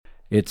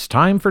It's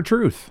time for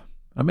Truth,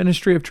 a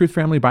ministry of Truth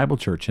Family Bible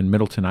Church in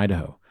Middleton,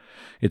 Idaho.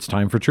 It's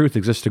Time for Truth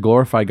exists to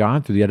glorify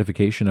God through the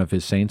edification of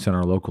His saints in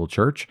our local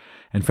church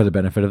and for the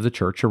benefit of the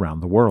church around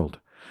the world.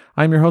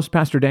 I'm your host,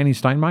 Pastor Danny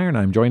Steinmeier, and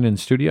I'm joined in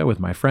studio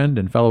with my friend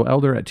and fellow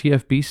elder at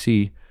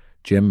TFBC,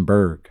 Jim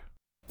Berg.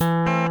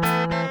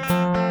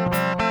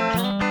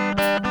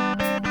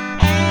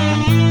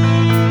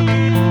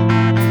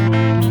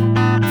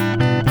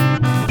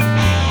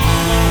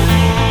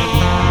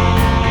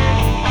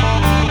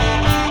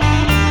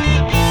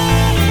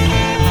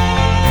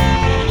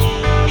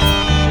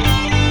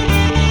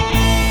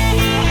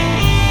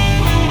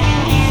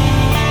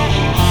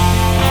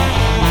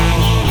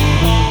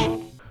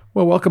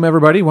 Well, welcome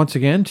everybody once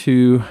again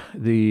to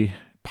the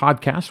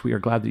podcast. We are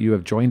glad that you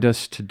have joined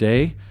us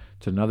today.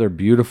 It's another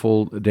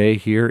beautiful day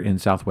here in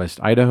Southwest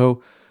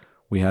Idaho.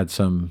 We had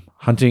some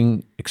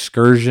hunting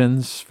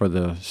excursions for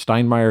the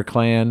Steinmeier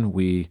clan.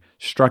 We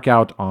struck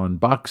out on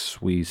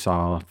bucks. We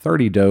saw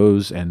 30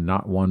 does and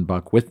not one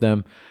buck with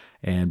them.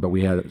 But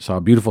we saw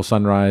a beautiful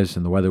sunrise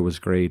and the weather was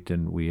great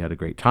and we had a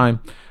great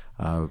time.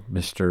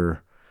 Mr.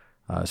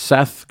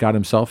 Seth got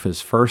himself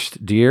his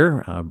first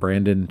deer.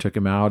 Brandon took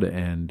him out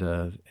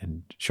and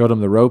showed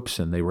him the ropes,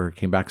 and they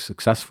came back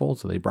successful.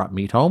 So they brought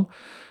meat home.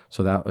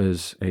 So that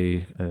was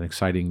an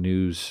exciting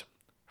news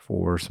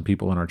for some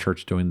people in our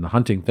church doing the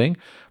hunting thing.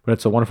 But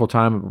it's a wonderful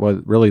time.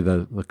 Really,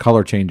 the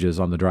color changes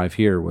on the drive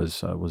here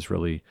was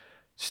really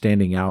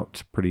standing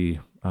out pretty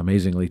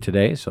amazingly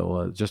today.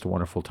 So just a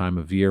wonderful time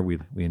of year. We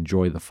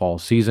enjoy the fall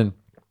season.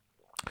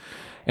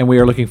 And we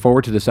are looking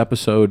forward to this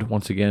episode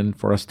once again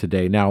for us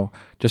today. Now,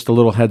 just a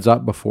little heads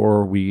up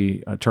before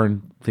we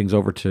turn things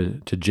over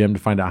to Jim to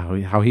find out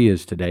how he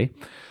is today.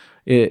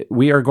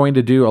 We are going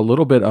to do a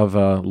little bit of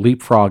a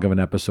leapfrog of an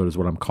episode is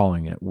what I'm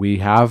calling it. We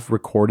have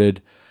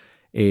recorded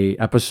a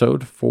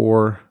episode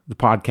for the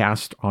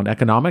podcast on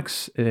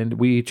economics, and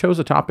we chose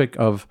a topic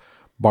of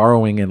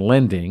borrowing and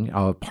lending,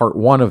 part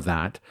one of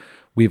that.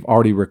 We've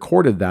already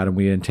recorded that, and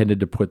we intended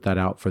to put that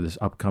out for this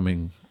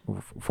upcoming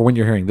for when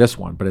you're hearing this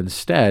one, but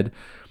instead,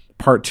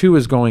 part two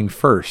is going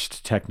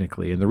first,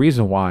 technically. And the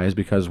reason why is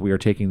because we are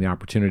taking the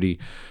opportunity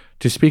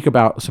to speak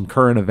about some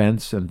current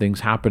events and things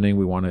happening.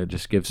 We want to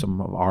just give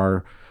some of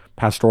our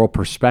pastoral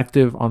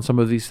perspective on some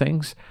of these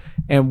things.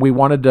 And we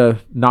wanted to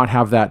not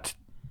have that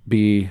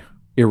be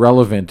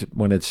irrelevant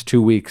when it's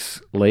 2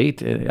 weeks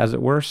late, as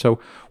it were. So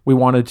we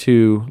wanted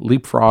to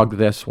leapfrog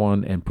this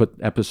one and put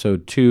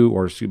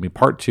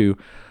part two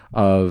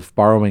of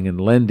borrowing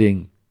and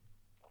lending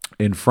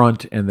in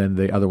front, and then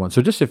the other one.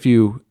 So just if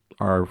you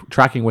are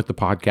tracking with the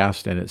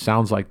podcast and it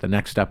sounds like the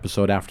next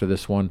episode after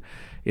this one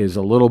is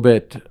a little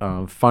bit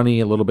funny,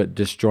 a little bit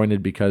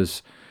disjointed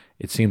because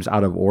it seems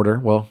out of order.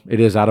 Well, it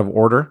is out of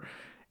order,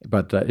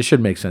 but it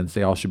should make sense.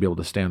 They all should be able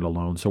to stand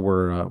alone. So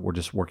we're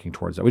just working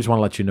towards that. We just want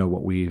to let you know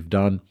what we've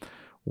done.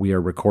 We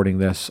are recording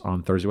this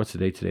on Thursday. What's the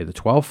date today? The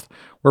 12th.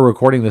 We're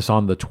recording this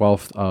on the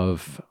 12th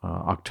of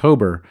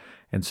October,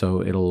 and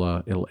so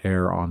it'll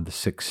air on the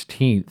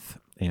 16th.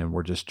 And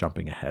we're just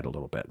jumping ahead a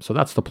little bit. So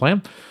that's the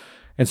plan.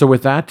 And so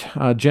with that,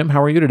 Jim,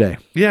 how are you today?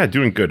 Yeah,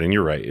 doing good. And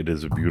you're right. It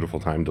is a beautiful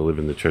time to live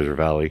in the Treasure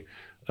Valley.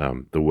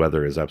 The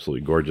weather is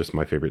absolutely gorgeous.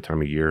 My favorite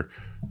time of year.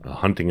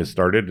 Hunting has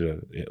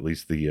started, at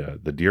least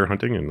the deer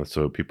hunting. And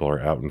so people are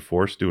out in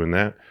force doing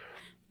that.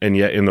 And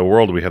yet in the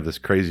world, we have this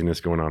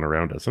craziness going on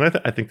around us. And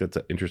I think that's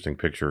an interesting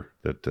picture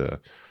that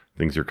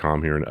things are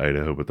calm here in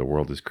Idaho, but the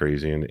world is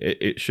crazy. And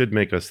it should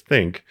make us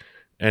think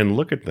and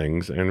look at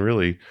things and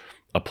really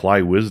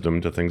apply wisdom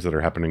to things that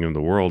are happening in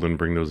the world and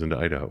bring those into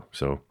Idaho.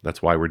 So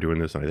that's why we're doing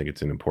this, and I think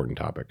it's an important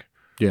topic.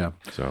 Yeah.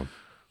 So,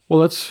 well,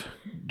 let's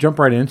jump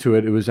right into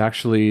it. It was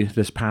actually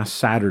this past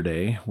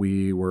Saturday.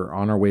 We were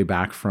on our way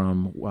back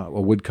from a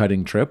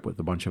woodcutting trip with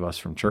a bunch of us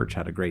from church.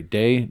 Had a great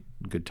day,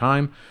 good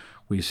time.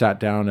 We sat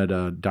down at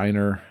a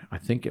diner, I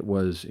think it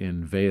was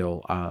in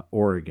Vail,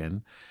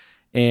 Oregon,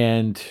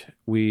 and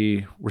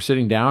we were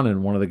sitting down,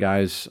 and one of the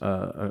guys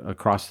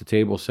across the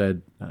table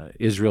said,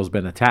 Israel's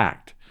been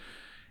attacked.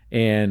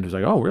 And it was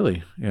like, oh,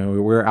 really?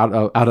 We're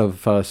out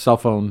of cell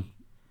phone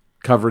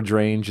coverage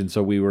range, and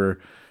so we were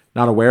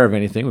not aware of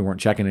anything. We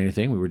weren't checking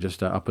anything. We were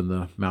just up in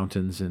the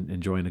mountains and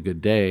enjoying a good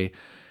day.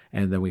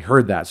 And then we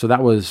heard that. So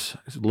that was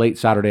late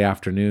Saturday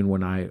afternoon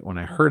when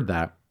I heard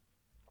that.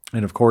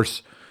 And of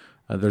course,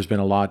 there's been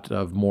a lot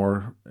of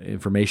more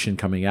information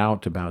coming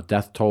out about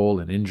death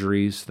toll and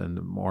injuries,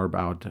 and more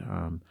about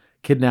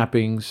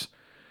kidnappings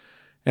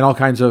and all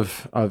kinds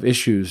of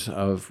issues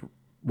of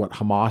what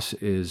Hamas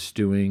is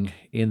doing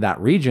in that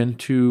region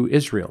to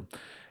Israel.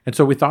 And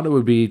so we thought it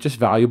would be just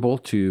valuable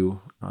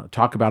to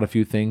talk about a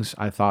few things.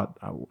 I thought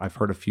I've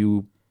heard a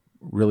few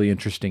really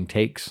interesting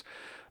takes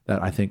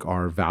that I think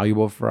are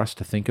valuable for us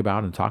to think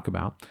about and talk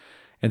about.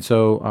 And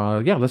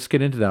so, let's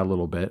get into that a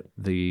little bit.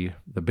 The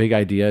big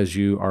idea, as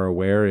you are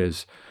aware,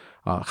 is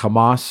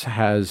Hamas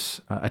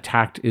has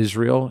attacked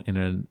Israel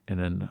in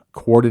a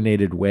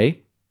coordinated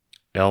way.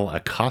 El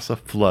Aqsa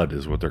flood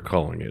is what they're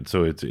calling it.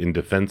 So it's in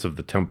defense of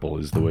the temple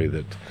is the way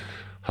that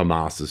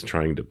Hamas is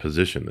trying to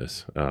position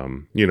this.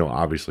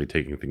 Obviously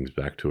taking things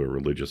back to a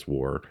religious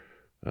war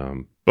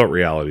But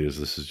reality is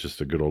this is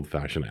just a good old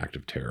fashioned act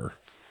of terror.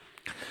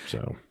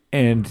 So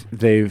And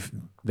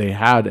they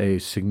had a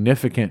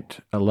significant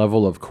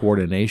level of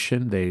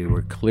coordination. They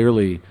were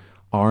clearly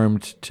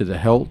armed to the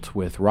hilt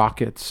with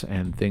rockets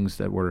and things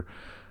that were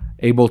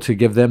able to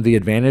give them the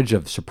advantage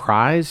of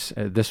surprise.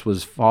 This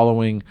was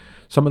following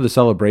some of the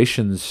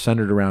celebrations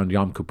centered around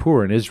Yom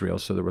Kippur in Israel.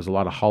 So there was a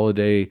lot of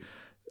holiday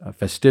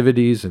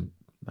festivities and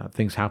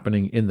things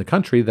happening in the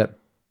country that,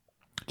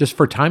 just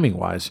for timing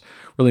wise,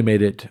 really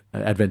made it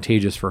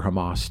advantageous for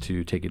Hamas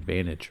to take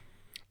advantage.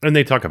 and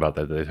they talk about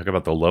that. They talk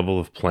about the level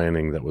of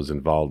planning that was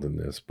involved in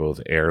this, both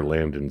air,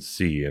 land, and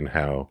sea, and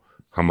how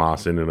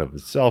Hamas, in and of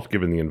itself,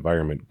 given the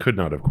environment, could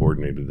not have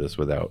coordinated this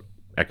without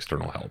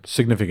external help.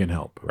 Significant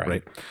help, Right.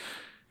 right?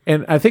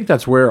 And I think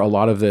that's where a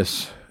lot of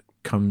this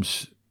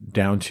comes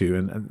down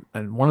to.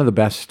 And one of the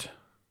best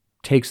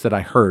takes that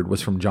I heard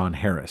was from John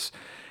Harris.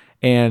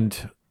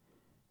 And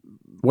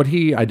what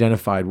he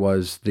identified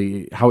was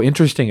how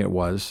interesting it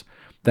was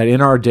that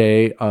in our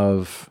day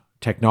of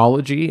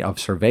technology, of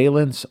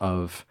surveillance,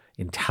 of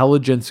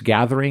intelligence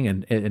gathering,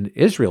 and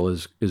Israel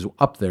is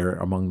up there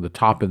among the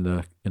top in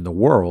the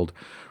world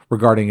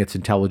regarding its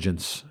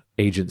intelligence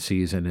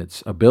agencies and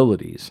its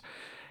abilities.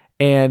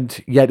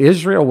 And yet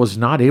Israel was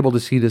not able to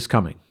see this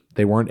coming.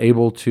 They weren't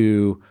able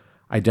to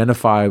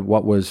identify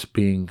what was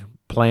being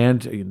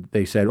planned.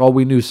 They said, "Oh,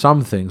 we knew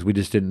some things, we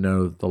just didn't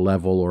know the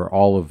level or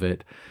all of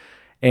it."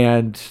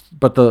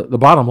 But the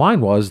bottom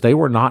line was they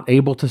were not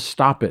able to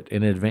stop it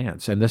in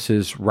advance. And this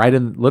is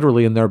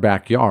literally in their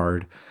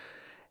backyard.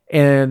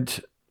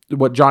 And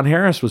what John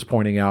Harris was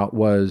pointing out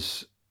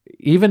was,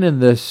 even in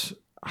this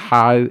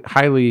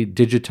highly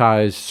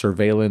digitized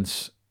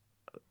surveillance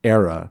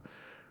era,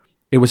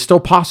 it was still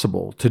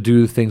possible to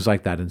do things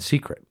like that in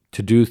secret,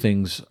 to do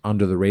things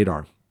under the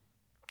radar.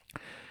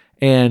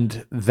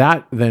 And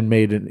that then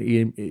made an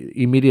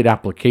immediate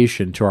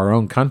application to our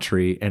own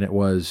country, and it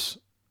was,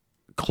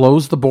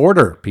 close the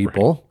border,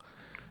 people.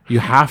 Right. You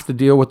have to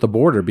deal with the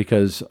border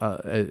because,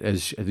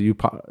 as you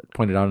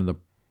pointed out in the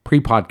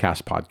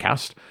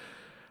podcast,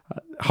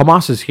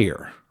 Hamas is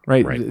here,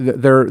 right?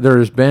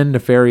 There's been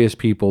nefarious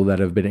people that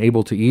have been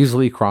able to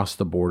easily cross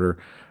the border.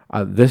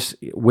 This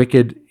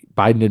wicked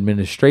Biden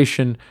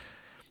administration,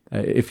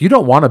 if you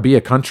don't want to be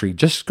a country,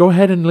 just go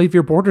ahead and leave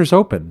your borders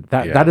open.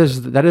 That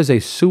is a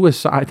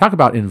suicide. Talk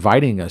about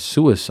inviting a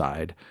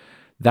suicide.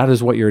 That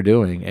is what you're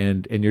doing,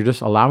 and you're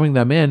just allowing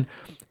them in.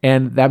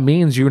 And that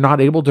means you're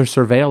not able to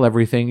surveil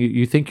everything.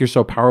 You think you're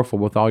so powerful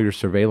with all your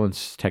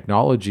surveillance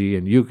technology,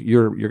 and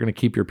you're going to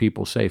keep your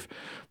people safe.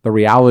 The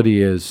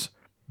reality is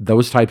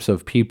those types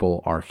of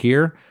people are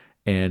here,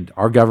 and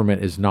our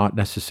government is not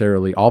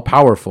necessarily all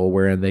powerful,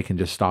 wherein they can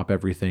just stop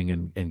everything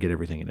and get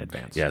everything in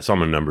advance. Yeah, so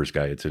I'm a numbers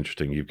guy. It's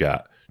interesting. You've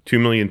got 2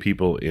 million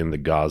people in the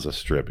Gaza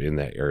Strip in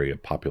that area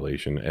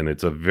population, and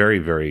it's a very,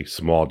 very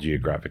small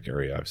geographic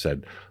area. I've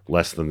said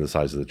less than the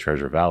size of the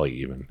Treasure Valley,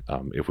 even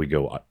if we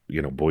go,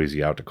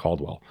 Boise out to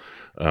Caldwell.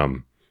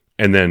 And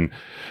then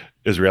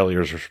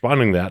Israelis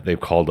responding to that, they've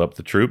called up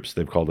the troops,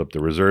 they've called up the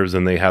reserves,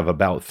 and they have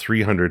about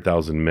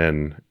 300,000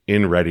 men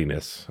in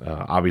readiness,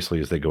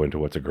 obviously, as they go into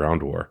what's a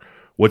ground war.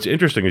 What's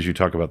interesting as you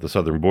talk about the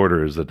southern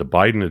border is that the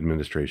Biden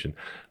administration,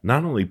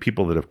 not only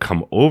people that have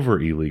come over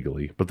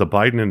illegally, but the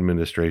Biden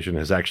administration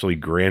has actually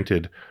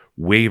granted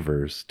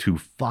waivers to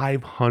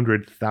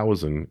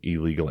 500,000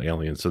 illegal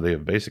aliens. So they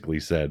have basically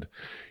said,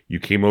 you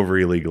came over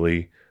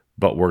illegally,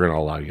 but we're going to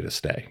allow you to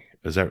stay.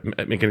 Does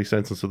that make any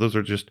sense? And so those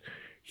are just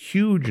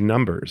huge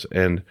numbers.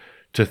 And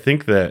to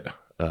think that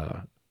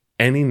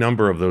any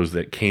number of those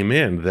that came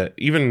in, that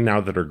even now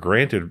that are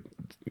granted,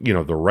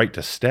 the right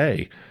to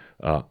stay,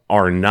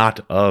 are not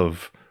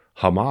of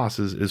Hamas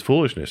is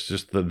foolishness.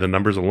 Just the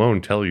numbers alone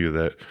tell you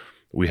that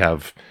we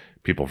have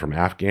people from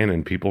Afghan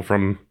and people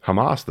from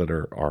Hamas that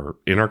are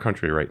in our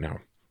country right now,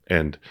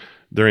 and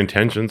their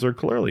intentions are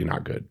clearly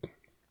not good.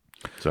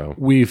 So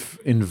we've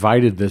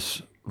invited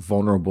this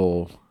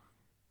vulnerable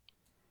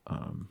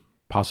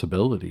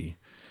possibility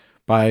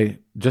by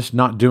just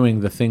not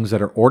doing the things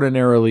that are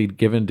ordinarily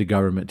given to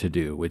government to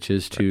do, which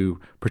is to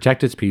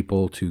protect its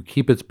people, to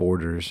keep its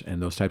borders, and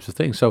those types of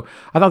things. So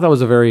I thought that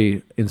was a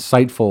very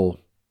insightful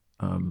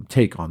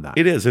take on that.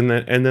 It is, and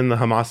then the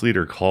Hamas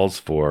leader calls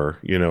for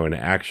an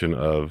action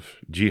of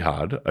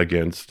jihad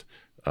against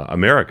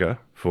America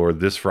for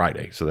this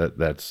Friday. So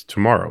that's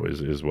tomorrow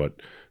is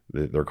what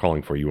they're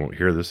calling for. You won't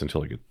hear this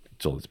until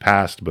it's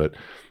passed, but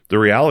the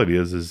reality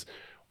is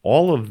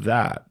all of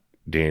that,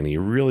 Danny,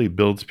 really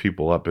builds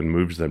people up and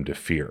moves them to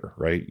fear,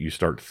 right? You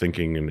start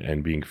thinking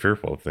and being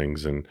fearful of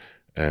things, and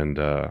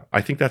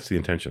I think that's the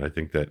intention. I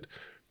think that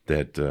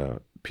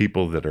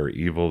people that are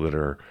evil, that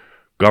are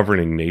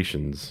governing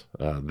nations,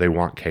 they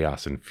want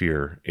chaos and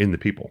fear in the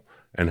people,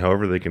 and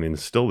however they can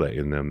instill that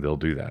in them, they'll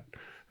do that.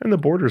 And the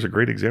border is a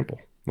great example.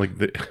 Like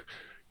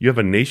you have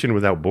a nation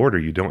without border,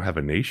 you don't have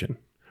a nation.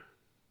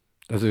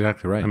 That's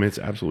exactly right. I mean, it's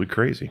absolutely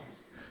crazy.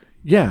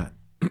 Yeah,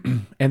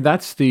 and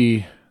that's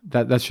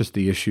just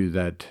the issue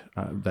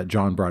that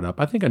John brought up.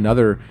 I think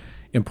another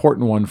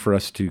important one for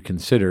us to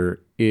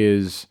consider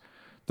is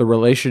the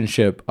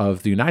relationship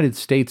of the United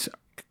States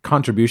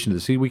contribution to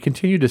this. See, we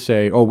continue to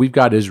say, "Oh, we've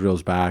got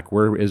Israel's back.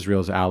 We're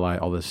Israel's ally."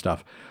 All this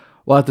stuff.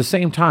 Well, at the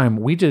same time,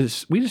 we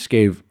just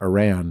gave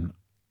Iran,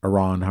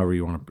 however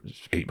you want to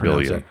 8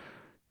 pronounce billion. it,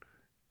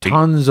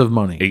 tons of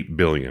money, 8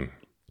 billion.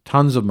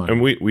 tons of money.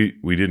 And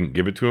we didn't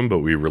give it to them, but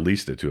we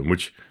released it to them,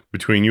 which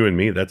between you and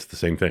me, that's the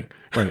same thing.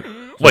 Right.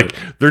 Like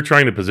they're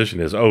trying to position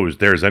it as, oh, it's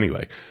theirs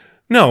anyway.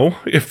 No,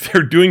 if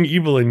they're doing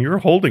evil and you're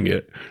holding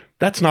it,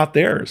 that's not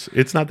theirs.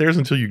 It's not theirs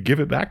until you give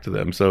it back to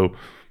them. So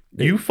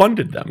you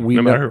funded them. We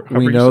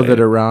know that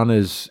Iran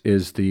is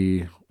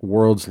the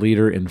world's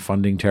leader in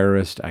funding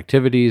terrorist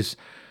activities.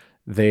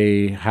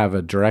 They have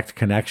a direct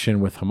connection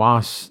with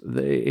Hamas.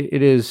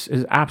 It is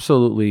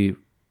absolutely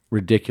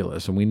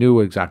ridiculous, and we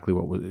knew exactly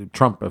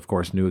Trump, of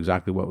course, knew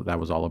exactly what that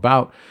was all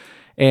about.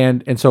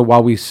 And so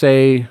while we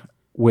say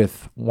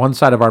with one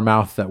side of our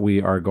mouth that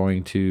we are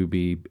going to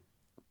be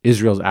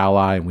Israel's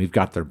ally and we've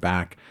got their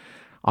back,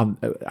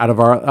 out of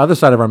our other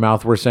side of our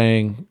mouth, we're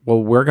saying,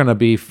 well, we're going to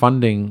be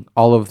funding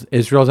all of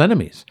Israel's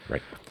enemies.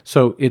 Right.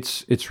 So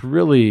it's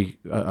really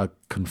a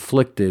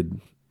conflicted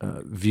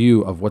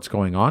view of what's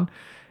going on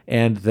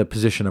and the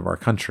position of our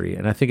country.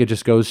 And I think it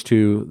just goes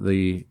to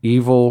the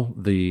evil,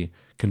 the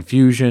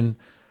confusion,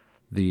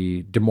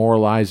 the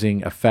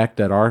demoralizing effect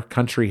that our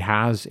country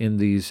has in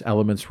these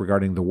elements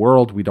regarding the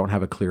world. We don't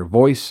have a clear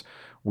voice.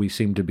 We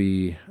seem to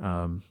be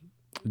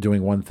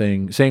doing one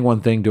thing, saying one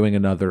thing, doing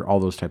another,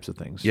 all those types of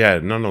things. Yeah,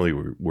 not only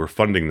we're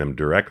funding them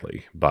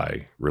directly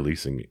by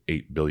releasing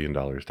 $8 billion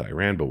to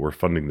Iran, but we're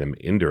funding them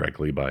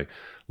indirectly by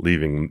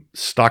leaving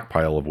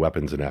stockpile of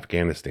weapons in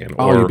Afghanistan.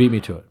 You beat me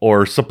to it.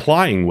 Or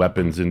supplying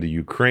weapons into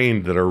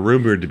Ukraine that are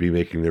rumored to be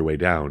making their way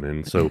down.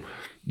 And so,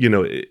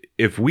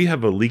 if we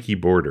have a leaky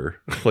border,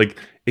 like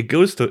it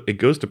goes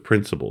to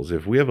principles.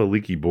 If we have a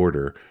leaky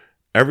border,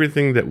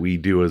 everything that we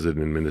do as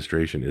an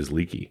administration is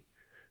leaky.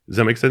 Does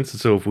that make sense?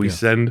 So if we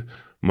send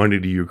money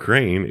to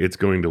Ukraine, it's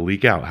going to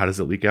leak out. How does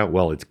it leak out?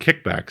 Well, it's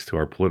kickbacks to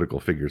our political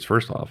figures,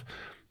 first off,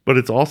 but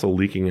it's also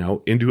leaking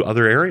out into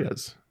other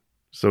areas,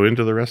 so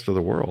into the rest of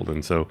the world.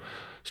 And so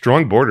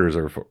strong borders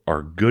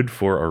are good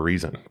for a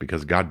reason,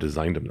 because God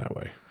designed them that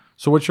way.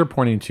 So what you're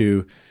pointing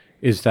to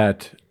is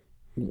that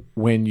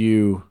when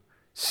you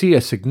see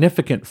a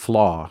significant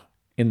flaw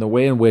in the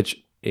way in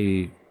which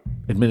a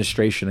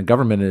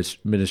government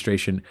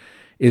administration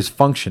is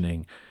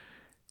functioning,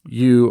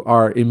 you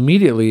are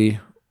immediately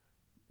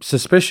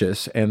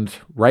suspicious, and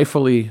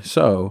rightfully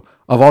so,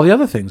 of all the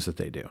other things that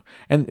they do.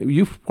 And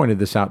you've pointed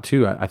this out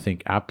too, I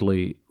think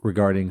aptly,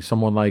 regarding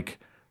someone like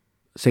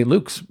St.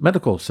 Luke's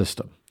medical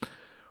system,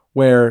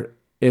 where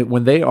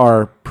when they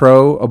are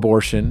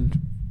pro-abortion,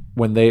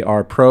 when they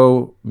are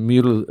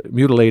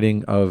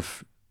pro-mutilating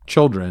of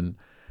children,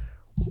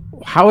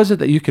 how is it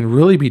that you can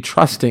really be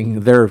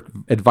trusting their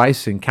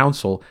advice and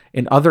counsel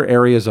in other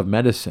areas of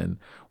medicine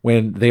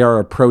when they are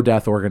a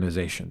pro-death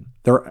organization?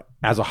 They're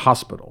as a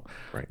hospital.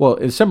 Right. Well,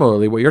 and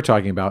similarly, what you're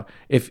talking about,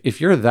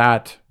 if you're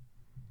that,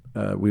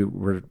 we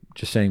were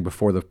just saying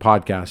before the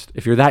podcast,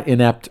 if you're that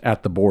inept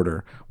at the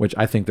border, which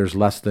I think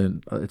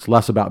it's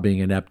less about being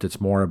inept,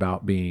 it's more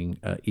about being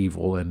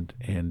evil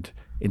and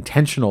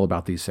intentional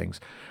about these things.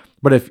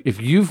 But if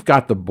you've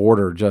got the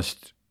border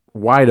just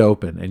wide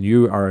open and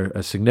you are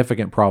a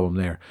significant problem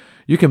there,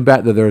 you can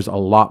bet that there's a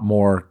lot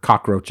more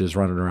cockroaches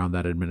running around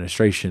that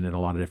administration in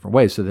a lot of different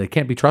ways, so they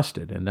can't be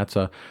trusted. And that's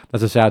a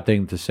sad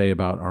thing to say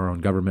about our own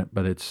government,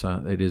 but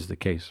it is the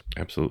case.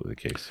 Absolutely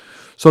the case.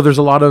 So there's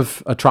a lot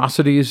of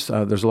atrocities.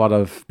 There's a lot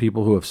of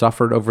people who have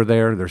suffered over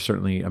there. There's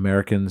certainly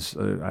Americans.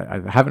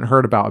 I haven't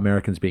heard about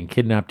Americans being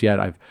kidnapped yet.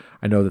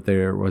 I know that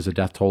there was a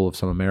death toll of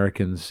some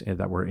Americans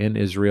that were in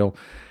Israel,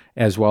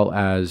 as well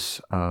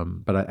as,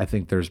 but I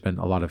think there's been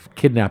a lot of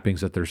kidnappings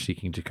that they're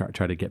seeking to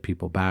try to get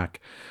people back.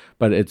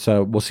 But it's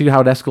we'll see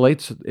how it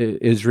escalates.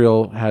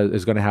 Israel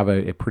is going to have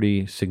a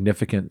pretty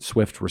significant,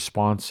 swift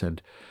response,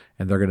 and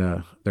they're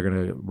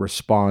gonna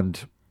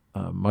respond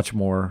much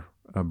more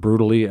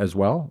brutally as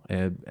well,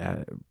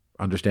 and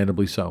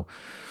understandably so.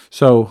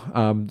 So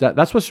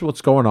that's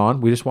what's going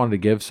on. We just wanted to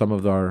give some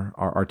of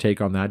our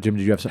take on that. Jim,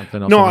 did you have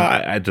something else? No, I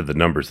add to the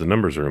numbers. The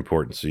numbers are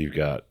important. So you've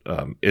got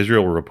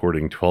Israel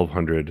reporting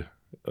 1,200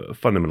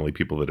 fundamentally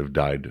people that have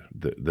died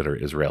that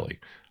are Israeli.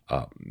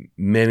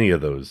 Many of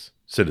those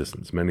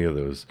citizens, many of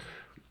those,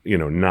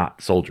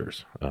 not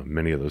soldiers,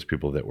 many of those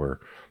people that were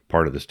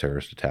part of this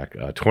terrorist attack.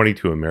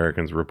 22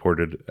 Americans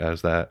reported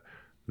as that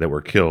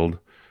were killed.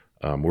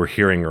 We're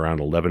hearing around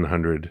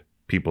 1,100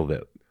 people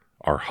that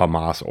are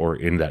Hamas or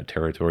in that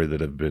territory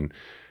that have been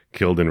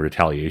killed in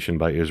retaliation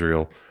by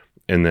Israel,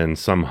 and then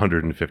some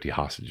 150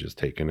 hostages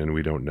taken, and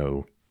we don't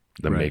know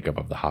the makeup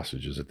of the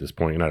hostages at this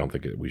point, and I don't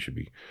think that we should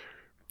be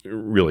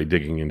really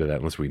digging into that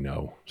unless we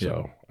know.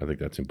 So I think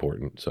that's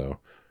important. So,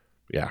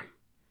 yeah.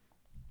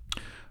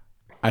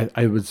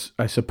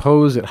 I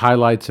suppose it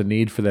highlights a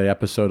need for the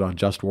episode on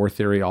just war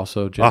theory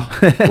also, Jim.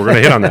 We're going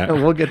to hit on that.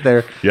 We'll get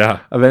there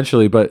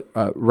eventually. But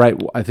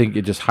I think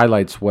it just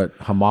highlights what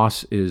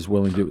Hamas is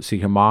willing to do. See,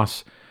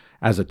 Hamas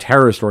as a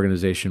terrorist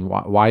organization.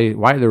 Why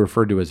are they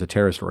referred to as a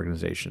terrorist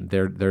organization?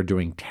 They're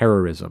doing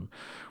terrorism.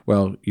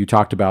 Well, you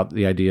talked about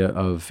the idea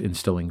of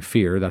instilling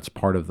fear. That's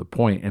part of the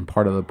point, and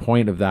part of the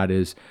point of that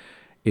is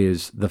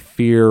the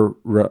fear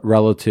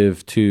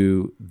relative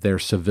to their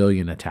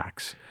civilian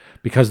attacks,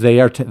 because they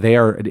are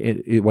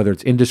whether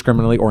it's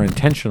indiscriminately or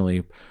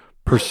intentionally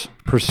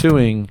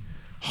pursuing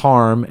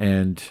harm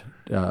and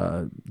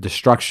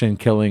destruction,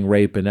 killing,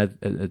 rape, and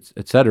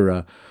et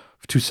cetera,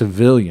 to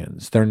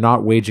civilians. They're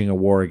not waging a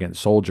war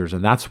against soldiers,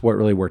 and that's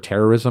where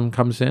terrorism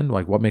comes in.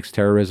 Like, what makes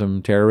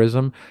terrorism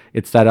terrorism?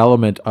 It's that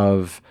element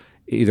of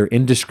either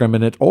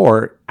indiscriminate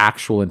or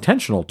actual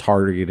intentional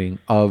targeting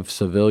of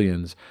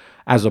civilians,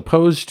 as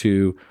opposed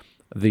to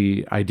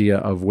the idea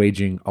of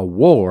waging a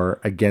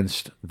war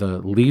against the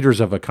leaders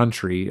of a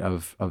country,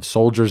 of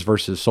soldiers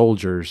versus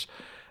soldiers,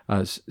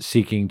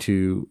 seeking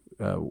to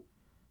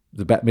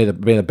may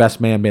the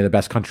best man, may the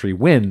best country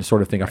win,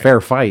 sort of thing, a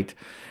fair fight.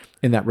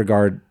 In that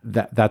regard,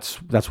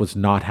 that's what's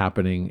not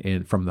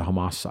happening from the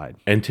Hamas side.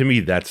 And to me,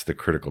 that's the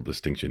critical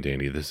distinction,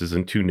 Danny. This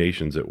isn't two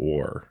nations at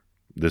war.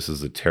 This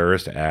is a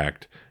terrorist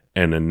act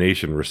and a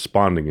nation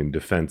responding in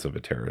defense of a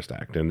terrorist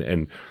act.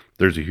 And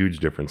there's a huge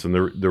difference. And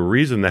the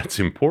reason that's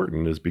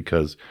important is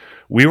because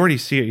we already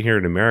see it here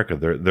in America.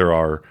 There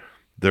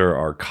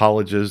are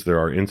colleges, there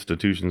are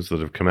institutions that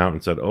have come out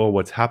and said, oh,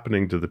 what's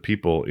happening to the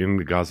people in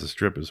the Gaza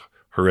Strip is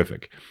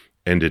horrific.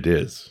 And it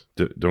is.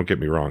 Don't get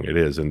me wrong, it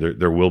is. And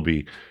there will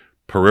be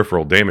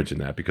peripheral damage in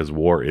that, because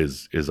war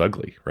is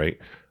ugly, right?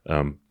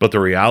 But the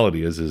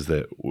reality is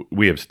that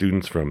we have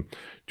students from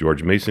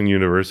George Mason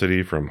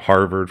University, from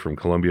Harvard, from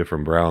Columbia,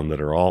 from Brown,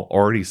 that are all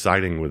already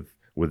siding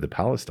with the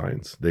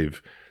Palestinians.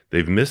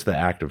 They've missed the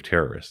act of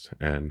terrorists,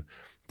 and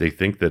they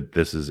think that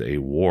this is a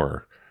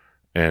war,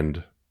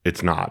 and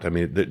it's not. I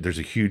mean, there's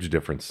a huge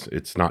difference.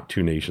 It's not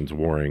two nations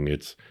warring.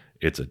 It's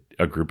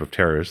a group of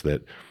terrorists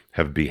that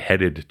have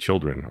beheaded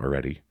children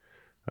already,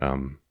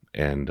 and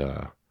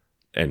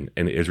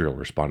Israel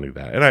responding to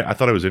that. And I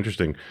thought it was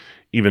interesting,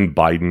 even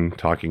Biden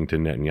talking to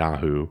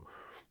Netanyahu,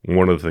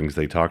 one of the things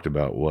they talked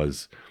about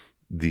was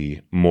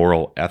the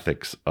moral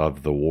ethics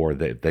of the war,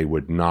 that they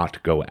would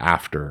not go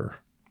after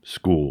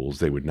schools,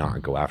 they would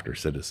not go after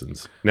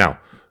citizens. Now,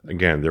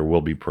 again, there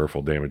will be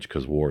peripheral damage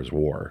because war is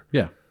war.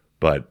 Yeah.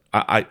 But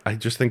I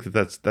just think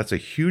that's a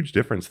huge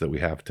difference that we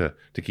have to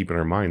keep in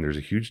our mind. There's a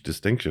huge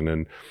distinction,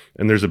 and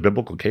there's a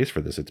biblical case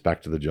for this. It's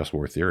back to the just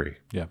war theory.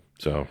 Yeah.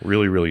 So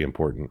really, really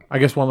important. I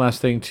guess one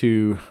last thing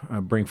to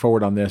bring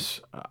forward on this.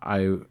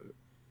 I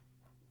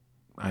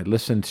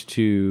listened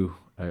to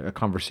a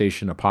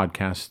conversation, a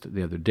podcast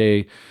the other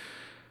day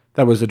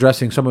that was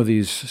addressing some of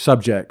these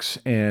subjects,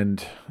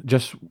 and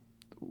just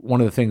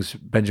one of the things,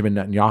 Benjamin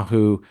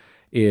Netanyahu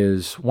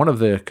is one of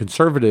the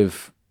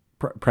conservative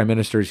prime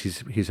ministers.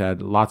 He's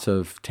had lots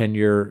of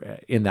tenure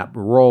in that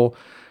role,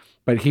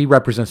 but he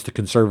represents the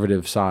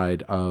conservative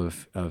side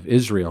of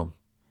Israel.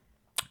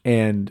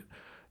 And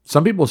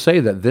some people say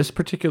that this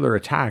particular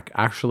attack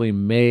actually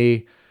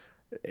may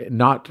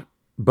not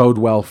bode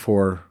well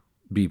for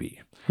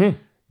Bibi,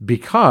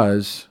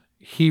 because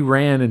he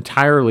ran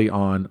entirely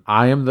on,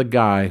 I am the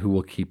guy who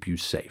will keep you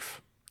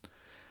safe.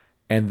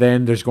 And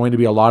then there's going to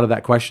be a lot of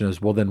that question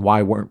is, well, then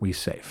why weren't we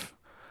safe?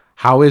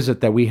 How is it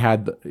that we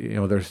had,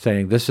 they're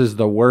saying this is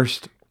the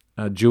worst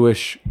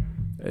Jewish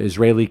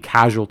Israeli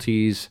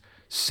casualties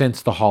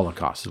since the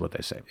Holocaust, is what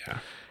they say.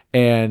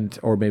 Yeah.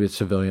 Or maybe it's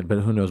civilian, but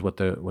who knows what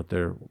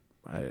they're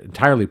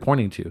entirely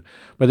pointing to.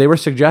 But they were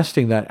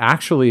suggesting that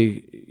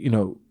actually,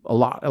 a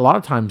lot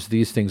of times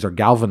these things are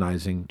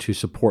galvanizing to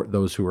support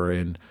those who are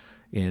in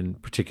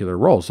particular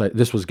roles.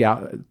 This was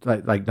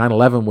like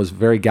 9/11 was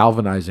very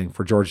galvanizing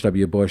for George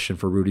W. Bush and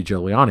for Rudy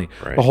Giuliani.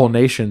 Right. The whole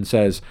nation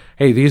says,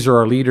 "Hey, these are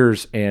our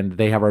leaders, and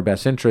they have our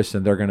best interests,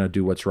 and they're going to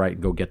do what's right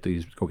and go get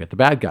the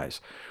bad guys."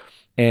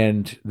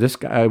 And this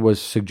guy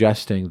was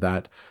suggesting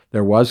that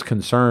there was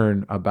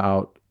concern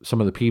about some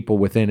of the people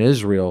within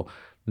Israel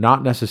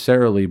not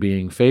necessarily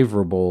being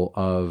favorable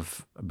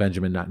of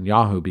Benjamin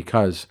Netanyahu,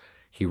 because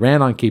he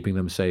ran on keeping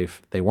them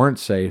safe. They weren't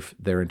safe.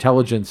 Their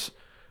intelligence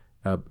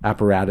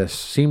apparatus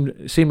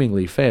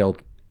seemingly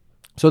failed.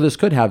 So this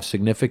could have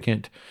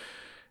significant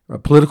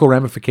political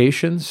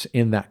ramifications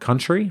in that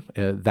country.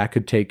 That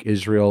could take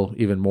Israel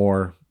even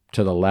more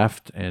to the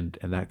left, and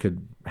that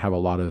could have a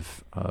lot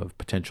of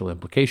potential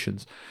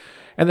implications.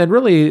 And then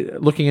really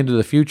looking into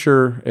the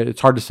future,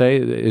 it's hard to say.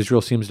 Israel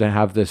seems to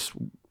have this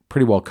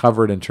pretty well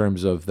covered in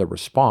terms of the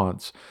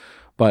response.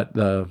 But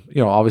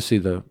obviously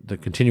the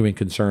continuing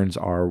concerns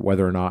are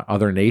whether or not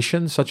other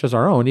nations, such as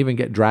our own, even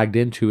get dragged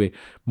into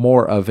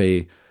more of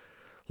a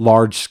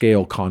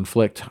large-scale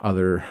conflict.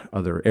 Other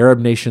Arab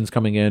nations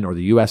coming in, or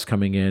the U.S.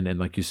 coming in, and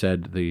like you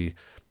said, the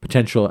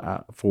potential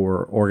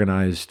for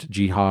organized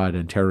jihad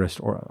and terrorist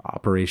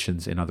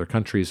operations in other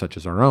countries, such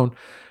as our own.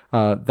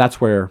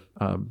 That's where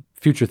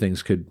future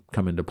things could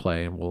come into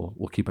play, and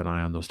we'll keep an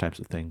eye on those types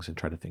of things and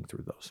try to think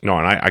through those. No,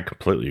 and I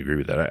completely agree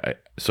with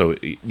that. So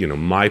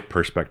my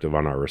perspective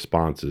on our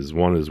response is,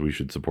 one is we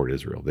should support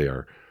Israel. They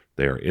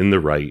are in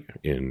the right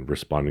in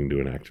responding to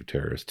an act of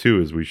terrorist.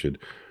 Two is we should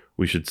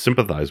We should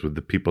sympathize with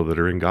the people that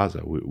are in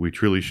Gaza. We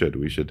truly should.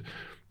 We should.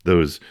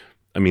 Those,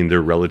 I mean,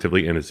 they're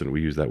relatively innocent.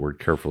 We use that word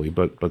carefully,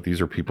 but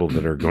these are people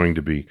that are going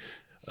to be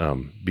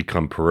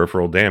become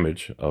peripheral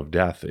damage of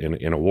death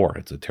in a war.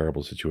 It's a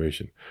terrible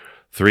situation.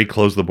 3,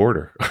 close the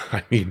border.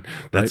 I mean,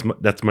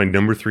 that's my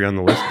number 3 on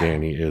the list,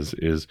 Danny,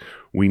 is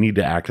we need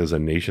to act as a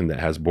nation that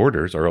has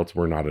borders, or else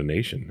we're not a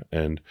nation.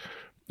 And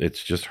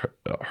it's just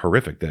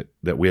horrific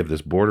that we have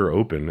this border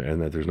open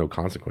and that there's no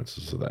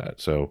consequences of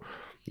that. So,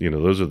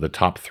 those are the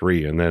top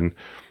 3. And then,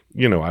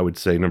 I would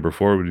say number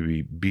 4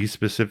 would be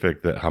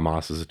specific that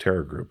Hamas is a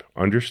terror group.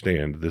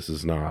 Understand this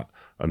is not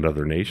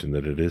another nation,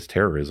 that it is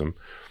terrorism.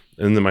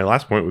 And then my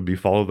last point would be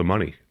follow the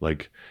money.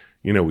 Like,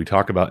 we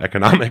talk about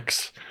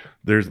economics.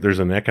 There's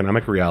an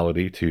economic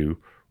reality to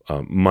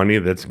money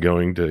that's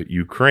going to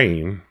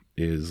Ukraine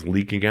is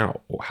leaking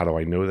out. Well, how do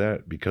I know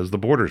that? Because the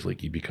border's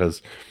leaky,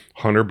 because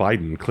Hunter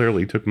Biden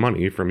clearly took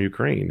money from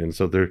Ukraine. And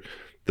so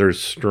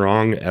there's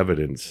strong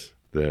evidence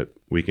that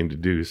we can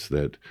deduce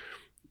that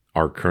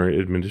our current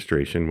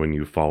administration, when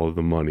you follow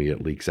the money,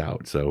 it leaks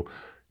out. So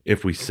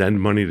if we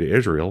send money to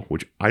Israel,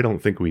 which I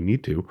don't think we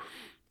need to,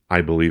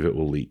 I believe it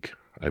will leak.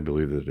 I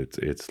believe that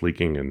it's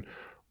leaking, and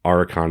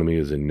our economy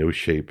is in no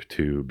shape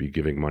to be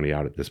giving money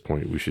out at this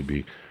point. We should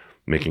be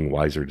making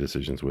wiser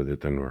decisions with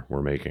it than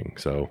we're making.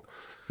 So,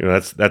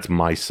 that's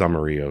my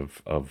summary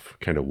of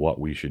kind of what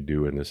we should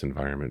do in this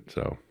environment.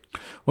 So,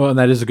 well, and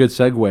that is a good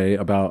segue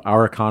about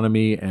our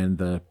economy and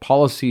the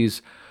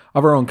policies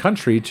of our own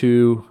country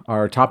to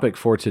our topic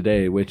for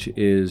today, which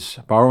is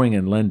borrowing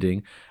and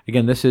lending.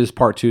 Again, this is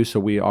part 2, so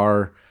we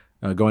are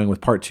going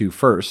with part 2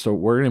 first. So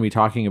we're going to be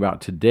talking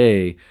about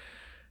today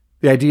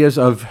the ideas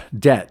of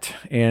debt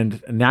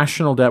and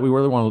national debt. We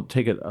really want to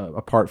take it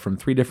apart from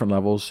 3 different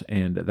levels,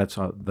 and that's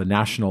the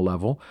national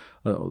level.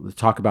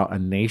 Talk about a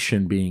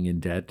nation being in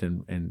debt,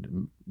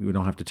 and we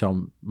don't have to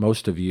tell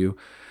most of you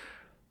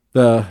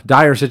the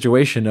dire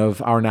situation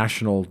of our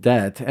national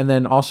debt. And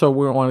then also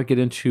we want to get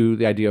into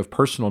the idea of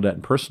personal debt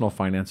and personal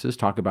finances,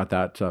 talk about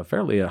that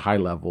fairly at a high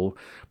level,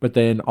 but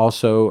then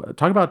also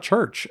talk about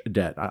church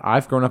debt.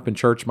 I've grown up in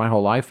church my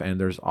whole life,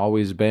 and there's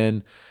always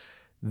been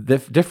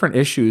different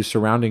issues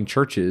surrounding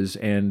churches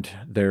and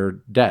their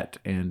debt.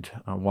 And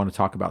I want to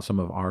talk about some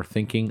of our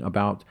thinking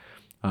about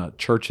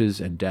churches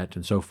and debt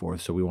and so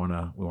forth. So we want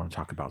to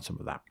talk about some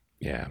of that.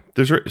 Yeah.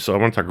 So I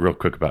want to talk real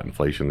quick about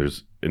inflation.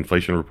 There's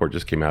inflation report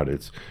just came out.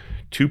 It's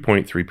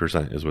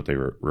 2.3% is what they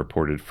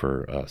reported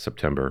for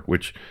September,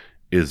 which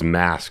is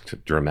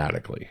masked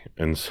dramatically.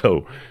 And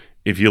so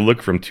if you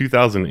look from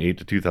 2008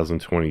 to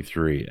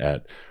 2023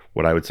 at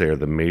what I would say are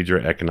the major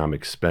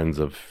economic spends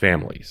of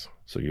families,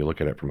 so you look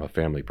at it from a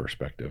family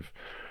perspective,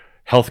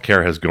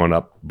 healthcare has gone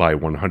up by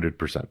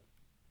 100%.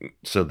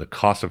 So the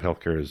cost of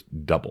healthcare has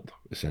doubled,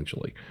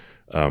 essentially.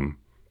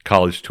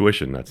 College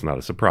tuition, that's not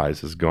a surprise,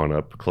 has gone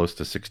up close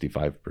to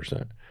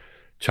 65%.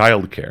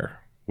 Childcare,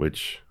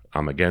 which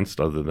I'm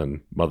against other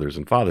than mothers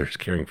and fathers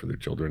caring for their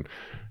children,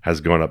 has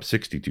gone up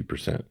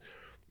 62%.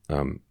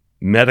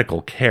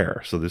 Medical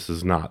care, so this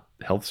is not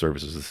health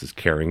services, this is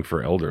caring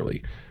for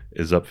elderly,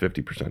 is up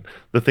 50%.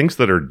 The things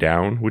that are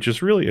down, which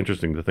is really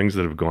interesting, the things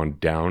that have gone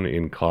down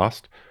in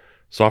cost,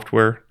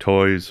 software,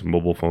 toys,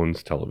 mobile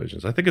phones,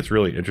 televisions. I think it's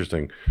really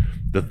interesting.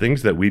 The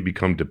things that we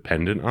become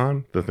dependent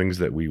on, the things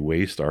that we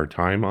waste our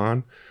time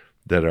on,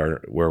 that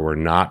are where we're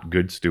not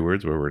good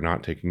stewards, where we're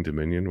not taking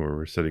dominion, where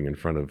we're sitting in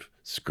front of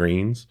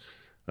screens,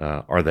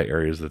 are the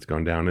areas that's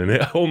gone down. And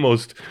it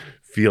almost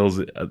feels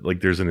like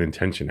there's an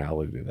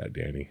intentionality to that,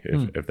 Danny,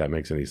 if that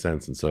makes any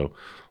sense. And so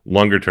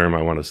longer term,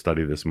 I want to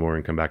study this more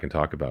and come back and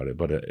talk about it.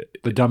 But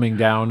the dumbing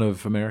down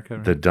of America?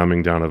 The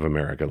dumbing down of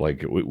America.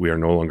 Like we are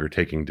no longer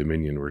taking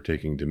dominion. We're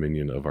taking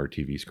dominion of our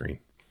TV screen.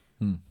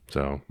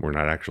 So we're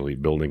not actually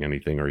building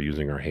anything or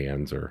using our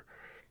hands or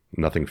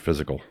nothing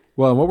physical.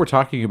 Well, and what we're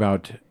talking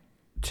about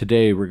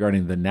today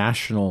regarding the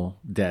national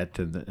debt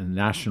and the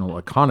national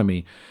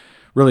economy,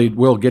 really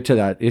we'll get to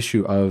that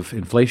issue of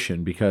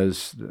inflation,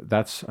 because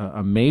that's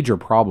a major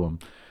problem.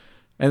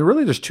 And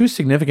really there's 2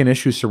 significant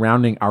issues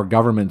surrounding our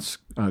government's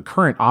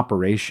current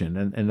operation.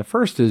 And the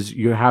first is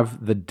you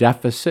have the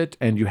deficit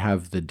and you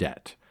have the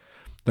debt.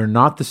 They're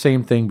not the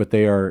same thing, but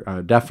they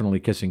are definitely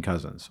kissing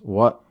cousins.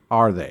 What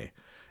are they?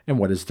 And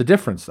what is the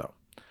difference, though?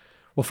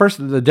 Well,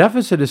 first, the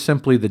deficit is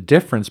simply the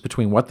difference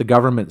between what the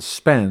government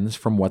spends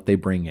from what they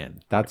bring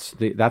in. That's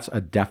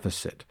a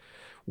deficit,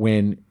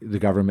 when the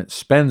government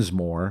spends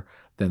more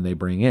than they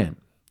bring in.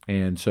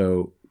 And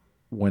so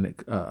when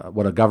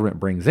what a government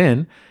brings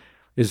in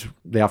is,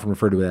 they often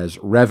refer to it as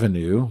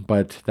revenue,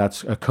 but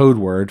that's a code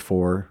word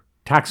for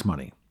tax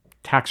money,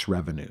 tax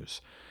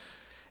revenues.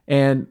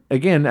 And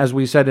again, as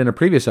we said in a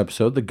previous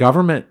episode, the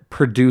government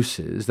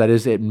produces, that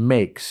is, it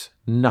makes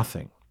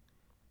nothing.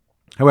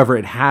 However,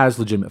 it has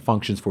legitimate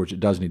functions for which it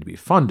does need to be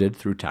funded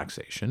through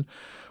taxation.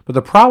 But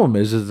the problem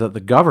is that the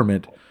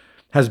government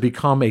has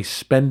become a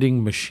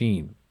spending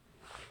machine.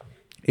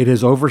 It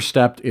has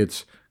overstepped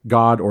its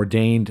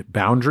God-ordained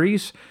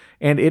boundaries,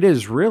 and it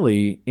is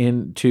really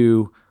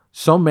into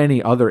so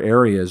many other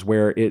areas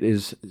where it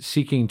is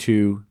seeking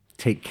to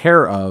take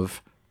care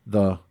of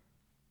the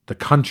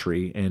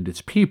country and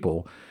its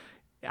people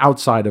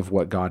outside of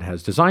what God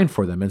has designed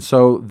for them. And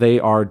so they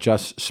are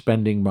just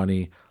spending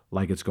money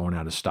like it's going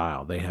out of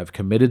style. They have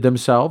committed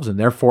themselves, and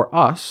therefore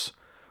us,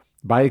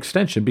 by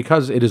extension,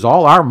 because it is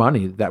all our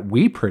money that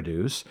we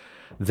produce,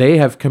 they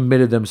have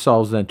committed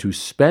themselves then to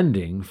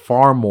spending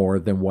far more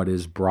than what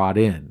is brought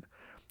in.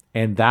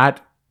 And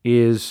that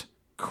is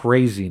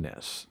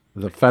craziness.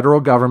 The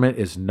federal government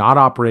is not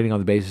operating on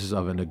the basis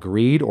of an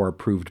agreed or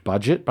approved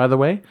budget, by the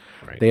way.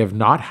 Right. They have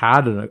not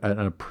had an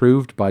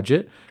approved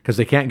budget because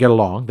they can't get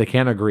along. They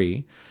can't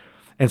agree.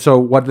 And so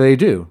what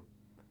do?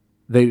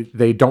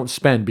 They don't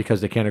spend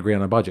because they can't agree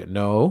on a budget.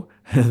 No,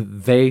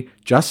 they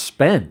just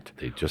spend.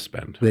 They just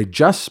spend. They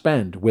just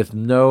spend with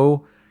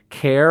no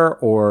care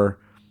or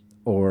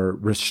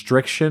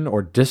restriction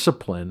or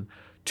discipline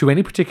to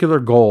any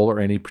particular goal or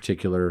any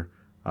particular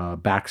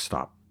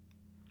backstop.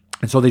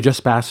 And so they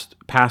just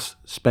pass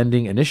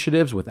spending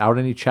initiatives without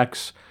any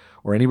checks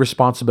or any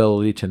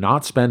responsibility to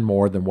not spend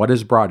more than what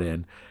is brought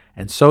in.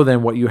 And so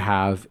then what you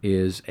have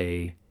is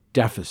a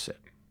deficit.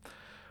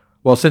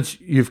 Well,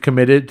 since you've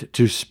committed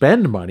to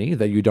spend money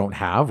that you don't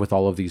have with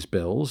all of these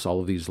bills, all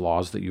of these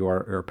laws that you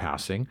are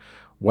passing,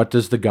 what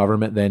does the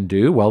government then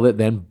do? Well, it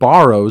then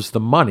borrows the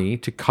money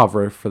to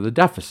cover for the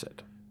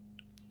deficit.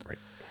 Right.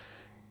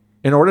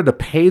 In order to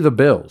pay the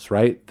bills,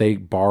 right, they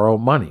borrow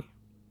money.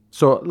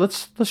 So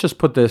let's just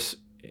put this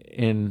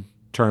in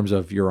terms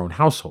of your own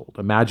household.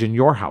 Imagine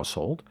your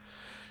household.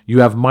 You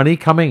have money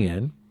coming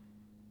in,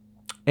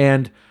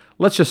 and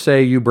let's just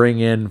say you bring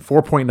in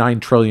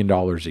 $4.9 trillion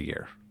a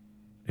year,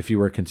 if you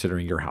were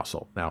considering your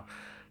household. Now,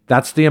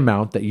 that's the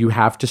amount that you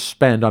have to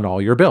spend on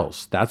all your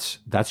bills. That's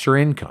your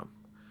income.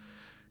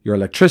 Your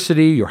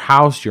electricity, your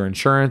house, your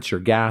insurance, your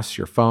gas,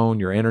 your phone,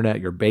 your internet,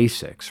 your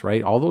basics,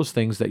 right? All those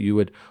things that you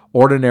would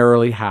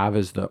ordinarily have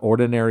as the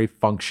ordinary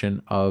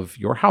function of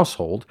your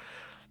household.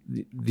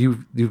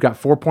 You've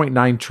got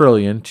 4.9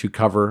 trillion to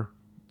cover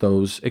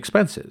those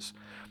expenses.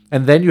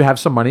 And then you have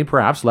some money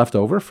perhaps left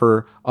over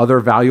for other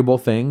valuable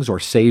things or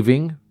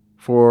saving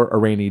for a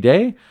rainy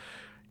day.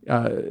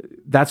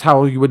 That's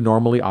how you would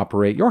normally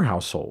operate your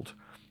household.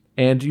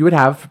 And you would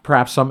have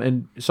perhaps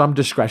some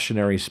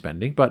discretionary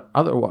spending, but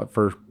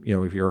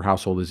if your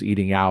household is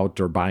eating out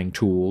or buying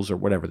tools or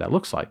whatever that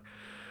looks like.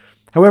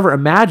 However,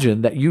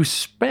 imagine that you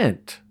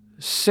spent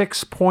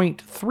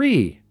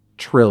 $6.3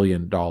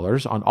 trillion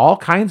on all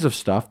kinds of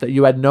stuff that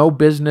you had no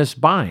business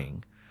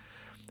buying,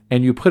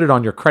 and you put it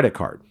on your credit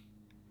card.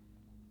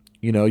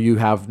 You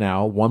have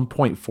now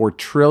 $1.4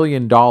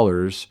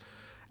 trillion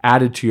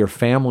added to your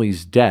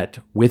family's debt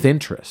with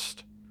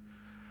interest.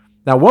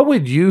 Now, what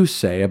would you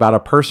say about a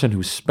person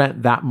who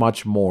spent that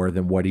much more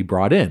than what he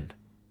brought in?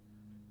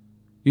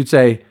 You'd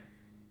say,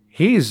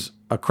 he's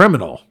a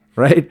criminal,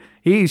 right?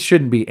 He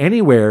shouldn't be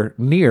anywhere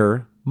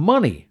near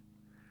money.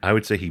 I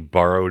would say he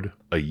borrowed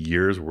a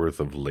year's worth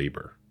of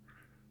labor.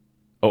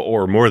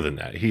 Or more than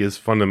that. He is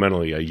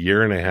fundamentally a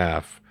year and a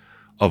half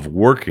of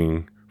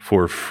working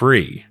for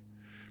free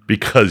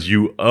because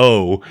you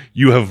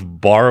have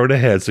borrowed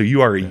ahead. So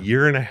you are a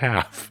year and a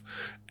half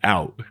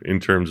out in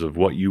terms of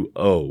what you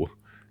owe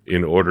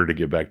in order to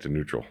get back to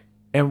neutral.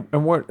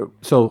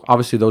 So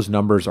obviously those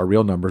numbers are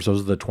real numbers.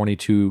 Those are the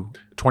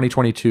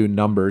 2022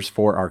 numbers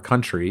for our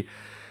country.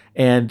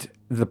 And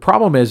the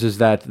problem is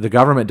that the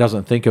government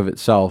doesn't think of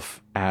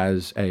itself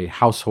as a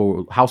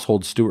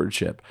household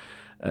stewardship.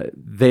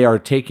 They are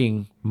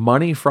taking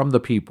money from the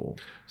people.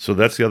 So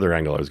that's the other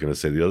angle I was going to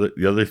say.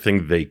 The other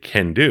thing they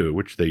can do,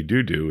 which they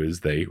do,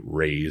 is they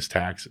raise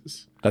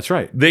taxes. That's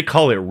right. They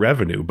call it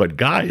revenue, but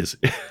guys,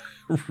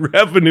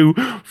 revenue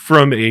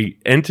from a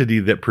entity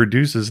that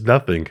produces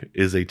nothing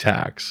is a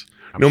tax.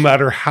 No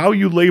matter how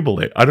you label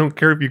it. I don't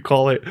care if you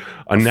call it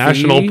a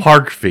national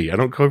park fee. I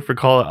don't care if you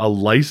call it a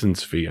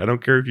license fee. I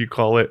don't care if you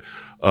call it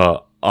a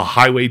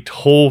highway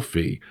toll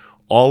fee.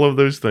 All of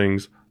those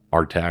things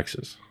are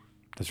taxes.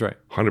 That's right.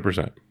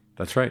 100%.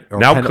 That's right.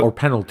 Or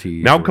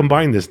penalties. Now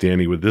combine this,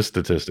 Danny, with this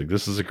statistic.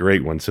 This is a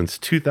great one. Since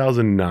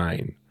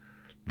 2009,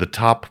 the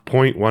top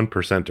 0.1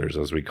 percenters,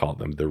 as we call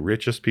them, the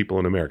richest people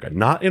in America,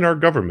 not in our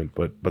government,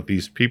 but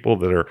these people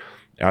that are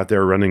out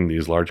there running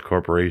these large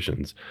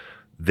corporations,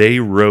 they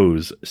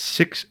rose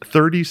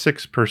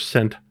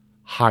 36%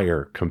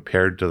 higher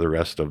compared to the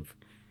rest of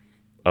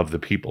the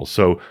people.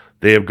 So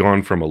they have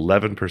gone from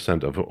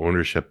 11% of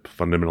ownership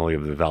fundamentally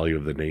of the value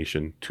of the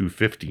nation to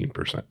 15%.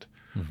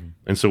 Mm-hmm.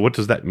 And so what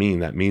does that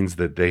mean? That means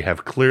that they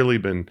have clearly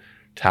been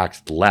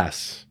taxed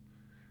less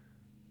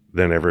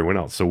than everyone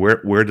else. So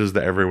where does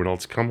the everyone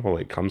else come? Well,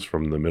 it comes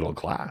from the middle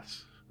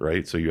class,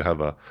 right? So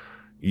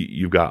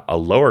you've got a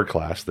lower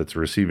class that's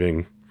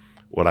receiving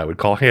what I would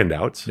call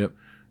handouts. Yep.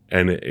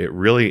 And it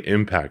really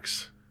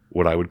impacts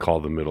what I would call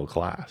the middle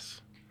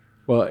class.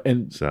 Well,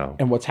 and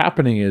what's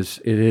happening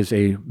is it is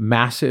a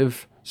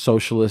massive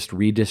socialist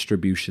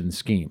redistribution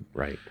scheme.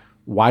 Right.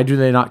 Why do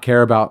they not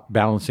care about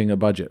balancing a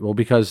budget? Well,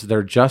 because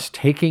they're just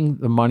taking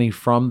the money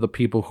from the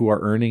people who are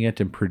earning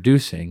it and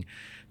producing.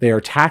 They are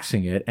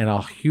taxing it, and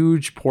a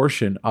huge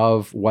portion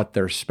of what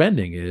they're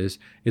spending is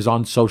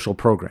on social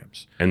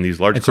programs. And these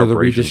large And so they're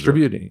corporations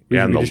redistributing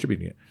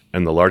it.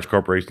 and the large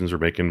corporations are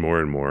making more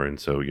and more. And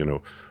so,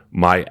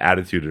 my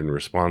attitude in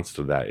response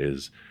to that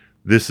is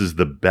this is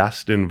the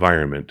best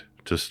environment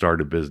to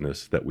start a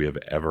business that we have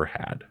ever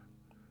had.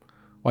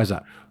 Why is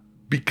that?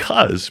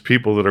 Because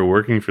people that are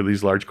working for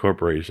these large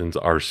corporations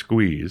are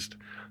squeezed.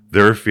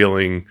 They're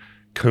feeling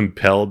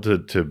compelled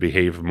to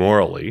behave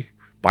morally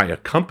by a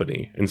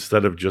company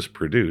instead of just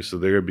produce. So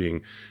they're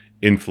being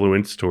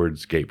influenced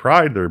towards gay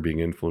pride. They're being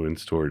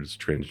influenced towards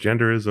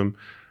transgenderism.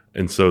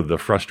 And so the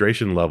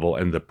frustration level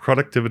and the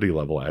productivity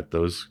level at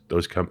those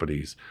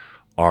companies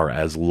are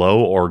as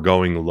low or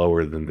going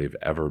lower than they've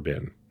ever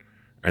been.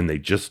 And they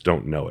just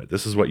don't know it.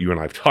 This is what you and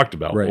I have talked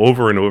about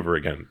over and over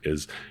again,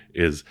 is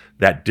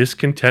that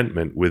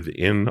discontentment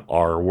within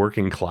our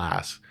working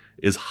class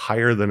is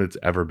higher than it's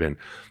ever been.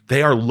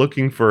 They are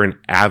looking for an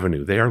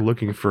avenue. They are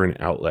looking for an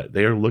outlet.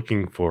 They are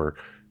looking for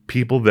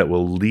people that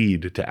will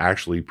lead to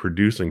actually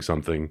producing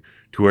something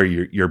to where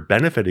you're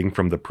benefiting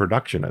from the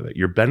production of it.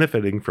 You're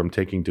benefiting from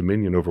taking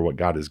dominion over what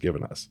God has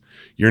given us.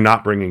 You're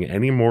not bringing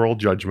any moral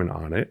judgment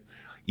on it,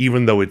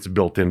 even though it's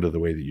built into the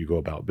way that you go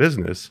about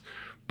business.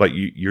 But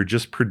you're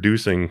just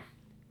producing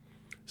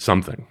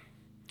something,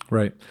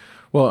 right?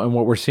 Well, and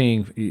what we're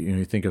seeing,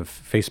 you think of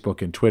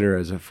Facebook and Twitter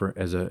as a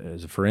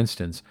for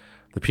instance,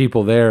 the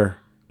people there,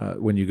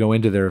 when you go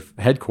into their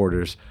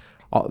headquarters,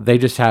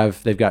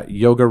 they've got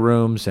yoga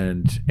rooms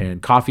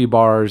and coffee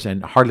bars,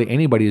 and hardly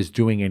anybody is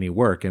doing any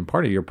work. And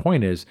part of your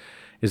point is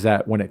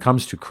that when it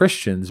comes to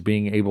Christians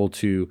being able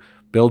to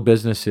build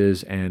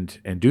businesses and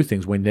do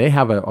things, when they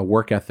have a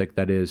work ethic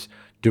that is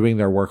doing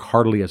their work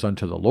heartily as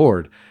unto the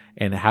Lord,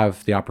 and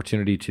have the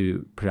opportunity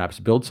to perhaps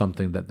build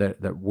something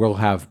that will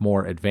have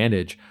more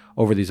advantage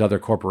over these other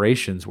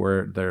corporations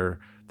where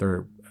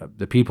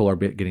the people are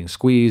getting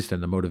squeezed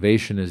and the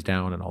motivation is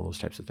down and all those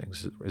types of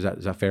things. Is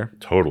that fair?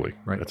 Totally.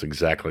 Right. That's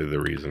exactly the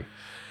reason.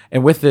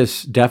 And with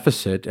this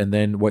deficit, and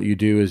then what you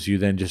do is you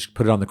then just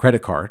put it on the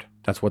credit card.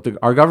 That's what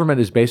our government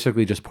is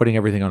basically just putting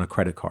everything on a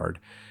credit card.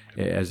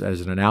 As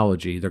an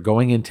analogy, they're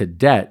going into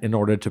debt in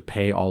order to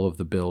pay all of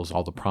the bills,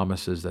 all the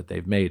promises that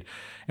they've made.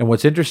 And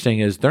what's interesting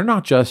is they're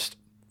not just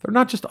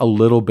a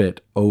little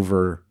bit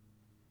over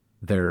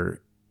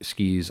their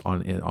skis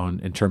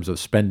in terms of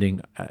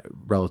spending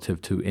relative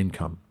to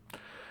income.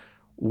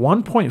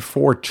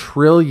 $1.4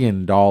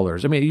 trillion.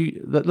 I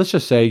mean, let's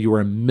just say you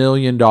were $1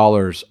 million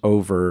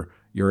over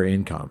your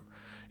income.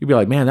 You'd be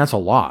like, man, that's a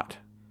lot.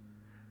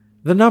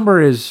 The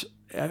number is,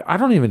 I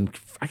can't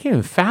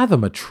even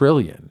fathom $1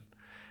 trillion.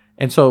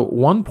 And so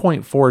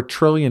 $1.4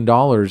 trillion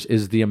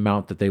is the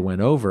amount that they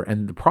went over.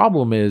 And the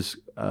problem is,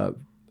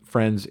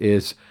 friends,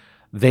 is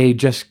they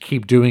just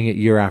keep doing it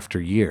year after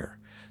year.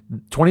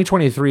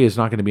 2023 is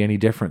not going to be any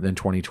different than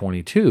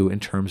 2022 in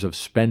terms of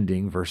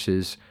spending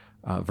versus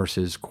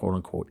quote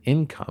unquote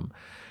income.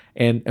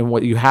 And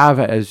what you have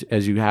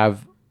as you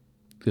have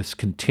this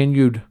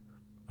continued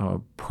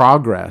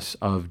progress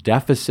of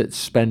deficit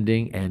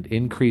spending and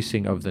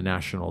increasing of the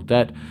national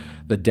debt,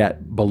 the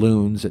debt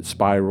balloons, it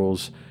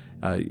spirals,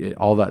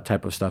 all that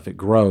type of stuff, it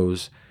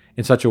grows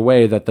in such a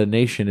way that the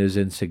nation is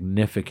in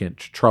significant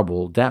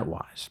trouble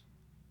debt-wise.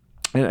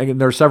 And again,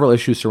 there are several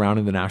issues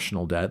surrounding the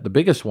national debt. The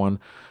biggest one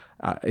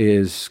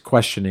is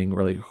questioning,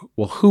 really,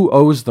 well, who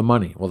owes the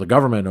money? Well, the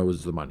government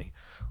owes the money.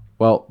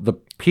 Well, the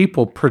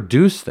people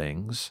produce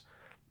things,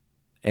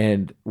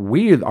 and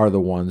we are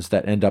the ones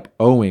that end up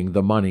owing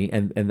the money.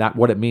 And that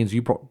what it means,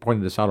 you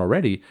pointed this out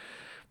already,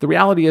 the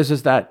reality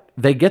is that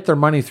they get their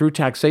money through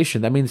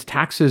taxation. That means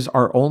taxes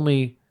are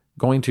only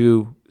going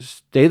to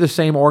stay the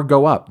same or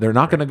go up. They're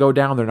not going to go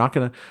down. They're not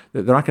going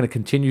to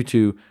continue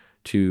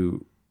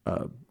to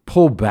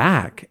pull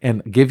back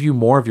and give you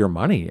more of your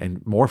money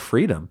and more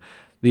freedom.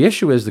 The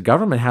issue is the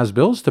government has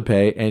bills to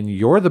pay, and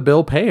you're the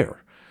bill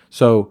payer.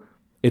 So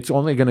it's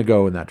only going to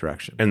go in that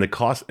direction. And the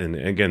cost, and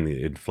again,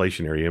 the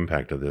inflationary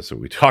impact of this that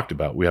we talked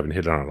about, we haven't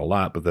hit on it a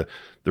lot, but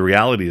the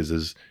reality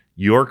is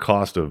your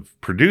cost of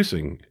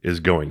producing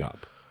is going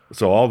up.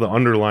 So all the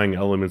underlying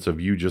elements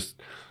of you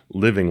just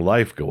living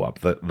life go up.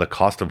 The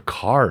cost of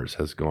cars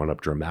has gone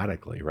up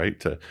dramatically, right?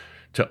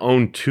 To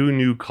own 2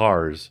 new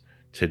cars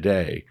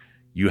today,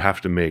 you have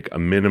to make a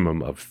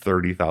minimum of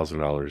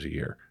 $30,000 a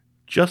year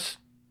just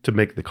to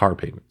make the car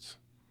payments.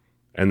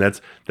 And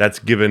that's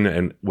given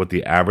and what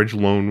the average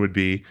loan would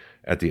be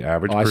at the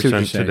average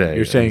percent today.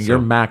 You're saying you're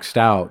maxed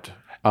out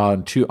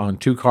on two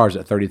cars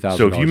at $30,000.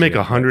 So if you make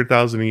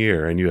 $100,000 a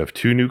year and you have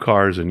 2 new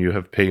cars and you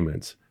have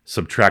payments,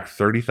 subtract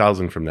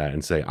 $30,000 from that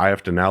and say I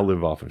have to now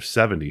live off of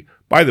 70.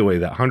 By the way,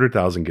 that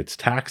 $100,000 gets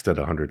taxed at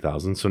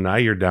 $100,000. So now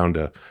you're down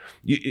to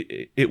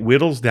it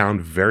whittles down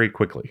very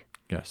quickly.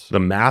 Yes. The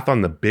math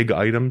on the big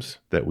items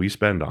that we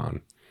spend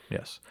on,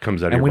 yes,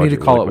 comes out. And we need to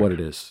call it what it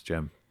is,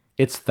 Jim.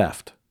 It's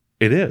theft.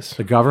 It is.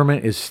 The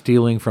government is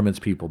stealing from its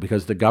people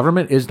because the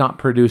government is not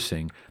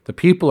producing. The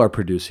people are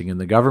producing, and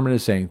the government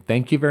is saying,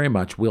 "Thank you very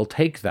much. We'll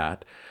take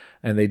that,"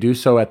 and they do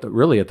so at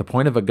the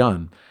point of a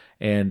gun.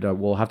 And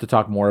we'll have to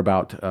talk more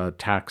about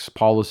tax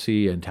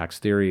policy and tax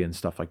theory and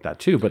stuff like that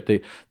too. But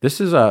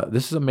this is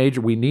a major.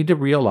 We need to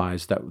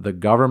realize that the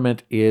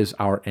government is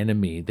our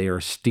enemy. They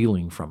are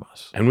stealing from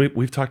us. And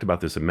we've talked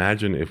about this.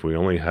 Imagine if we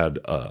only had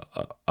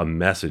a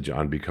message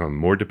on become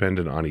more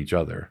dependent on each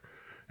other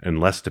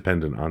and less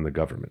dependent on the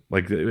government.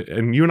 Like,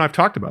 and you and I've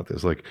talked about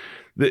this. Like,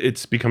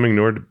 it's becoming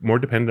more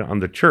dependent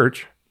on the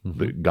church,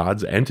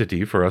 God's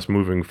entity, for us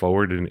moving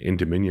forward in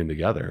dominion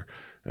together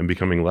and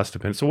becoming less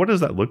dependent. So what does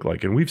that look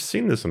like? And we've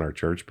seen this in our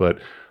church, but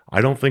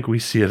I don't think we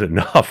see it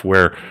enough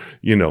where,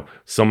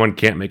 someone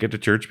can't make it to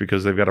church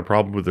because they've got a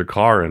problem with their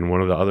car, and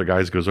one of the other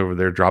guys goes over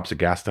there, drops a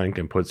gas tank,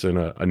 and puts in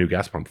a new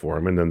gas pump for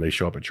them, and then they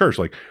show up at church.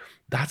 Like,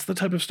 that's the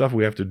type of stuff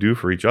we have to do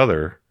for each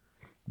other.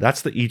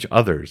 That's the each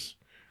others.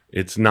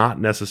 It's not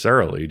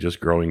necessarily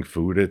just growing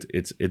food.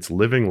 It's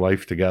living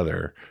life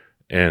together,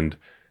 and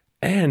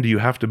you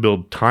have to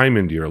build time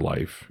into your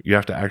life. You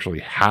have to actually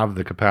have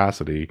the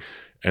capacity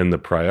and the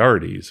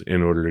priorities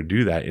in order to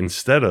do that,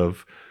 instead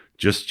of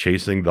just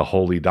chasing the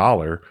holy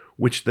dollar,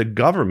 which the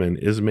government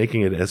is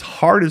making it as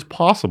hard as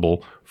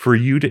possible for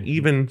you to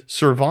even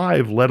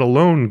survive, let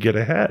alone get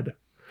ahead.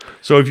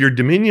 So if your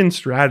dominion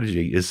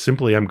strategy is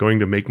simply, I'm going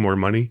to make more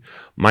money,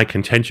 my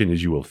contention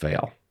is you will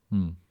fail.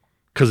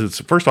 Because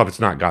first off, it's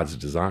not God's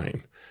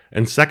design.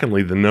 And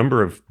secondly, the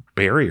number of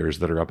barriers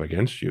that are up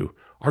against you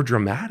are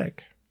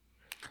dramatic.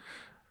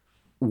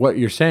 What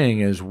you're saying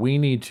is we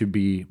need to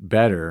be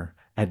better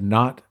at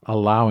not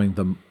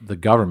allowing the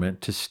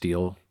government to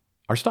steal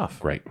our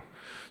stuff. Right.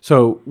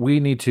 So we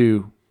need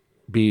to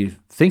be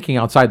thinking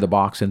outside the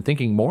box and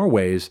thinking more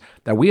ways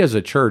that we as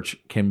a church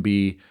can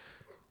be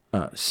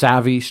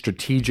savvy,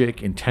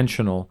 strategic,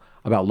 intentional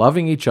about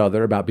loving each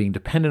other, about being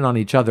dependent on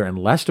each other and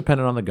less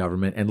dependent on the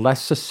government and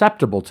less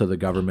susceptible to the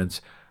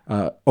government's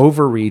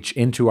overreach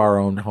into our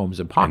own homes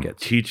and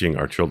pockets. And teaching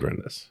our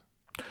children this.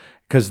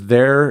 Because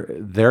they're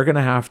going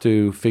to have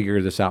to figure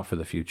this out for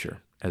the future.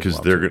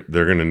 Because they're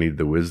going to need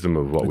the wisdom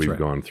of what we've right.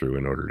 gone through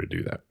in order to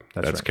do that.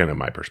 That's right. kind of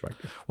my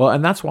perspective. Well,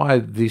 and that's why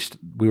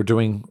we were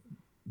doing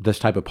this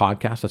type of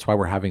podcast. That's why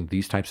we're having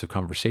these types of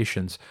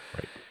conversations.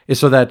 Right. Is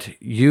so that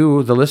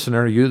you, the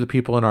listener, you, the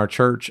people in our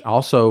church,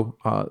 also,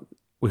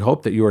 we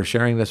hope that you are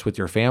sharing this with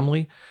your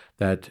family,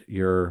 that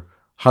your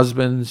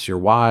husbands, your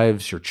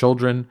wives, your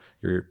children,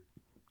 your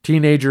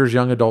teenagers,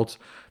 young adults,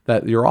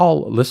 that you're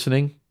all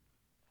listening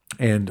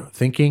and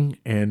thinking.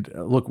 And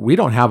look, we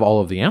don't have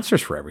all of the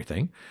answers for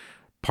everything.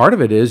 Part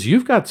of it is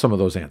you've got some of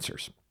those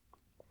answers.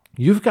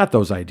 You've got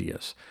those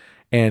ideas.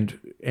 And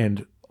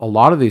a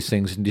lot of these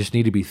things just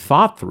need to be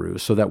thought through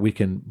so that we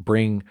can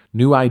bring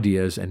new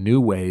ideas and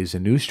new ways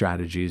and new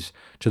strategies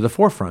to the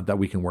forefront that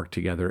we can work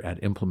together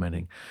at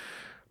implementing.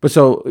 But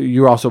so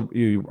you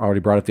already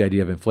brought up the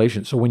idea of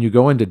inflation. So when you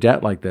go into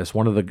debt like this,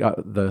 one of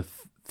the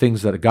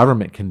things that a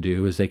government can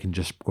do is they can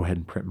just go ahead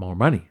and print more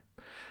money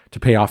to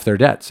pay off their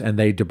debts, and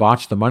they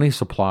debauch the money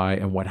supply.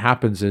 And what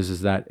happens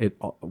is that it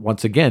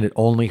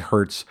only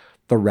hurts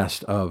the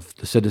rest of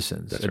the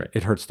citizens. That's right.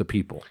 It hurts the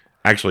people.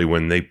 Actually,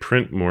 when they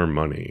print more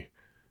money,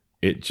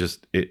 it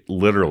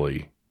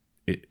literally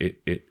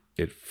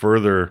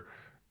further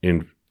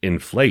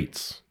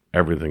inflates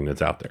everything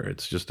that's out there.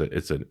 It's just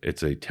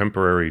it's a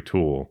temporary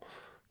tool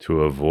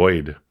to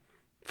avoid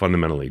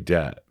fundamentally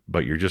debt,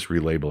 but you're just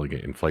relabeling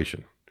it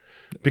inflation.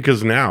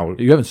 Because now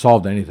You haven't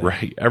solved anything.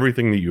 right,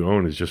 everything that you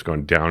own has just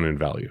gone down in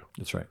value.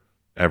 That's right.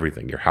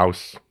 Everything, your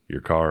house,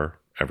 your car,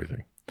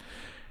 everything.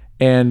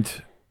 And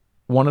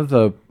one of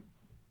the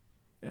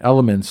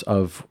elements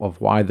of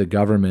why the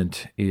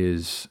government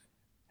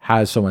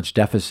has so much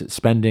deficit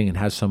spending and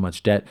has so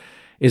much debt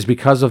is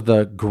because of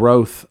the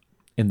growth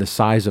in the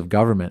size of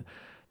government.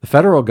 The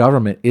federal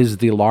government is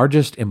the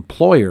largest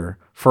employer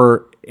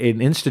for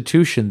an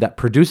institution that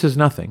produces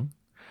nothing,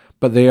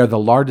 but they are the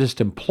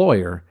largest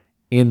employer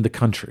in the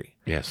country.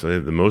 Yeah, so they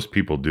have the most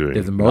people doing They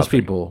have the most nothing.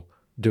 people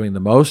doing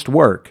the most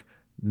work,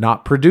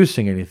 not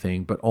producing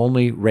anything, but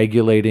only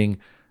regulating,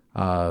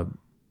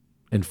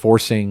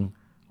 enforcing,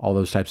 all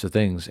those types of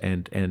things.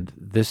 And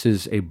this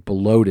is a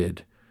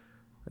bloated,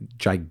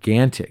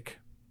 gigantic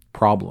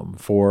problem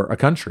for a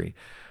country,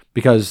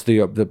 because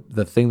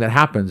the thing that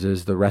happens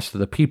is the rest of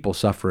the people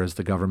suffer as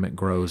the government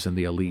grows and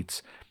the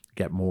elites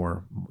get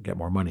more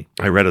money.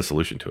 I read a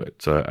solution to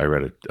it. So I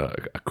read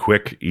a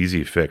quick,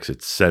 easy fix.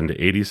 It's send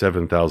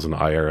 87,000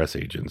 IRS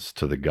agents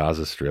to the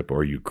Gaza Strip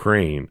or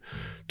Ukraine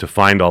to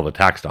find all the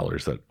tax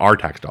dollars that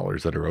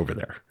are over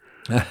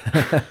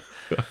there.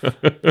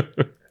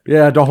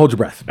 Yeah, don't hold your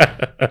breath.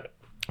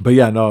 But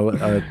yeah, no,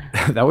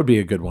 that would be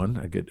a good one,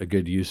 a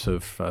good use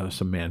of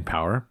some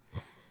manpower.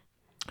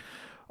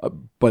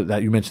 But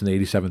that you mentioned the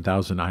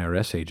 87,000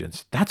 IRS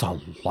agents, that's a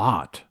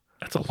lot.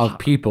 That's a of lot.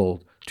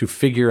 people to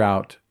figure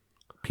out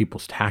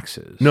people's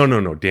taxes. No,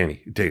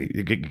 Danny,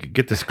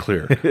 get this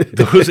clear.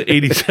 Those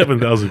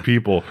 87,000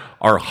 people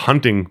are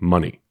hunting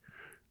money.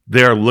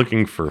 They're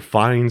looking for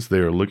fines.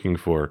 They're looking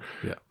for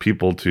Yeah.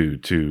 people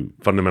to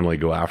fundamentally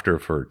go after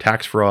for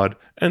tax fraud.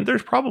 And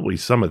there's probably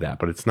some of that,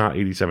 but it's not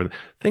 87.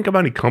 Think how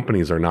many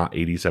companies are not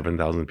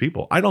 87,000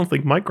 people. I don't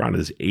think Micron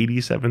is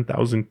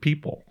 87,000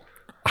 people.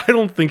 I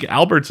don't think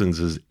Albertsons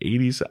is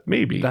 87,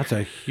 maybe. That's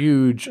a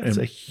huge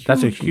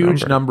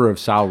huge number of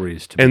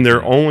salaries to And be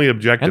their paid. only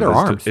objective And their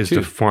arms, is too.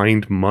 to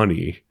find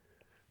money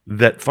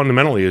that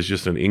fundamentally is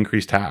just an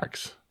increased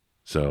tax.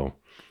 So,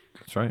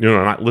 That's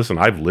right. listen,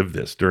 I've lived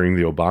this during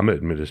the Obama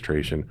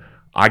administration.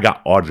 I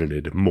got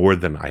audited more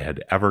than I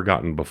had ever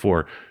gotten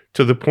before,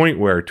 to the point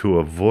where, to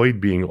avoid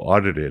being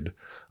audited,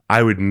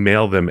 I would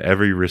mail them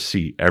every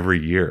receipt every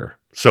year.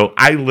 So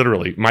I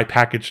literally, my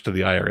package to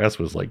the IRS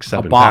was like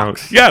 £7.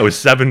 box. Yeah, it was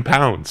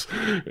 £7.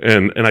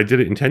 And I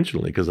did it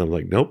intentionally because I'm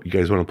like, nope, you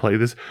guys want to play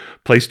this?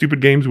 Play stupid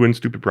games, win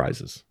stupid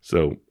prizes.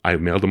 So I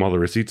mailed them all the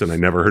receipts and I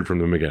never heard from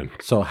them again.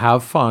 So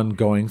have fun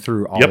going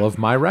through all of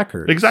my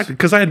records. Exactly,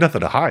 because I had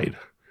nothing to hide.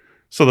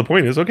 So the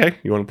point is, okay,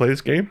 you want to play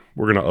this game?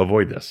 We're going to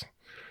avoid this.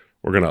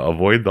 We're going to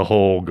avoid the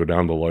whole go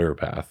down the lawyer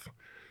path.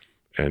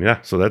 And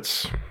yeah, so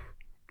that's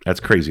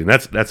crazy. And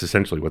that's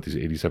essentially what these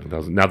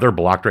 87,000. Now they're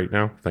blocked right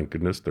now. Thank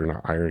goodness they're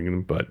not hiring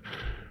them. But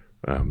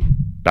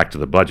back to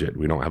the budget.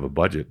 We don't have a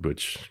budget,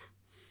 which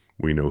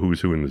we know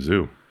who's who in the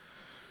zoo.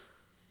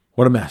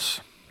 What a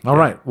mess. All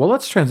right. Well,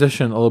 let's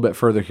transition a little bit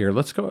further here.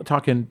 Let's go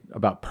talking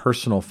about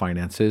personal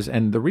finances.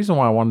 And the reason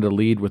why I wanted to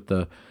lead with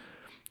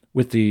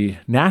the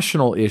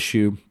national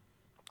issue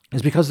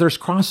is because there's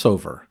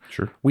crossover.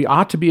 Sure. We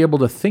ought to be able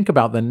to think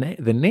about the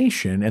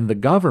nation and the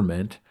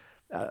government,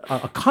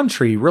 a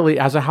country really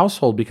as a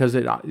household, because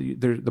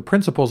the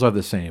principles are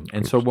the same.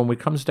 And so when it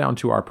comes down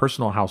to our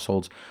personal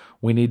households,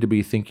 we need to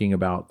be thinking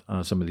about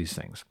some of these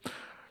things.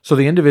 So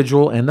the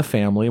individual and the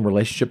family in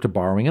relationship to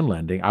borrowing and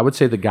lending, I would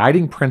say the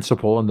guiding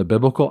principle and the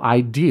biblical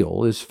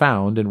ideal is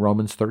found in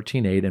Romans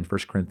 13:8 and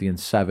 1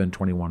 Corinthians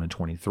 7:21 and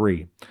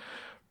 23.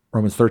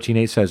 Romans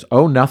 13:8 says,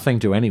 "Owe nothing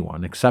to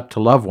anyone except to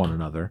love one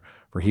another,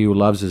 for he who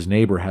loves his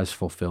neighbor has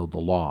fulfilled the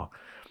law."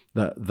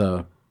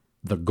 The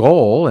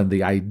goal and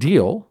the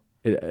ideal,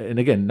 and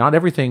again, not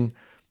everything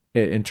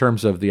in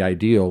terms of the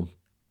ideal,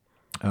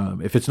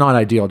 if it's not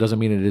ideal, it doesn't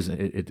mean it isn't.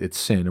 It's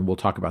sin, and we'll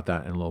talk about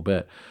that in a little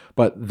bit.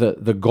 But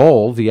the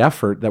goal, the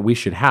effort that we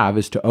should have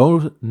is to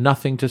owe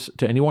nothing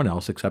to anyone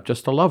else except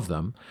just to love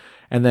them.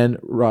 And then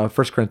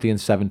 1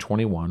 Corinthians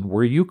 7:21,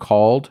 "Were you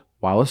called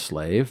while a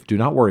slave? Do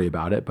not worry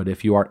about it. But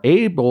if you are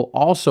able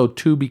also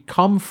to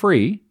become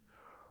free,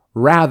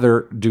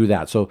 rather do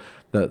that." So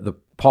the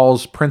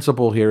Paul's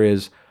principle here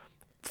is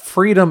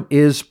freedom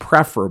is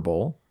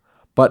preferable,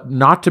 but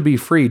not to be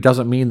free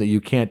doesn't mean that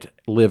you can't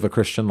live a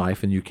Christian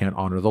life and you can't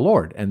honor the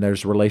Lord. And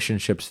there's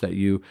relationships that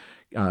you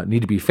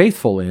need to be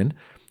faithful in,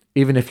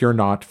 even if you're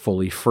not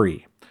fully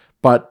free.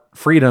 But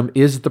freedom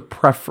is the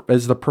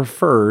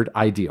preferred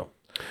ideal.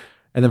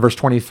 And then verse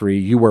 23,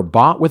 "You were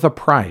bought with a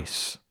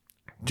price.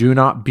 Do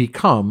not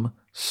become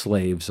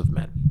slaves of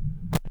men."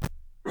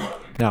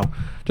 Now,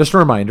 just a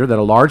reminder that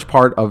a large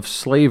part of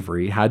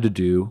slavery had to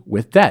do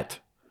with debt.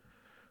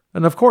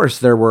 And of course,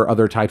 there were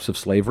other types of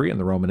slavery in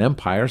the Roman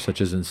Empire,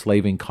 such as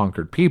enslaving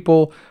conquered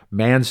people,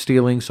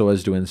 man-stealing so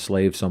as to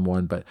enslave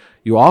someone. But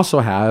you also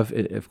have,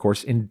 of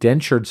course,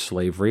 indentured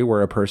slavery,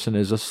 where a person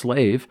is a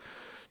slave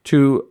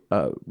to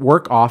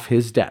work off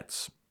his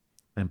debts.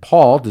 And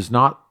Paul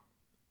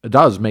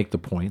does make the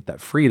point that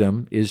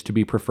freedom is to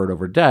be preferred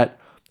over debt,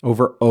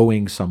 over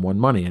owing someone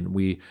money. And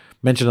we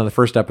mentioned on the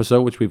first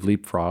episode, which we've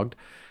leapfrogged,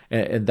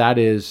 and that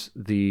is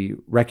the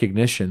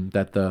recognition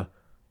that the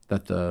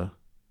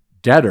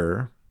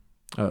debtor,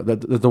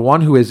 the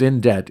one who is in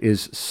debt,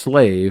 is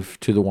slave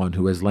to the one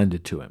who has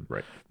lended to him.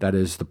 Right. That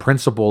is the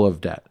principle of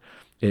debt.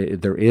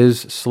 There is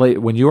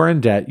slave. When you are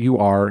in debt, you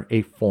are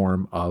a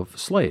form of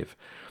slave.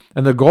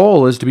 And the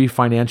goal is to be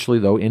financially,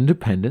 though,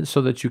 independent so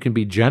that you can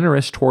be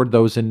generous toward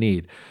those in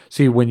need.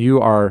 See, when you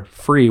are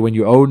free, when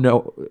you owe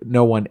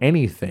no one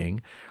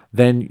anything,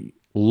 then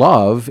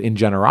love in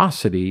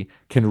generosity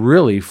can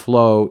really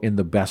flow in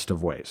the best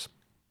of ways.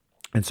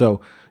 And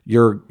so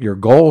your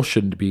goal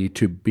shouldn't be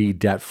to be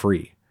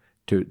debt-free,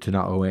 to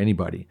not owe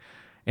anybody.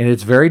 And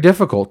it's very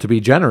difficult to be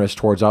generous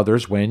towards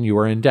others when you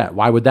are in debt.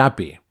 Why would that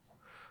be?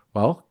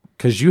 Well,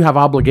 because you have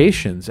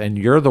obligations and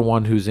you're the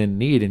one who's in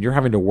need, and you're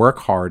having to work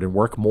hard and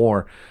work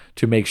more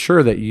to make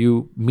sure that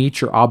you meet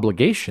your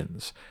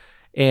obligations.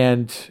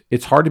 And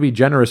it's hard to be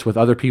generous with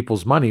other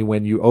people's money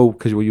when you owe,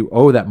 because when you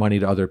owe that money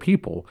to other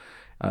people,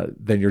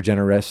 then your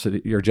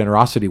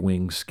generosity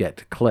wings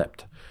get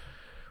clipped.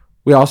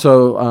 We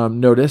also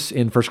notice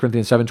in 1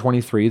 Corinthians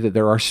 7:23 that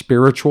there are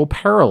spiritual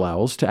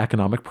parallels to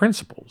economic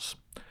principles.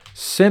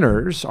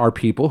 Sinners are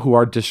people who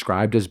are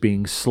described as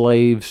being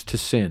slaves to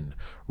sin,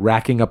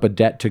 racking up a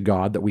debt to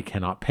God that we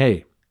cannot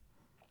pay.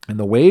 And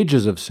the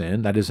wages of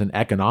sin, that is an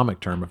economic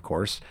term, of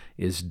course,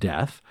 is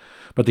death.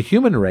 But the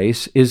human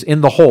race is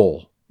in the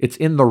hole. It's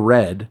in the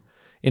red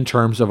in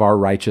terms of our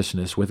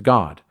righteousness with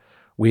God.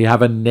 We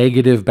have a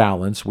negative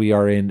balance. We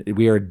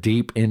are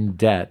deep in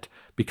debt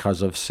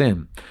because of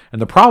sin.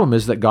 And the problem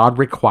is that God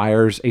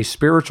requires a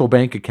spiritual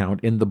bank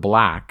account in the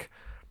black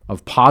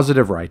of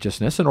positive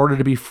righteousness in order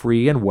to be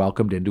free and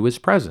welcomed into his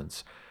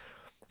presence.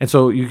 And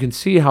so you can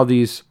see how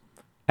these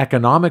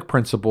economic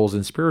principles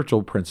and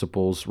spiritual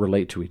principles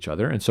relate to each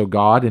other. And so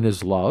God, in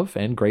his love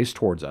and grace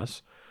towards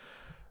us,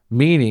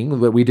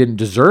 meaning that we didn't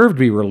deserve to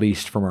be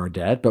released from our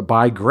debt, but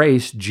by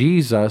grace,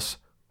 Jesus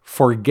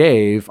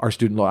forgave our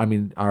student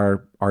loan,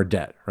 our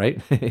debt,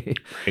 right?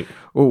 Right.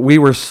 We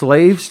were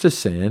slaves to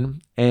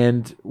sin,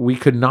 and we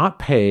could not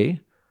pay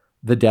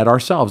the debt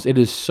ourselves. It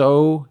is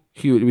so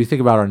huge. We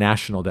think about our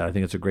national debt. I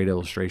think it's a great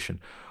illustration.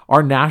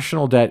 Our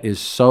national debt is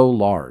so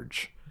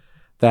large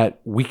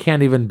that we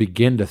can't even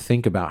begin to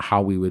think about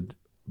how we would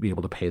be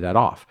able to pay that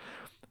off.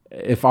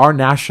 If our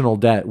national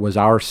debt was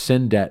our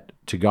sin debt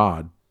to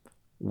God,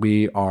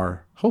 we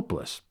are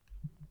hopeless.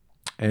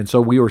 And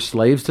so we were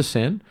slaves to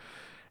sin,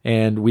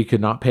 and we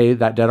could not pay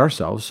that debt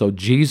ourselves. So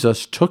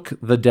Jesus took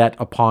the debt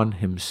upon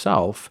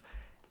himself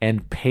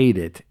and paid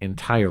it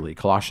entirely.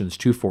 Colossians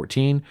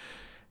 2:14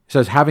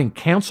 says, having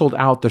canceled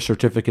out the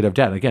certificate of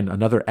debt. Again,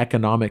 another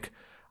economic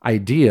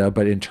idea,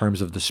 but in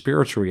terms of the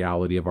spiritual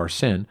reality of our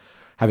sin,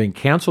 having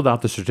canceled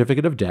out the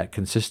certificate of debt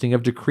consisting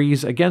of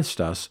decrees against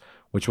us,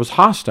 which was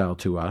hostile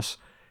to us,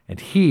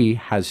 and he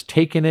has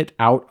taken it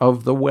out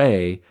of the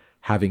way,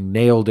 having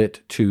nailed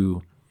it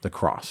to the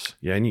cross.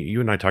 Yeah, and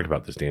you and I talked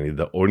about this, Danny.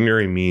 The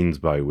ordinary means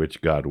by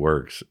which God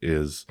works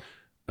is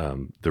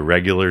the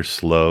regular,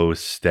 slow,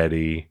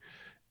 steady,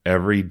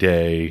 every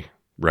day,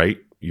 right?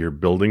 You're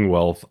building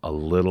wealth a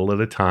little at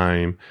a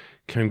time.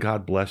 Can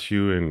God bless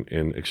you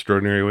in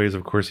extraordinary ways?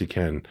 Of course he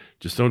can.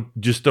 Just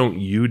don't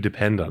you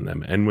depend on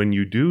them. And when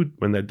you do,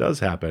 when that does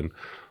happen,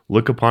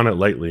 look upon it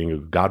lightly and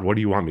go, God, what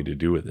do you want me to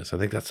do with this? I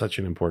think that's such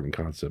an important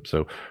concept.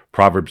 So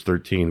Proverbs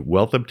 13,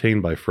 wealth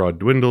obtained by fraud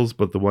dwindles,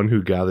 but the one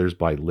who gathers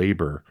by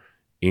labor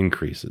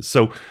increases.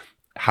 So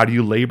how do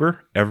you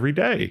labor? Every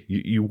day.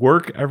 You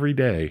work every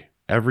day,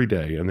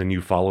 and then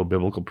you follow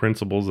biblical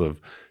principles of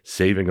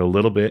saving a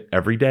little bit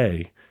every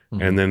day.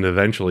 Mm-hmm. And then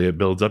eventually it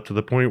builds up to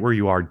the point where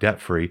you are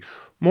debt-free.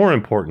 More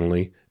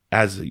importantly,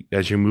 as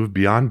you move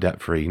beyond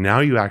debt-free, now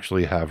you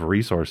actually have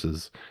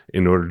resources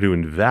in order to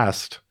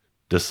invest,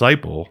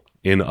 disciple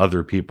in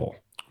other people.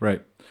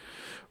 Right.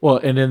 Well,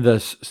 and in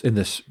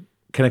this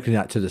connecting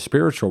that to the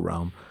spiritual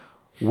realm,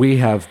 we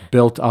have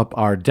built up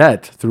our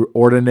debt through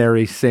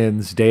ordinary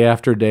sins day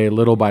after day,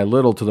 little by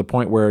little, to the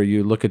point where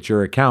you look at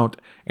your account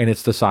and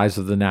it's the size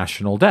of the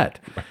national debt.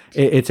 Right.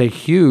 It's a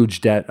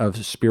huge debt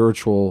of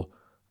spiritual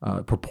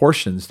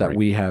proportions that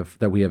we have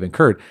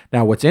incurred.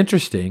 Now, what's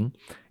interesting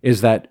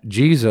is that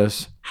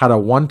Jesus had a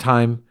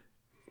one-time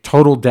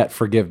total debt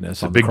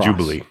forgiveness on the cross.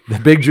 Jubilee. The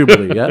big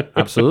jubilee, yeah,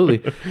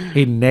 absolutely.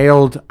 He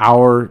nailed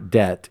our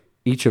debt,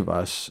 each of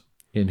us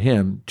in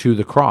him, to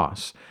the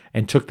cross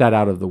and took that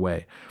out of the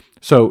way.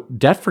 So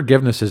debt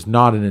forgiveness is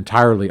not an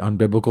entirely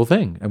unbiblical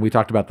thing, and we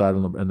talked about that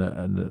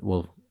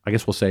I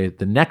guess we'll say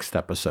the next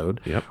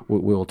episode. Yep.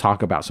 We'll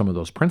talk about some of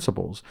those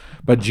principles.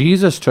 But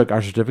Jesus took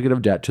our certificate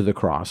of debt to the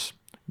cross,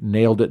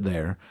 nailed it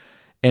there,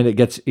 and it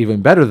gets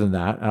even better than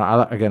that.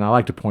 I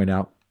like to point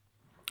out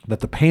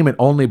that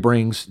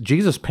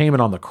Jesus'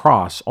 payment on the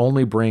cross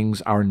only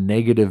brings our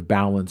negative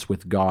balance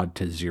with God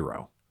to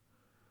zero.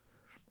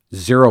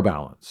 Zero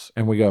balance.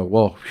 And we go,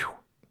 well,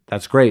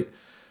 that's great.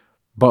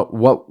 But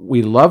what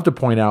we love to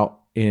point out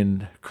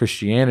in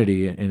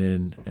Christianity and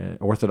in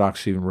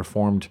Orthodox, even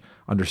Reformed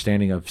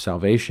understanding of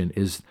salvation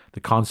is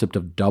the concept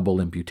of double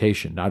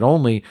imputation. Not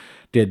only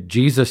did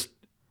Jesus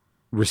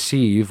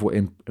receive,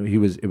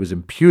 it was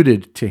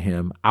imputed to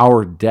him,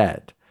 our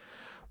debt,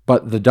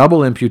 but the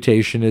double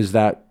imputation is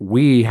that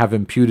we have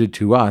imputed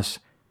to us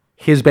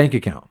his bank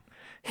account,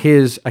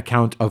 his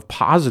account of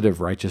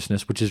positive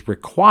righteousness, which is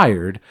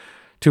required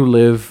to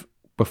live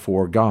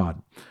before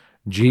God.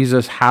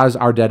 Jesus has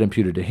our debt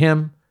imputed to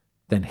him,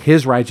 then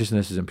his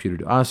righteousness is imputed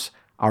to us.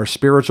 Our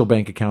spiritual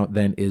bank account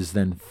then is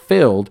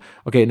filled.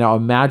 Okay, now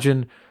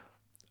imagine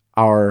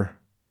our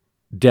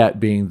debt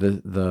being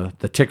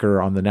the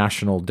ticker on the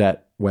national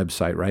debt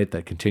website, right?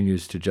 That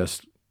continues to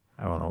just,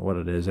 I don't know what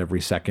it is,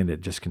 every second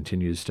it just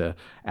continues to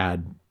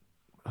add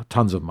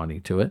tons of money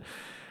to it.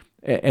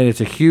 And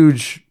it's a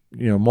huge,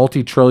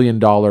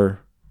 multi-trillion-dollar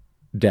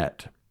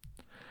debt.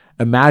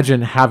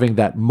 Imagine having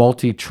that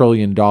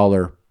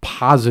multi-trillion-dollar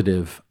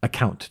positive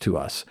account to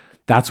us.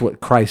 That's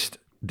what Christ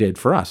did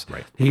for us.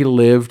 Right. He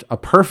lived a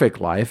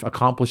perfect life,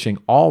 accomplishing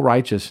all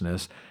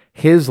righteousness.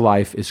 His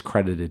life is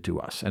credited to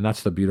us. And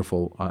that's the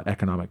beautiful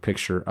economic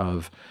picture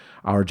of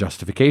our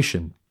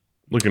justification.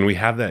 Look, and we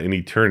have that in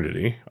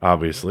eternity,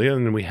 obviously,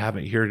 and then we have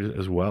it here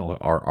as well.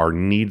 Our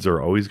needs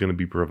are always going to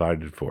be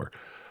provided for.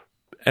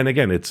 And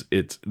again,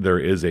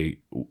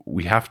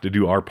 we have to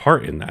do our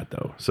part in that,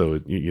 though.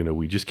 So,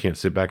 we just can't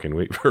sit back and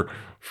wait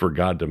for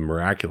God to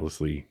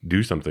miraculously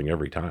do something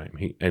every time.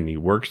 He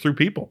works through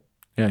people.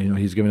 Yeah,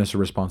 he's given us a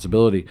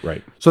responsibility.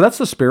 Right. So that's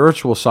the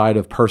spiritual side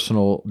of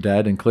personal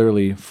debt, and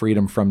clearly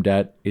freedom from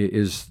debt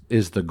is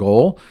the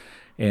goal.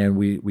 And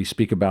we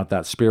speak about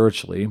that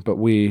spiritually, but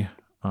when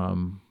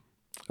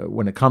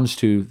it comes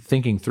to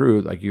thinking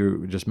through, like you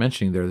were just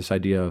mentioning there, this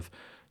idea of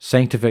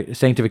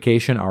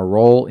sanctification, our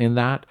role in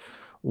that,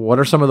 what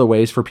are some of the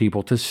ways for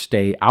people to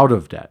stay out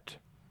of debt?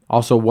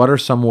 Also, what are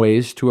some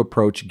ways to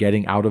approach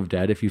getting out of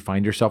debt if you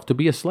find yourself to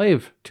be a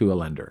slave to a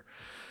lender?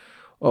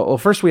 Well,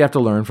 first we have to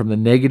learn from the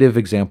negative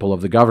example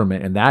of the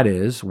government, and that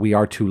is we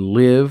are to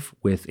live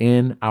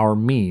within our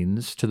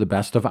means to the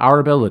best of our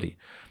ability.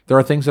 There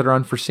are things that are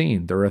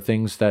unforeseen. There are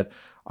things that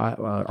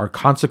are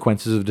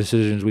consequences of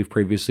decisions we've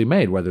previously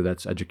made, whether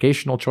that's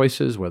educational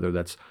choices, whether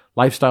that's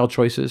lifestyle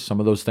choices. Some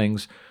of those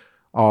things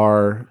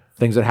are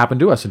things that happen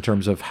to us in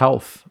terms of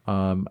health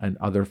and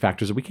other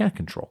factors that we can't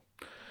control.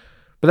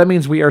 But that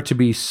means we are to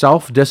be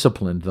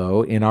self-disciplined,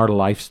 though, in our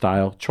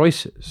lifestyle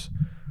choices.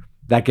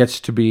 That gets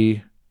to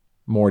be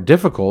more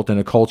difficult in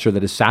a culture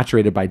that is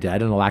saturated by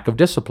debt and a lack of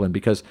discipline,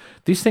 because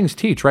these things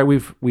teach, right?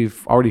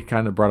 We've already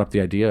kind of brought up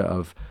the idea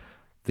of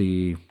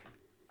the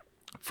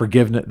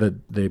forgiveness,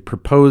 the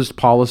proposed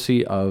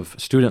policy of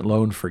student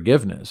loan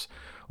forgiveness.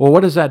 Well,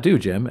 what does that do,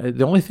 Jim?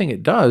 The only thing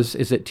it does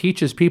is it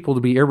teaches people to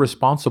be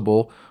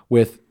irresponsible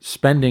with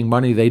spending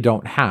money they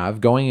don't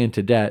have, going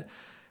into debt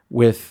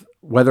with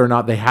whether or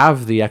not they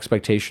have the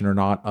expectation or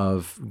not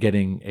of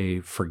getting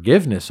a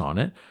forgiveness on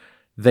it.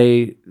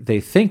 They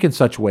think in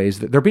such ways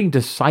that they're being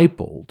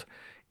discipled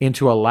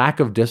into a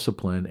lack of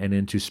discipline and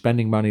into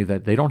spending money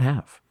that they don't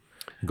have,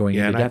 going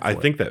into debt. I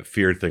think that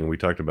fear thing, we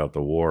talked about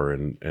the war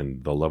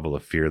and the level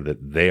of fear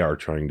that they are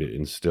trying to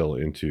instill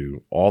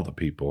into all the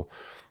people.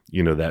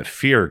 That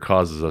fear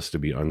causes us to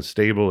be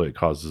unstable. It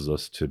causes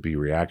us to be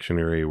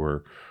reactionary.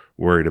 We're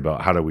worried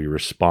about how do we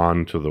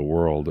respond to the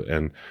world.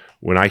 And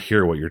when I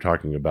hear what you're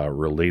talking about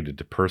related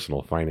to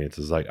personal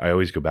finances, I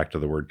always go back to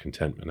the word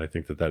contentment. I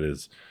think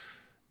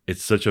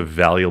it's such a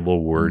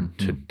valuable word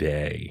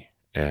today.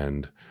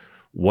 And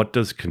what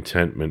does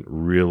contentment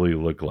really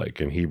look like?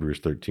 And Hebrews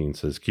 13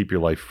 says, keep your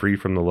life free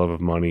from the love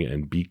of money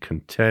and be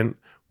content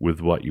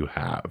with what you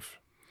have.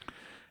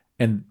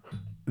 And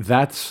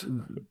that's,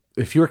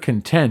 if you're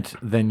content,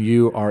 then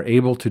you are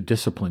able to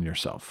discipline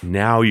yourself.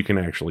 Now you can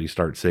actually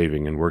start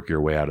saving and work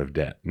your way out of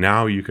debt.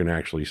 Now you can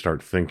actually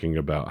start thinking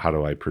about, how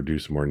do I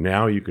produce more?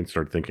 Now you can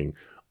start thinking,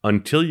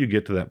 until you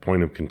get to that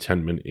point of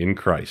contentment in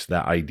Christ,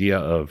 that idea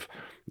of,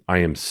 I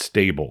am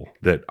stable,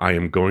 that I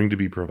am going to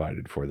be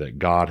provided for, that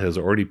God has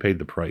already paid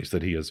the price,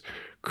 that he has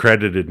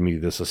credited me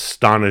this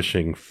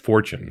astonishing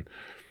fortune.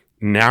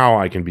 Now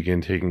I can begin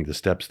taking the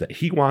steps that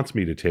he wants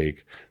me to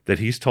take, that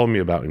he's told me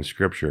about in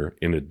Scripture,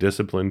 in a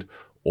disciplined,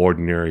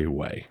 ordinary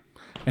way.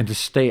 And to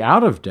stay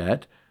out of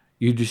debt,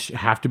 you just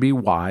have to be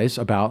wise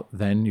about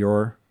then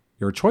your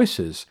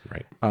choices,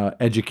 right?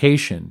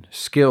 Education,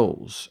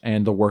 skills,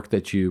 and the work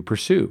that you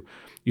pursue.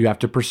 You have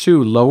to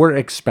pursue lower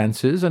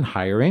expenses and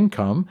higher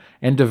income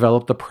and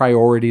develop the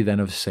priority then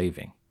of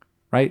saving,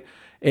 right?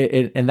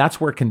 And that's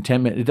where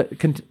contentment,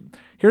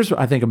 here's,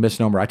 I think, a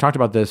misnomer. I talked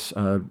about this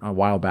a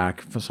while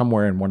back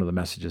somewhere in one of the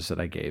messages that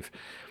I gave.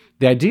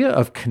 The idea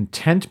of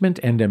contentment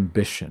and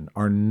ambition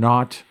are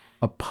not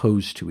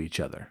opposed to each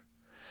other.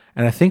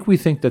 And I think we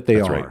think that they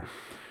are. Right.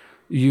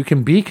 You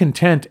can be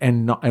content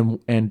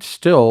and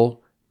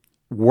still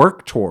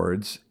work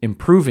towards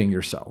improving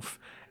yourself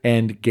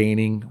and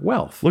gaining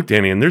wealth. Look,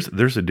 Danny, and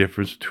there's a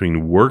difference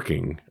between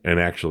working and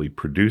actually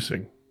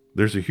producing.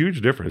 There's a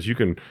huge difference. You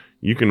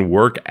can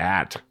work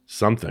at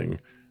something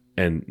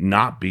and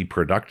not be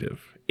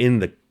productive in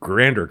the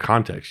grander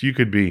context. You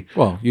could be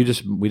we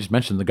just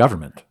mentioned the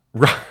government.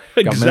 Right.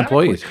 Government Exactly.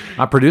 employees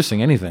not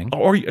producing anything.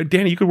 Or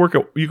Danny, you could work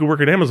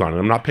at Amazon. And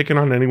I'm not picking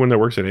on anyone that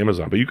works at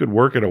Amazon, but you could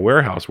work at a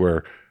warehouse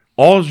where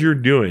all you're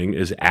doing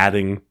is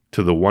adding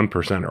to the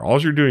 1%er.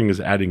 All you're doing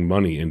is adding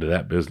money into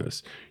that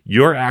business.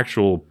 Your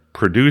actual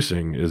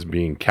producing is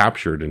being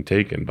captured and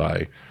taken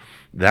by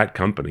that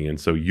company. And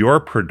so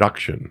your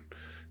production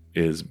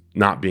is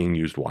not being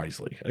used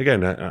wisely.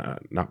 Again,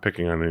 not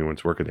picking on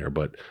anyone's working there,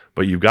 but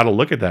you've got to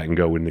look at that and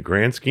go, in the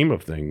grand scheme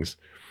of things,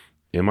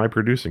 am I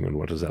producing, and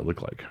what does that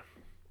look like?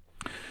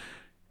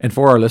 And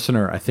for our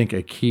listener, I think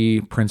a key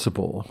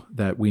principle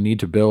that we need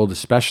to build,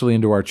 especially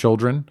into our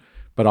children,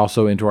 but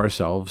also into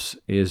ourselves,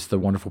 is the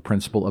wonderful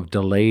principle of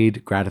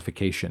delayed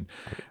gratification.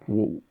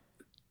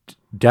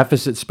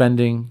 Deficit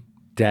spending,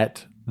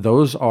 debt,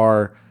 those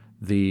are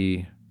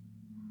the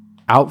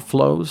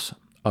outflows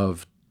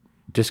of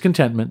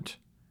discontentment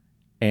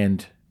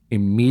and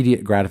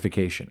immediate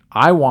gratification.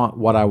 I want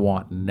what I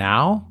want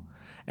now,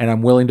 and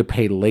I'm willing to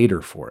pay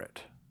later for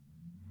it,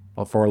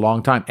 for a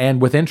long time,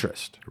 and with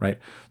interest, right?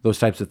 Those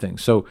types of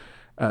things. So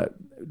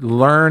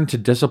learn to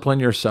discipline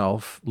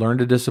yourself, learn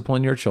to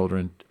discipline your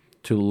children,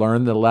 to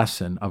learn the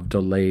lesson of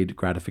delayed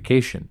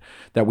gratification,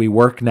 that we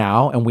work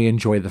now and we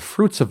enjoy the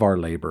fruits of our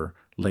labor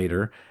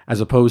later,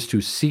 as opposed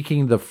to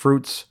seeking the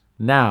fruits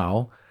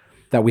now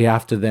that we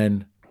have to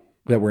then,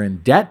 that we're in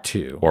debt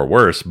to. Or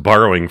worse,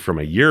 borrowing from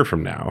a year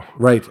from now.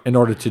 Right, in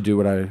order to do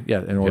what to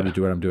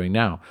do what I'm doing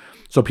now.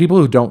 So people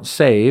who don't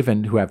save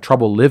and who have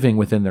trouble living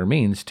within their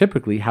means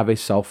typically have a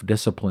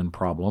self-discipline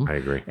problem. I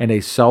agree. And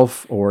a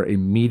self or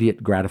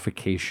immediate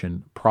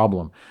gratification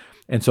problem.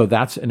 And so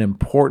that's an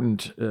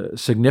important,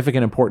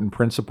 significant, important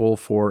principle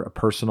for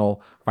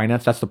personal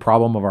finance. That's the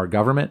problem of our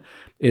government,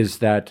 is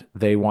that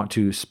they want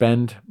to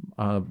spend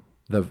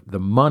the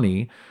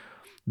money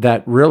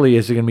that really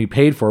is going to be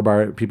paid for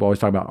by people always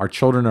talk about our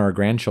children or our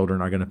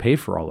grandchildren are going to pay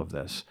for all of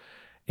this.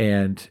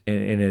 And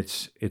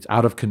it's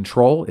out of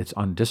control, it's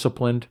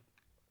undisciplined,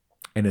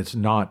 and it's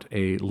not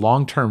a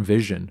long-term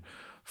vision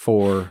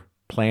for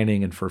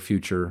planning and for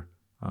future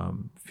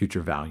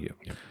value.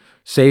 Yep.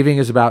 Saving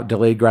is about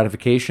delayed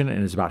gratification,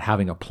 and it's about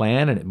having a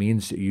plan, and it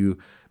means that you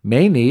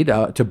may need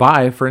to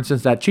buy, for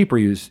instance, that cheaper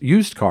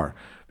used car.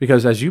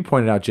 Because as you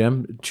pointed out,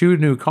 Jim, 2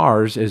 new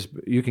cars is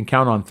you can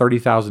count on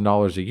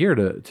 $30,000 a year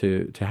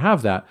to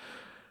have that.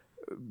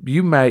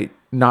 You might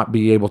not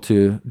be able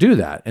to do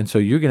that. And so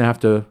you're going to have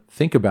to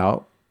think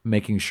about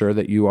making sure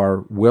that you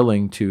are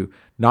willing to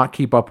not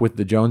keep up with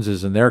the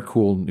Joneses and their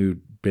cool new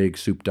big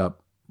souped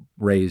up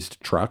raised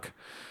truck,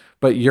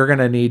 but you're going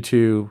to need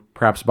to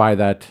perhaps buy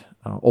that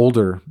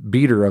older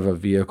beater of a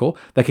vehicle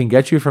that can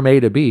get you from A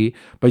to B,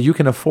 but you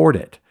can afford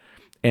it.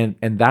 And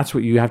that's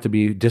what you have to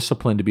be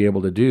disciplined to be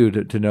able to do,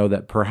 to know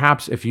that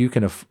perhaps if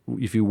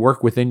you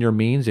work within your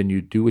means and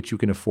you do what you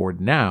can afford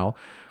now,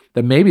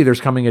 that maybe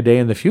there's coming a day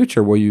in the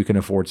future where you can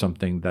afford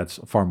something that's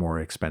far more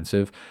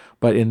expensive.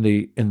 But in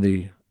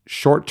the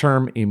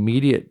short-term,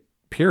 immediate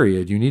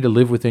period, you need to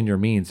live within your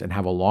means and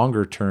have a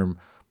longer-term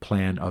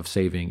plan of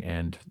saving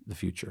and the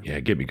future. Yeah,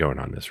 get me going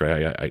on this,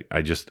 right?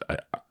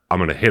 I'm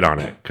going to hit on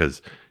it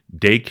because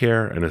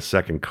daycare and a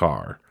second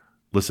car.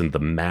 Listen, the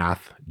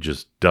math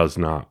just does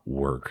not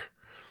work.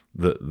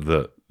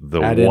 The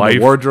Add wife, in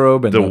the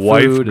wardrobe and the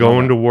wife food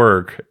going to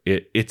work.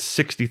 It's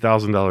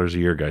 $60,000 a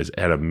year, guys,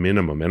 at a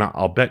minimum, and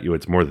I'll bet you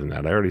it's more than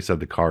that. I already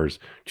said 2 cars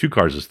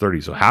is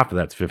 30, so half of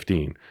that's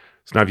 15.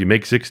 So now if you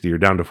make 60, you're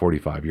down to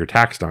 45. You're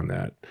taxed on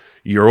that.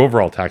 Your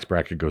overall tax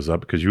bracket goes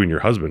up because you and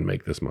your husband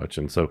make this much,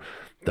 and so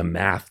the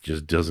math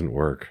just doesn't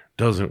work.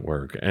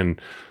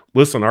 And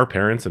listen, our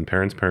parents and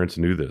parents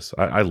knew this.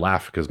 I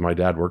laugh because my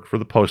dad worked for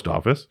the post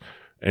office.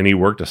 And he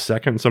worked a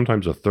second,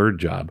 sometimes a third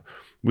job.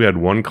 We had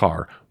 1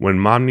 car. When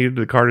mom needed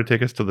a car to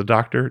take us to the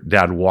doctor,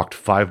 dad walked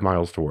 5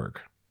 miles to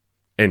work.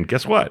 And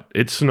guess what?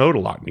 It snowed a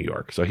lot in New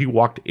York. So he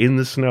walked in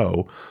the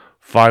snow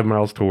 5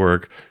 miles to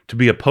work to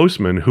be a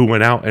postman who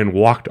went out and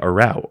walked a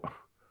route.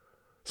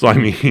 So, I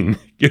mean,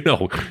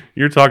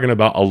 you're talking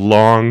about a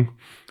long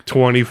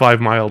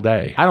 25-mile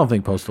day. I don't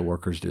think postal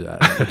workers do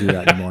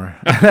that anymore.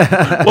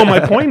 Well, my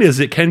point is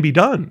it can be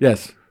done.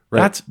 Yes.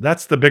 Right.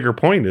 That's the bigger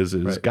point is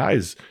right.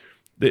 Guys,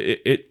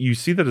 you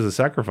see that as a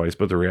sacrifice,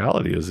 but the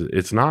reality is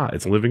it's not.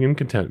 It's living in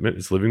contentment.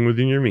 It's living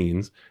within your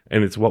means,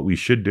 and it's what we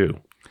should do.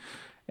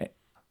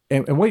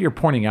 And what you're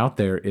pointing out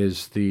there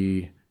is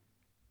the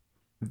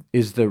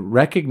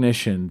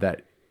recognition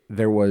that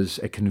there was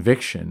a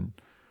conviction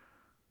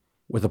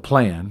with a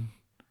plan,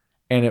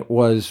 and it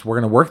was, we're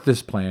going to work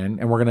this plan,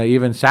 and we're going to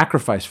even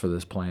sacrifice for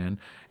this plan,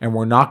 and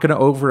we're not going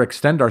to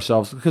overextend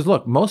ourselves. Because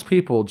look, most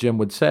people, Jim,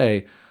 would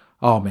say,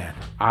 oh man,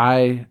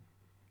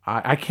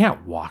 I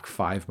can't walk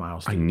 5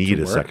 miles to I need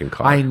to a work. second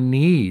car. I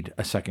need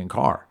a second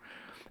car.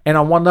 And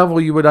on one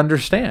level, you would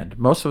understand.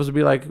 Most of us would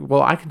be like,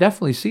 well, I could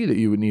definitely see that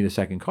you would need a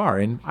second car.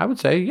 And I would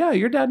say, yeah,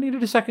 your dad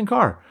needed a second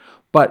car.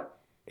 But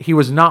he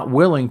was not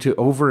willing to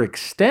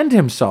overextend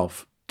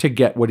himself to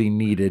get what he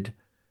needed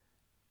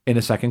in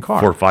a second car.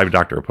 For 5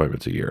 doctor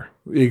appointments a year.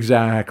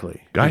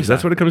 Exactly. Guys,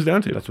 that's what it comes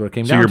down to. That's what it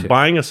came down to. to. So you're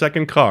buying a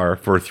second car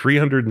for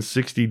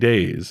 360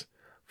 days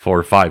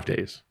for 5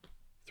 days.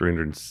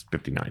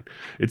 359.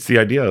 It's the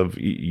idea of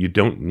you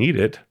don't need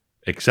it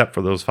except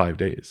for those 5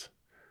 days.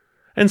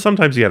 And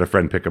sometimes he had a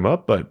friend pick him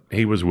up, but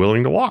he was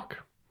willing to walk.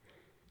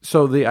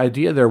 So the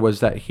idea there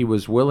was that he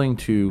was willing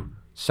to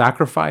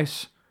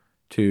sacrifice,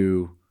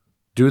 to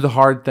do the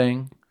hard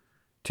thing,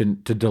 to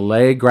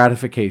delay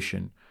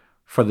gratification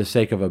for the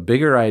sake of a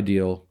bigger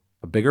ideal,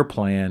 a bigger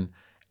plan,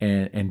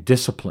 and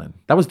discipline.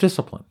 That was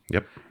discipline.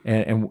 Yep.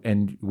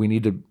 And we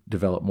need to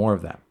develop more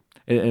of that.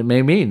 It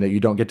may mean that you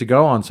don't get to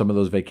go on some of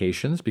those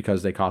vacations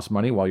because they cost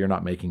money while you're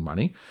not making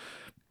money.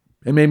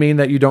 It may mean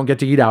that you don't get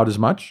to eat out as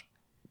much,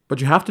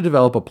 but you have to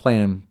develop a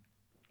plan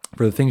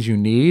for the things you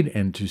need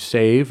and to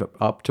save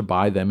up to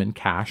buy them in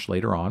cash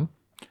later on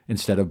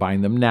instead of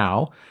buying them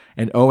now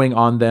and owing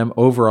on them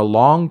over a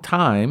long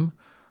time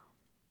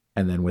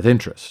and then with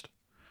interest.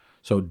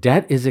 So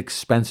debt is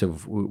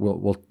expensive.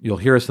 You'll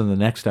hear us in the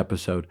next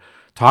episode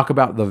talk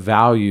about the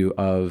value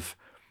of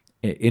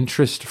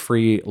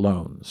interest-free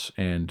loans,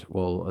 and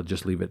we'll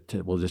just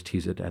we'll just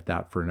tease it at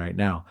that for right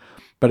now.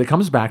 But it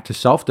comes back to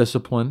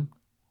self-discipline,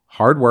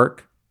 hard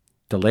work,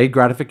 delayed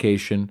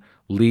gratification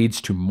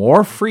leads to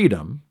more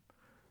freedom.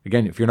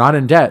 Again, if you're not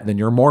in debt, then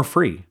you're more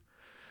free.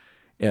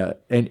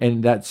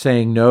 And that's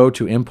saying no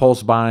to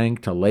impulse buying,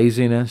 to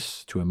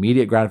laziness, to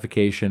immediate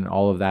gratification.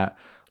 All of that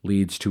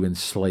leads to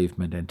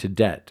enslavement and to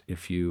debt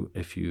if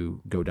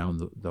you go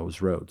down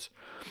those roads.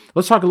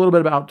 Let's talk a little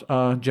bit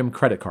about, Jim,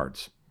 credit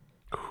cards.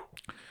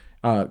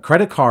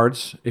 Credit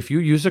cards, if you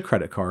use a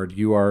credit card,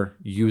 you are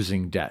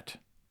using debt.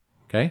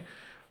 Okay?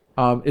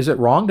 Is it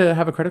wrong to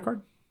have a credit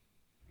card?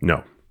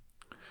 No.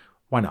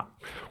 Why not?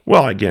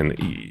 Well, again,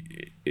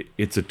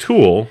 it's a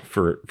tool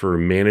for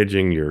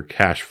managing your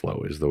cash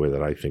flow is the way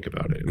that I think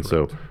about it. And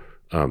so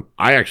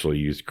I actually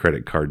use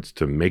credit cards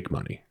to make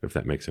money, if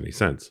that makes any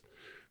sense.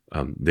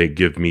 They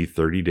give me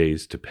 30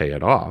 days to pay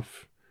it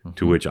off,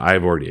 to which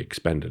I've already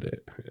expended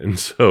it. And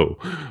so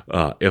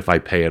if I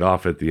pay it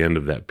off at the end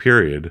of that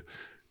period,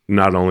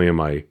 not only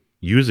am I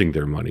using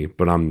their money,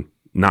 but I'm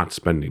not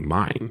spending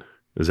mine.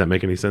 Does that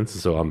make any sense?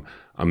 So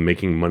I'm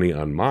making money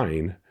on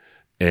mine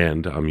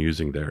and I'm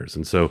using theirs.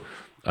 And so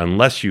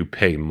unless you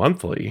pay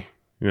monthly,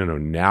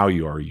 now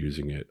you are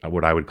using it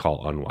what I would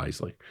call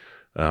unwisely.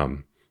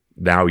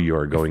 Now you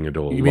are going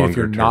into a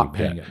longer term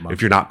debt.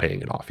 If you're not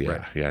paying it off, yeah.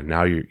 Right. Yeah.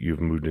 Now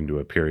you've moved into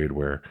a period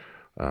where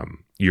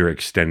you're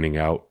extending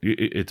out.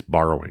 It's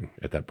borrowing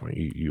at that point.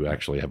 You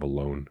actually have a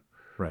loan.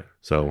 Right.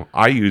 So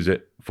I use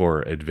it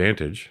for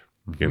advantage.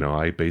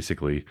 I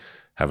basically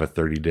have a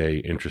 30-day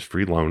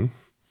interest-free loan,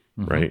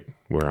 right,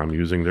 where I'm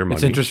using their money.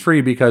 It's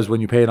interest-free because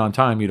when you pay it on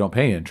time, you don't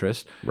pay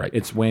interest. Right.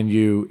 It's when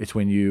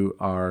you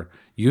are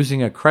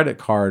using a credit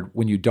card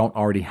when you don't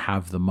already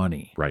have the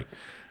money. Right.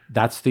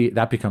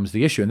 That becomes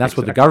the issue, and that's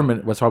what the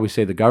government. That's why we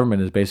say the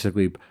government is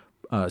basically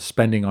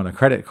spending on a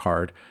credit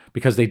card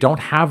because they don't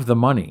have the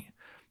money.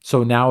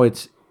 So now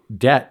it's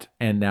debt,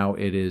 and now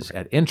it is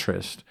at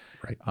interest.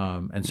 Right.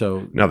 And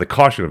so now the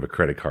caution of a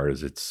credit card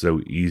is it's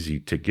so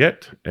easy to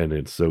get and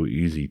it's so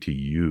easy to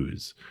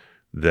use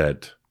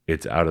that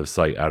it's out of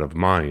sight, out of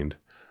mind.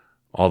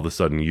 All of a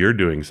sudden you're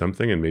doing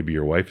something and maybe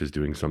your wife is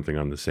doing something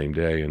on the same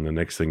day. And the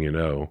next thing you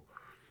know,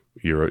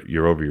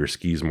 you're over your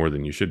skis more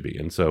than you should be.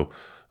 And so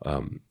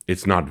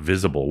it's not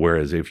visible.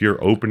 Whereas if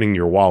you're opening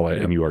your wallet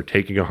and you are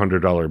taking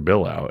 $100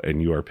 bill out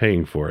and you are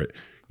paying for it,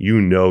 you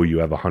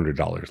have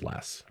 $100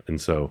 less. And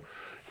so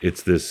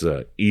it's this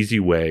easy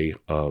way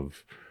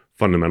of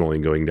fundamentally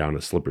going down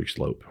a slippery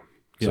slope.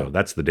 So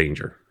that's the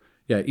danger.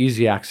 Yeah,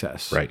 easy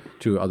access right.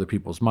 to other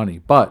people's money.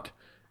 But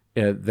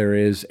there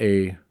is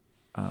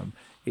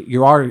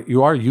you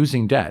are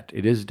using debt.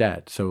 It is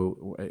debt.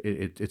 So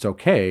it's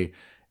okay.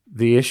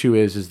 The issue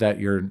is that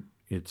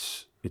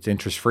it's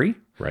interest free.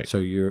 Right. So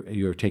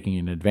you're taking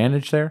an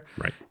advantage there.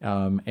 Right.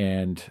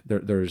 And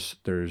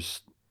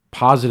there's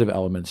positive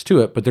elements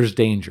to it, but there's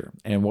danger.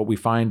 And what we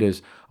find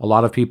is a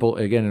lot of people,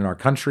 again, in our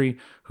country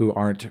who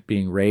aren't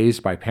being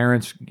raised by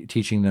parents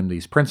teaching them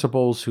these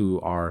principles,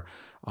 who are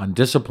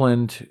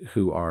undisciplined,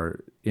 who are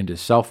into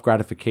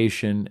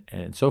self-gratification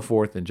and so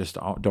forth, and just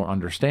don't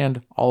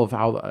understand all of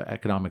how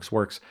economics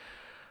works.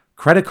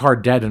 Credit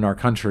card debt in our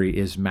country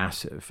is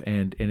massive,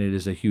 and it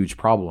is a huge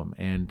problem.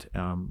 And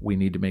we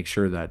need to make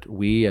sure that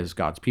we, as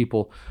God's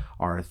people,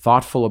 are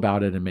thoughtful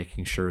about it and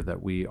making sure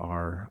that we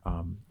are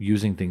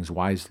using things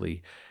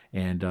wisely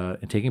and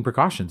taking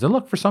precautions. And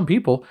look, for some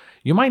people,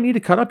 you might need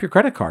to cut up your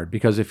credit card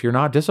because if you're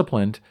not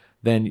disciplined,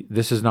 then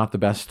this is not the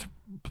best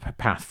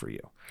path for you.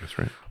 That's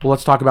right. Well,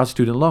 let's talk about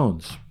student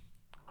loans.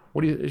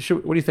 What do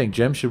you think,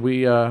 Jim? Should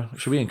we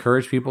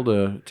encourage people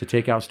to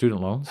take out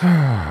student loans?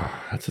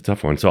 That's a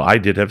tough one. So I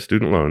did have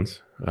student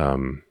loans.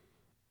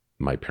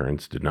 My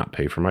parents did not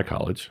pay for my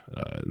college.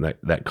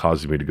 That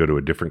caused me to go to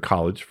a different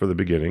college for the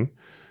beginning,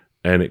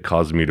 and it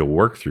caused me to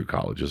work through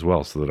college as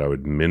well, so that I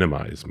would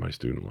minimize my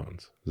student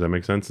loans. Does that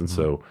make sense? And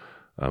so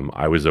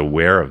I was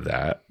aware of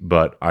that,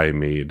 but I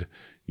made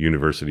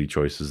university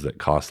choices that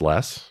cost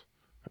less,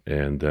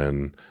 and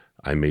then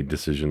I made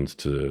decisions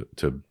to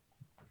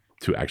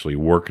actually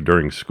work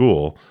during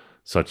school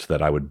such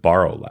that I would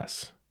borrow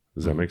less.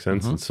 Does that make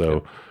sense? And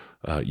so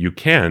you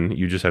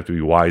just have to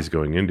be wise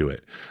going into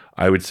it.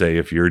 I would say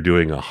if you're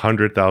doing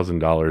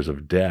 $100,000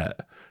 of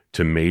debt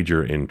to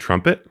major in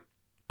trumpet,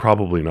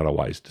 probably not a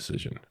wise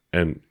decision.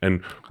 And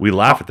we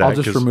laugh at that.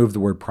 I'll just remove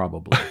the word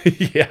probably.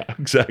 Yeah,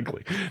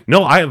 exactly.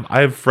 No,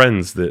 I have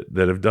friends that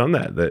have done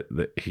that.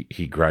 That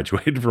he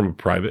graduated from a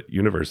private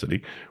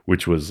university,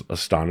 which was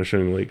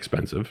astonishingly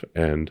expensive,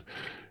 and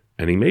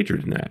he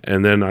majored in that.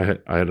 And then I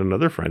had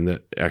another friend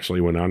that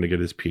actually went on to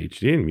get his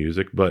PhD in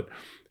music, but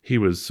he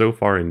was so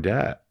far in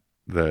debt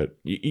that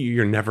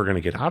you're never going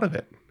to get out of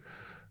it.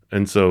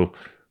 And so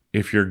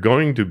if you're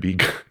going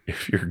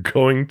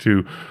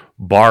to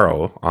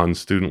borrow on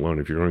student loan,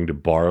 if you're going to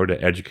borrow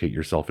to educate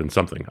yourself in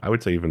something, I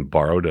would say even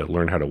borrow to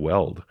learn how to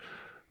weld,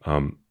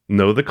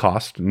 know the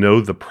cost,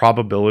 know the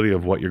probability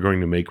of what you're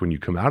going to make when you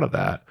come out of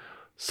that,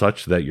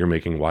 such that you're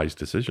making wise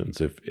decisions.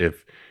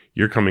 If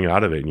you're coming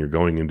out of it and you're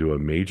going into a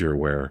major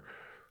where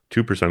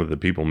 2% of the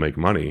people make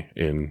money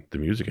in the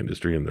music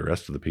industry and the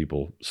rest of the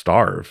people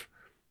starve,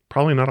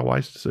 probably not a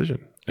wise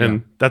decision.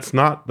 And that's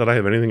not that I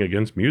have anything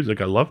against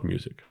music. I love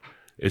music.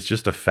 It's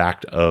just a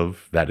fact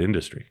of that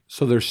industry.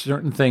 So there's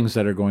certain things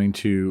that are going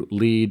to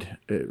lead.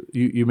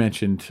 You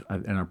mentioned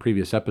in our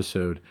previous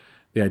episode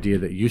the idea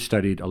that you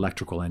studied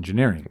electrical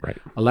engineering. Right.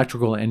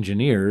 Electrical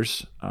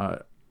engineers,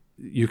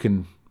 you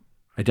can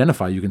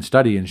identify, you can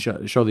study and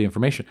show the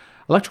information.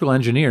 Electrical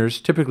engineers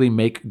typically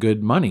make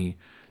good money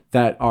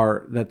that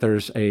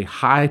there's a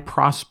high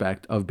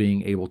prospect of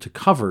being able to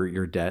cover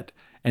your debt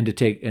and to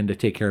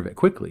take care of it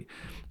quickly.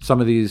 Some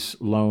of these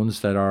loans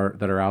that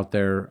are out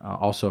there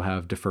also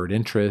have deferred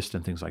interest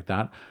and things like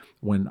that.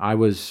 When I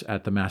was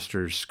at the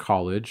master's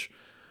college,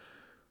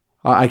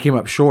 I came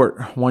up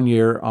short one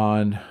year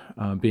on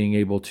being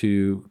able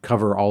to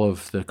cover all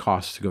of the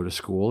costs to go to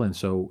school, and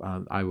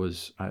so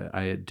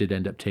I did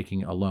end up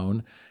taking a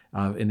loan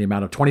in the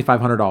amount of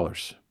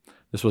 $2,500.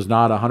 This was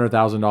not a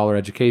 $100,000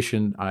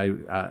 education.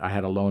 I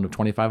had a loan of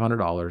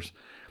 $2,500,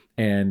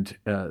 and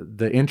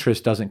the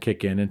interest doesn't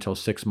kick in until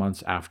 6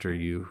 months after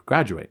you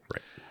graduate.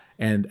 Right.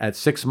 And at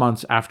 6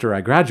 months after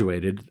I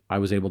graduated, I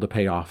was able to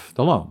pay off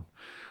the loan.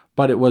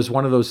 But it was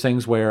one of those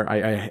things where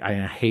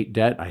I hate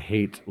debt. I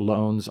hate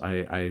loans.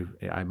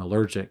 I'm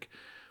allergic.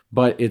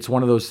 But it's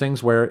one of those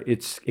things where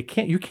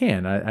you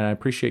can, and I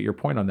appreciate your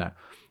point on that.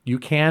 You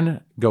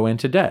can go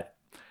into debt.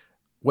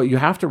 What you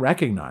have to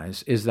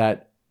recognize is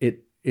that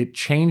it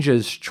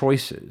changes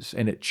choices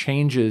and it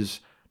changes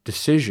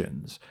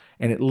decisions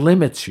and it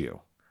limits you.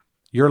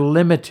 You're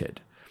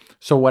limited.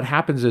 So what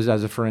happens is,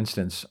 for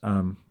instance,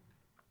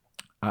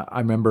 I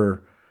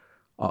remember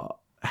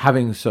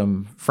having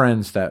some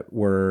friends that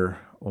were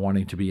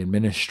wanting to be in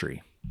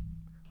ministry,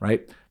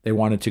 right? They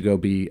wanted to go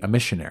be a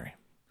missionary.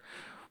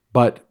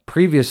 But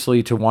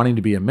previously to wanting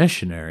to be a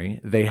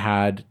missionary, they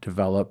had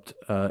developed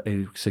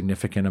a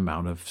significant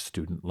amount of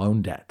student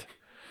loan debt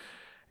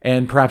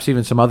and perhaps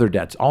even some other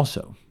debts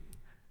also.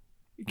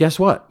 Guess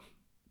what?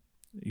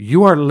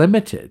 You are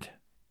limited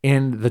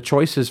in the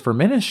choices for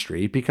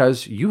ministry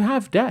because you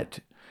have debt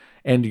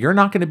and you're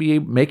not going to be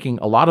making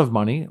a lot of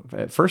money,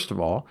 first of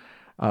all.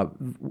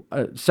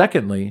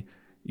 Secondly,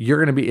 you're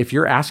going to be, if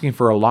you're asking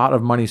for a lot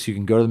of money so you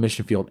can go to the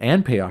mission field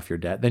and pay off your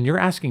debt, then you're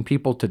asking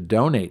people to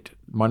donate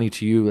money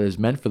to you that is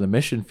meant for the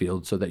mission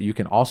field so that you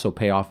can also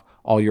pay off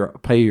all your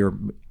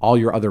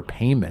other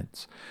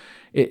payments.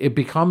 It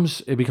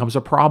becomes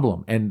a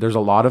problem. And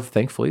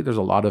thankfully, there's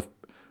a lot of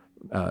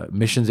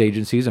missions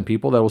agencies and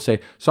people that will say,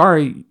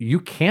 sorry, you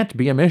can't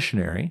be a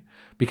missionary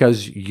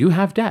because you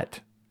have debt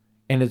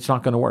and it's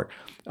not going to work.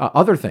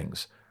 Other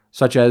things,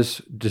 such as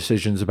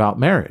decisions about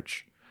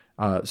marriage,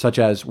 such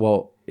as,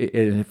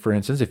 for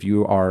instance, if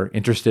you are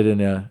interested in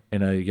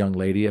a young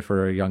lady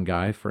for a young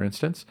guy, for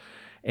instance,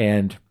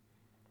 and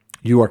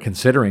you are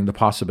considering the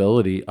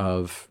possibility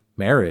of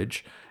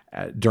marriage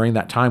during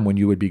that time when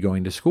you would be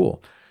going to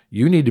school,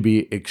 you need to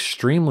be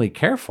extremely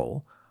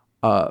careful,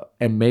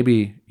 and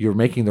maybe you're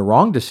making the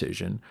wrong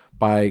decision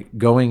by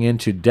going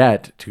into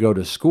debt to go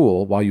to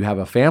school while you have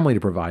a family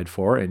to provide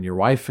for and your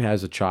wife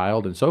has a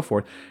child and so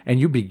forth, and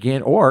you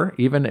begin, or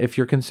even if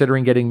you're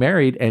considering getting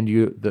married and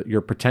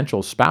your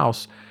potential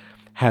spouse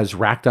has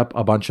racked up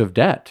a bunch of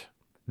debt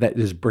that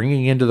is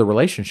bringing into the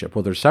relationship.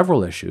 Well, there's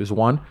several issues.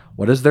 One,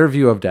 what is their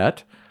view of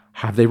debt?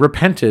 Have they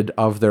repented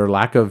of their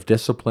lack of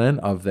discipline,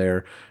 of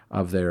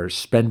their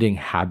spending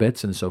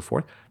habits and so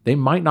forth? They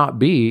might not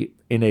be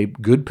in a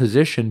good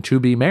position to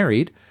be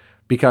married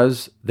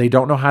because they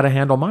don't know how to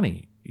handle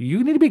money.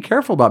 You need to be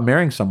careful about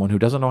marrying someone who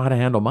doesn't know how to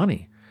handle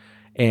money.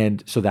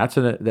 And so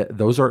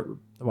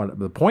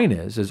the point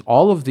is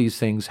all of these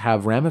things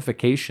have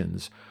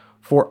ramifications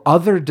for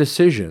other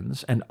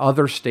decisions and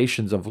other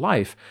stations of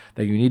life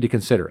that you need to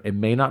consider. It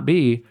may not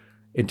be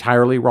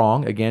entirely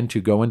wrong, again, to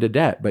go into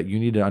debt, but you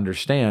need to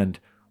understand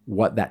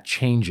what that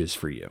changes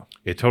for you.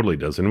 It totally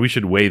does. And we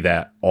should weigh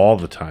that all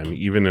the time,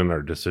 even in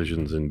our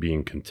decisions and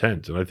being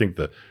content. And I think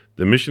the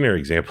missionary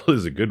example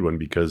is a good one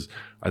because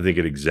I think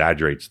it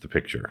exaggerates the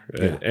picture.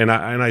 Yeah. And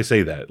I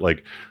say that,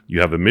 like, you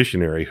have a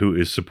missionary who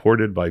is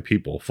supported by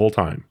people full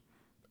time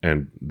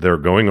and they're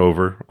going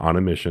over on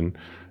a mission.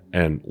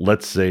 And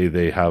let's say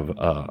they have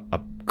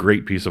a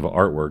great piece of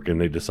artwork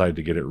and they decide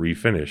to get it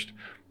refinished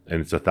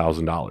and it's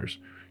 $1,000.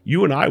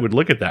 You and I would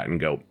look at that and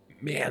go,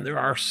 man, there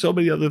are so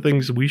many other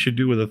things we should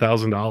do with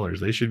 $1,000.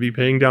 They should be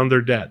paying down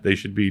their debt. They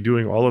should be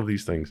doing all of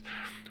these things.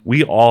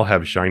 We all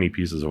have shiny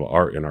pieces of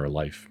art in our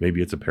life.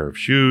 Maybe it's a pair of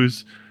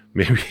shoes.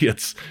 Maybe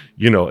it's,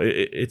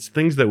 it's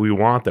things that we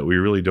want that we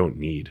really don't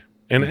need.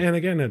 And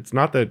again, it's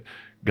not that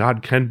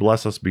God can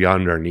bless us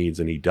beyond our needs,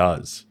 and he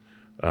does.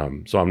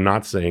 So I'm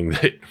not saying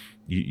that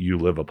you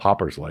live a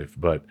pauper's life,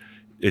 but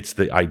it's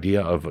the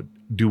idea of,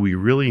 do we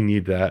really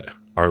need that?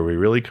 Are we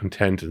really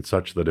content and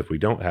such that if we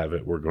don't have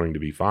it, we're going to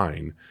be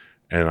fine?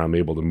 And I'm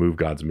able to move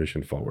God's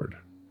mission forward.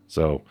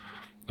 So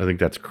I think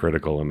that's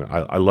critical. And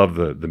I love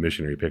the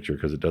missionary picture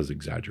because it does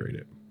exaggerate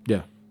it.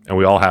 Yeah. And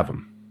we all have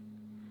them.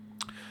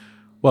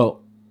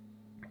 Well,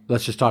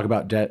 let's just talk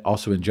about debt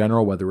also in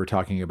general, whether we're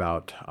talking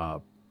about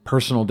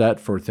personal debt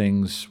for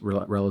things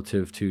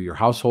relative to your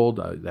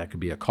household. That could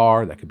be a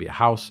car, that could be a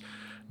house.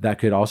 That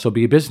could also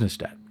be a business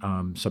debt.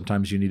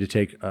 Sometimes you need to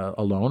take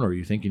a loan, or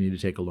you think you need to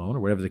take a loan,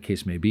 or whatever the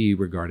case may be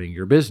regarding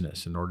your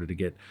business in order to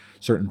get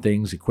certain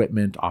things,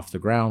 equipment off the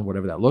ground,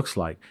 whatever that looks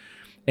like.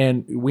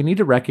 And we need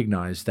to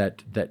recognize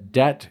that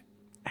debt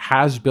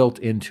has built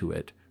into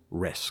it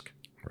risk.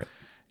 Right.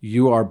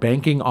 You are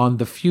banking on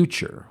the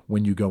future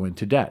when you go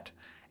into debt.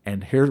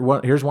 And here's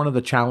one of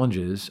the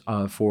challenges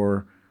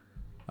for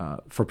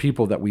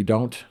people that we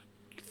don't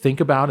think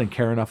about and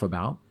care enough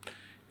about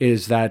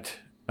is that,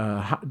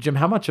 Jim,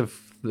 how much of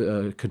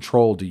the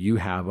control do you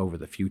have over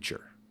the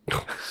future?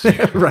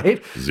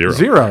 Right?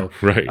 Zero.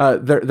 Right.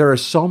 There are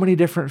so many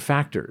different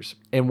factors.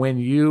 And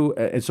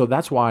and so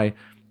that's why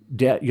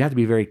debt, you have to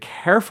be very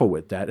careful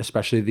with debt,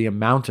 especially the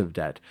amount of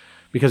debt.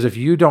 Because if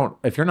you're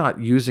not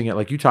using it,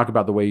 like you talk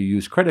about the way you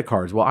use credit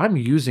cards, well, I'm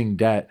using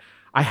debt.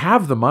 I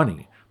have the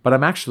money, but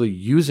I'm actually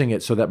using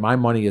it so that my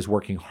money is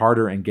working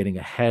harder and getting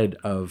ahead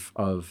of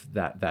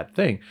that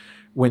thing.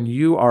 When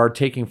you are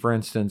taking, for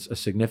instance, a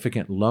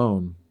significant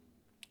loan,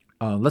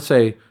 let's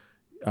say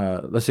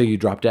you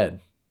drop dead,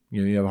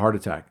 you have a heart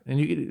attack, and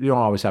you don't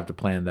always have to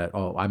plan that.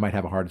 Oh, I might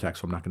have a heart attack,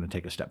 so I'm not going to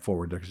take a step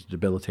forward. There's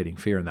debilitating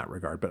fear in that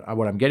regard. But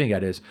what I'm getting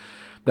at is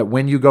that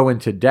when you go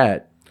into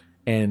debt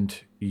and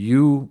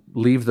you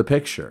leave the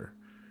picture,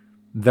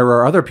 there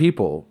are other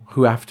people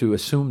who have to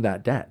assume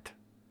that debt.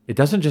 It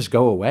doesn't just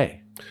go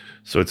away.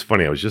 So it's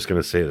funny. I was just going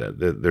to say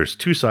that there's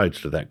two sides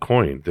to that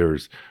coin.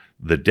 There's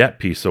the debt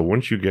piece. So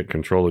once you get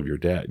control of your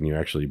debt and you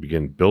actually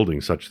begin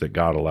building such that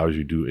God allows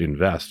you to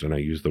invest, and I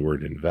use the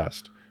word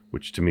invest,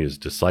 which to me is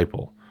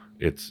disciple.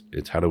 It's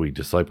how do we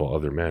disciple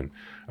other men?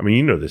 I mean,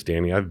 you know this,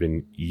 Danny. I've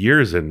been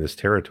years in this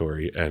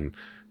territory and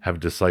have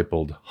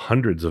discipled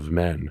hundreds of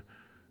men,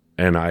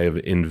 and I have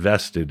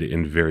invested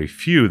in very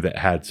few that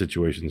had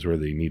situations where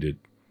they needed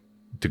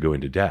to go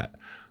into debt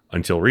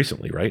until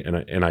recently, right?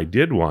 And I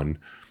did one,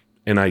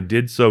 and I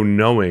did so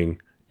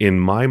knowing in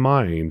my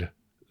mind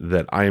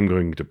that I am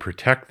going to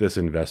protect this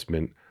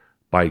investment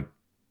by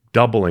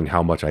doubling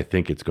how much I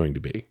think it's going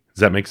to be. Does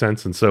that make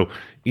sense? And so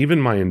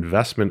even my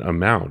investment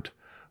amount,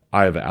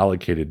 I have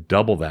allocated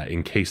double that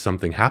in case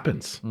something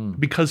happens,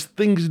 because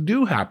things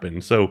do happen.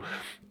 So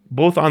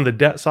both on the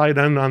debt side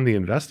and on the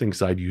investing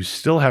side, you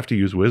still have to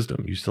use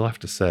wisdom. You still have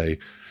to say,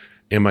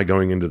 am I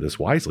going into this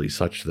wisely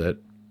such that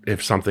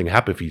if something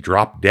happened, if you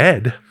drop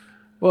dead,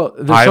 well,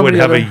 I would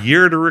have a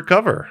year to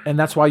recover. And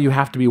that's why you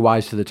have to be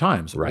wise to the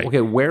times. Right.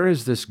 Okay, where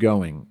is this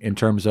going in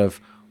terms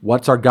of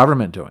what's our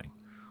government doing?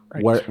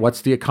 Right.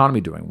 What's the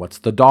economy doing? What's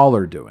the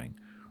dollar doing?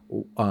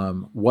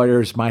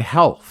 Where's my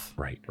health?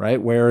 Right.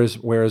 Where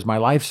is my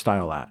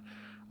lifestyle at?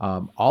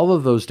 All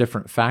of those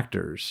different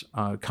factors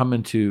come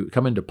into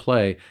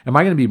play. Am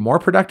I going to be more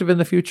productive in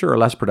the future or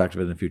less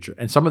productive in the future?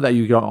 And some of that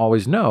you don't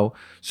always know.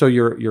 So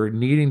you're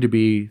needing to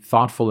be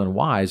thoughtful and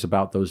wise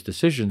about those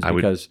decisions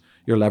because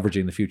you're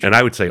leveraging the future. And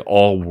I would say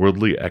all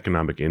worldly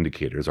economic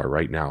indicators are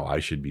right now, I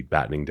should be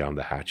battening down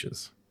the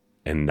hatches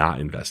and not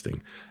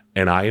investing.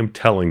 And I am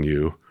telling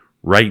you,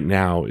 right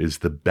now is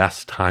the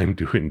best time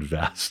to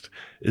invest,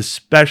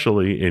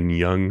 especially in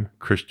young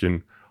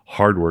Christian,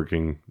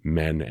 hardworking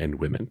men and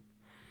women.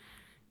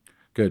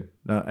 Good.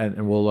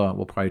 And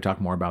we'll probably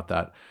talk more about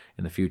that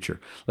in the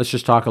future. Let's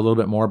just talk a little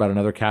bit more about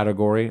another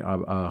category,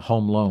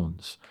 home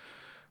loans.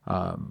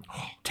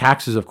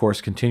 Taxes, of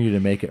course, continue to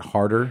make it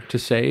harder to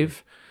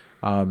save.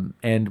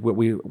 And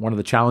one of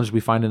the challenges we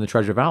find in the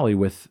Treasure Valley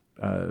with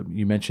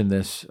you mentioned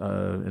this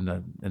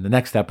in the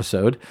next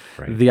episode,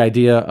 right. The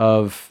idea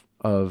of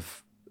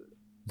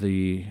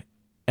the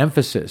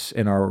emphasis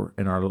in our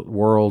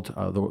world,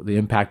 the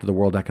impact of the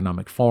World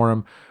Economic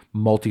Forum,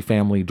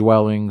 multifamily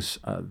dwellings,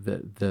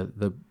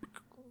 the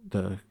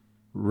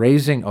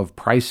raising of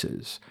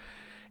prices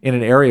in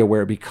an area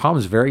where it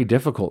becomes very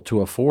difficult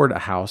to afford a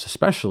house,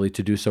 especially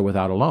to do so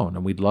without a loan.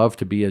 And we'd love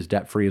to be as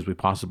debt-free as we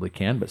possibly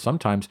can, but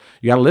sometimes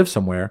you got to live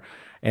somewhere.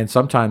 And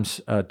sometimes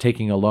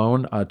taking a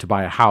loan to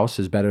buy a house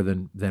is better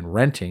than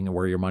renting,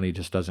 where your money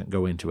just doesn't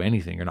go into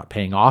anything. You're not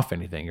paying off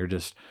anything. You're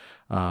just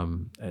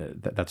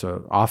that's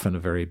often a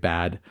very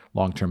bad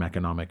long-term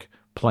economic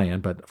plan.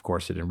 But of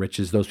course, it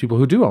enriches those people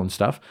who do own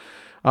stuff.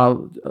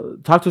 Talk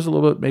to us a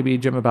little bit, maybe,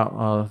 Jim,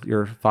 about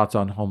your thoughts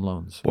on home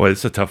loans. Well,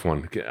 it's a tough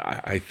one.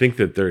 I think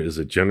that there is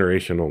a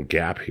generational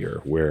gap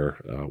here where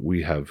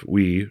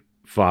we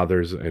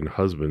fathers and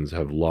husbands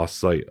have lost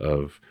sight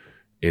of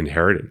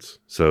inheritance.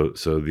 So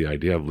the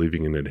idea of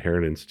leaving an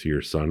inheritance to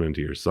your son and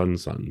to your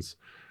son's sons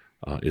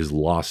is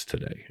lost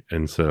today.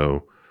 And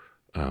so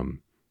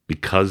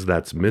because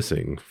that's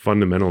missing,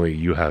 fundamentally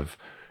you have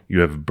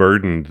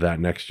burdened that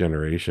next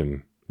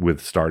generation with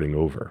starting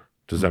over.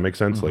 Does that make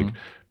sense? Mm-hmm. Like,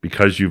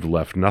 because you've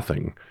left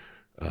nothing,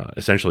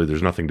 essentially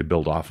there's nothing to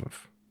build off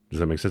of. Does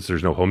that make sense?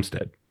 There's no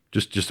homestead.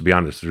 Just to be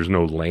honest, there's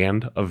no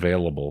land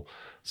available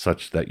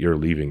such that you're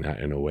leaving that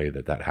in a way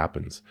that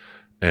happens.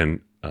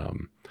 And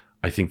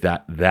I think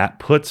that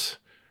puts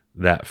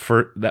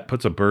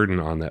a burden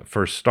on that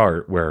first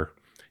start where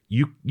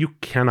you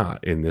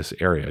cannot in this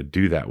area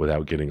do that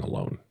without getting a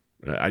loan.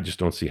 I just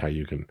don't see how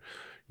you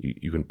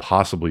can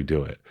possibly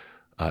do it.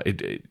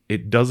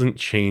 It doesn't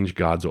change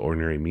God's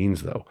ordinary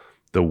means, though.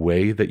 The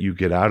way that you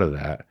get out of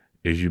that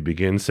is you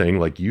begin saying,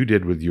 like you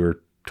did with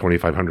your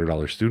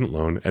 $2,500 student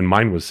loan, and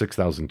mine was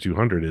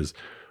 $6,200, is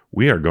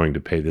we are going to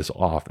pay this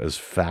off as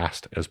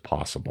fast as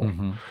possible.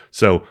 Mm-hmm.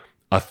 So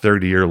a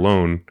 30-year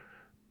loan,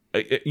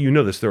 you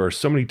know this, there are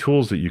so many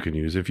tools that you can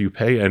use. If you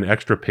pay an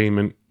extra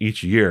payment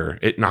each year,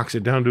 it knocks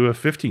it down to a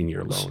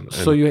 15-year loan.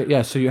 So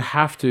you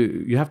have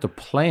to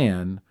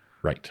plan,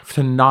 right,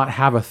 to not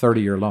have a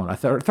 30-year loan. A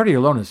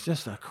 30-year loan is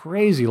just a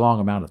crazy long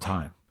amount of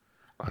time.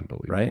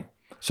 Unbelievable. Right?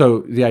 So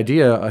the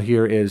idea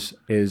here is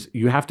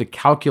you have to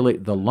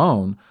calculate the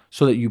loan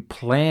so that you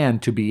plan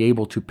to be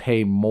able to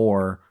pay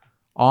more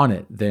on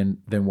it than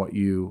what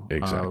you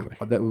Exactly.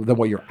 than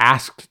what you're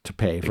asked to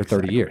pay for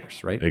 30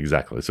 years, right?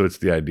 Exactly. So it's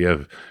the idea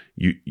of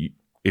you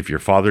if your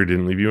father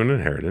didn't leave you an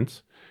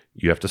inheritance,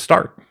 you have to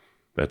start.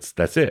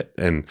 That's it.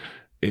 And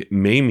it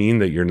may mean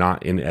that you're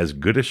not in as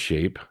good a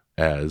shape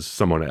as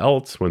someone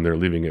else when they're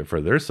leaving it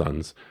for their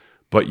sons,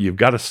 but you've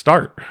got to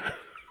start.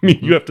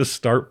 You have to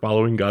start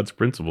following God's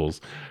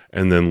principles,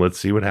 and then let's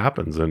see what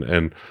happens.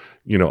 And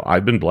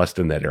I've been blessed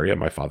in that area.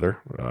 My father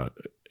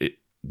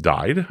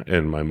died,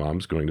 and my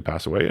mom's going to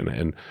pass away,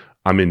 and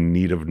I'm in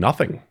need of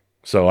nothing.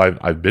 So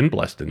I've been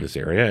blessed in this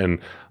area, and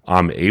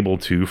I'm able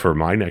to, for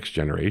my next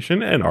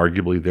generation, and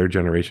arguably their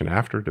generation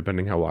after,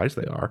 depending how wise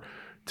they are,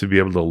 to be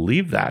able to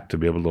leave that, to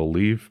be able to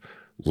leave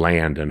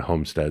land and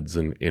homesteads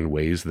in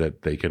ways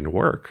that they can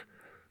work.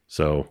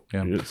 So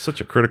it's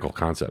such a critical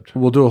concept.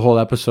 We'll do a whole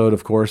episode,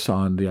 of course,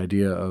 on the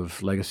idea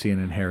of legacy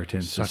and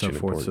inheritance Such and so an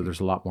forth. So important- there's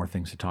a lot more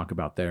things to talk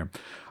about there.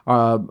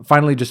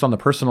 Finally, just on the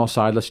personal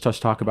side, let's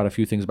just talk about a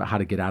few things about how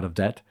to get out of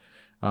debt.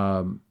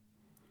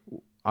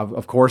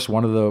 Of course,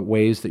 one of the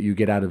ways that you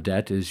get out of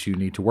debt is you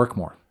need to work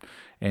more,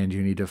 and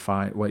you need to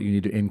you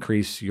need to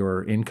increase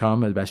your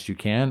income as best you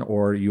can,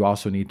 or you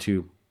also need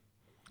to.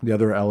 The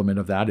other element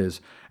of that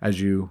is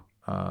as you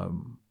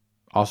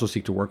also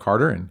seek to work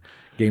harder and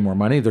gain more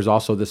money, there's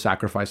also the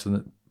sacrifice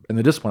and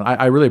the discipline.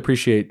 I really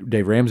appreciate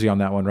Dave Ramsey on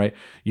that one, right?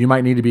 You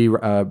might need to be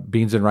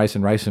beans and rice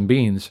and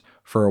beans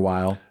for a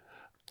while.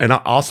 And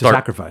I'll start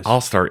sacrifice.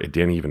 I'll start,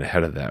 Danny, even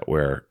ahead of that,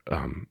 where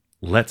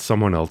let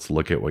someone else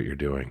look at what you're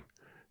doing.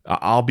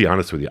 I'll be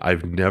honest with you.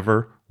 I've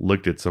never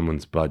looked at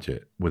someone's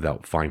budget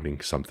without finding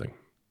something.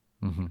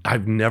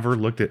 I've never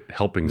looked at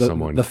helping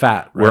someone the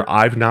fat, right? where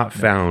I've not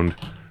found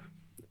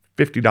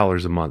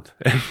 $50 a month.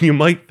 And you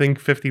might think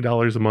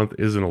 $50 a month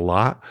isn't a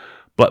lot,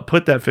 but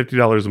put that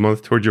 $50 a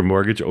month towards your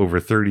mortgage over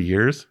 30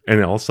 years,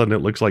 and all of a sudden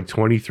it looks like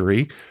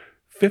 23.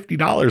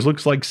 $50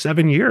 looks like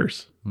 7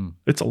 years.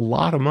 It's a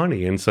lot of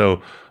money. And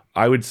so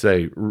I would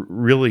say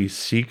really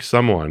seek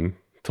someone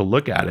to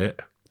look at it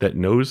that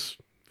knows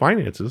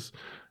finances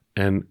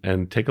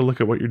and take a look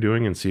at what you're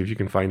doing and see if you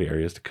can find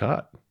areas to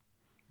cut.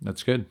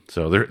 That's good.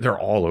 So they're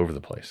all over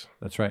the place.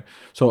 That's right.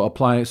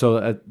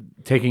 So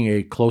taking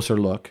a closer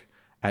look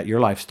at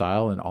your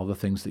lifestyle and all the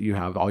things that you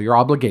have, all your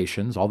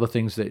obligations, all the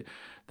things that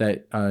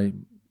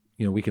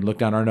we can look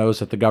down our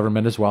nose at the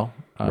government as well,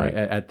 Right.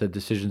 at the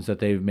decisions that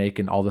they make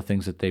and all the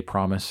things that they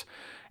promise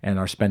and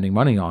are spending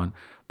money on.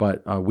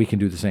 But we can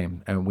do the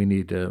same, and we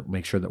need to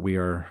make sure that we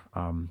are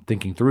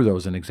thinking through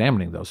those and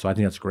examining those. So I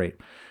think that's great.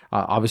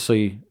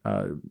 Obviously,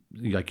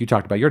 like you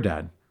talked about your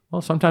dad.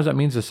 Well, sometimes that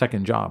means a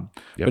second job.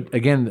 Yep. But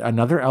again,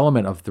 another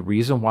element of the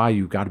reason why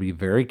you've got to be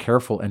very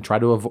careful and try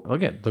to avoid,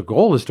 again, the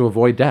goal is to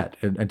avoid debt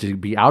and to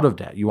be out of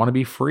debt. You want to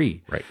be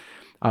free. Right.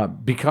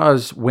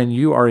 Because when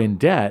you are in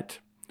debt,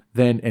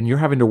 and you're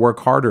having to work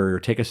harder or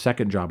take a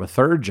second job, a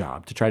third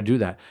job to try to do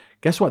that,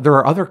 guess what? There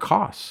are other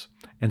costs.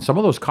 And some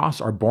of those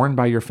costs are borne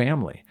by your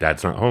family.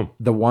 Dad's not home.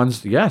 The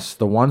ones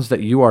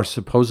that you are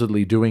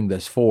supposedly doing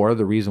this for,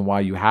 the reason why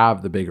you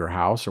have the bigger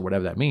house or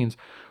whatever that means,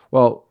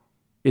 well,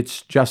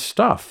 it's just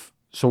stuff.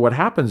 So what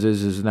happens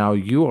is now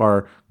you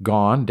are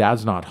gone,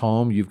 dad's not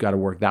home, you've got to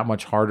work that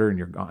much harder and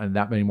you're gone and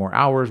that many more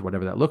hours,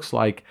 whatever that looks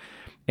like,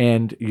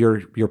 and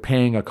you're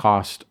paying a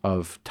cost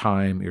of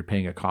time, you're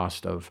paying a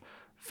cost of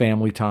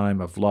family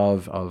time, of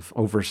love, of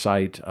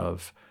oversight,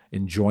 of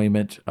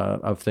enjoyment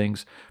of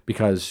things,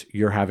 because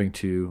you're having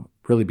to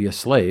really be a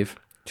slave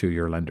to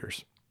your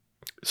lenders.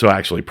 So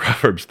actually,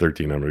 Proverbs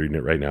 13, I'm reading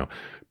it right now.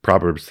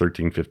 Proverbs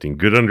 13:15.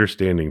 Good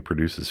understanding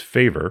produces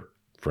favor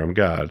from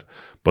God,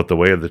 but the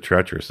way of the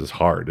treacherous is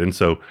hard. And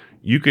so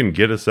you can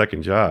get a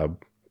second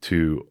job,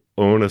 to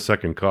own a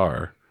second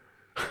car,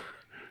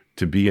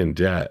 to be in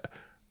debt,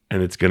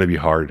 and it's going to be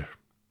hard.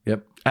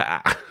 Yep.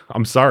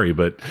 I'm sorry,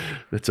 but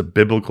it's a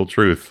biblical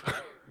truth.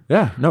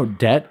 Yeah, no,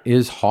 debt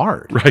is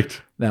hard.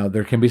 Right. Now,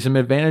 there can be some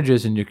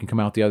advantages and you can come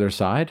out the other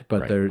side,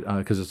 but Right.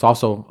 because it's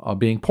also,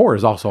 being poor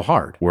is also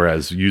hard.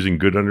 Whereas using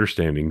good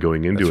understanding,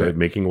 going into That's it, right.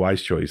 making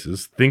wise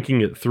choices,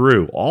 thinking it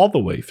through all the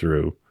way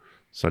through,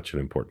 such an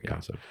important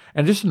concept.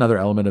 And just another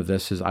element of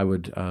this is I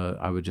would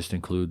just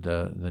include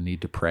the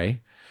need to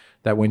pray,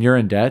 that when you're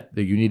in debt,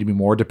 that you need to be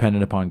more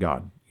dependent upon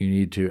God. You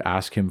need to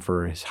ask him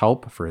for his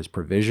help, for his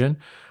provision,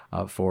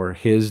 for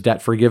his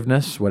debt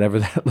forgiveness, whatever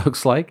that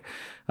looks like,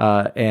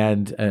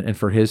 and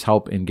for his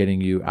help in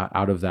getting you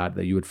out of that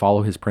you would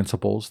follow his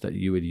principles, that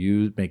you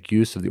would make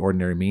use of the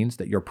ordinary means,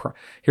 that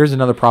here's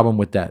another problem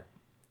with debt,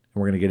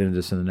 and we're going to get into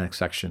this in the next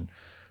section.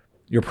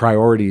 Your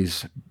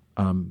priorities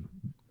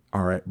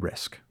are at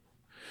risk.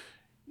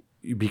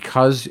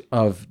 Because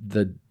of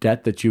the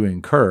debt that you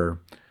incur,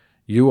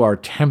 you are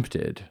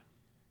tempted,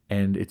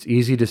 and it's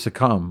easy to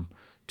succumb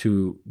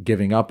to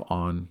giving up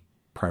on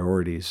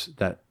priorities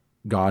that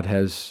God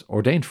has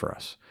ordained for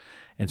us.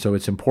 And so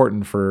it's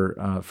important for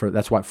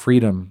that's why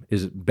freedom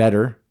is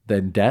better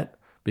than debt,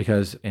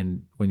 because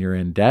when you're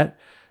in debt,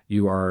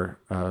 you are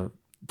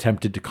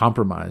tempted to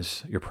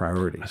compromise your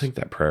priorities. I think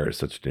that prayer is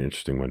such an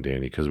interesting one,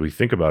 Danny, because we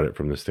think about it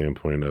from the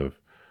standpoint of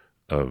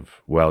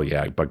well,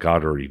 yeah, but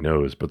God already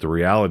knows. But the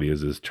reality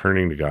is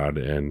turning to God,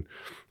 and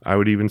I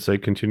would even say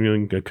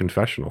continuing a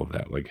confessional of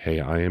that. Like, hey,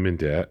 I am in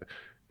debt.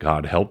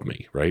 God help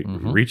me, right?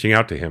 Mm-hmm. Reaching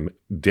out to him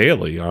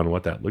daily on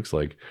what that looks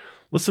like.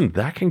 Listen,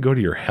 that can go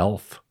to your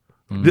health.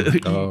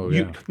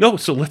 Yeah. No,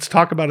 so let's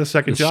talk about a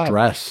second The job.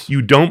 stress.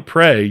 You don't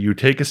pray, you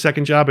take a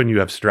second job and you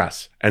have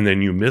stress, and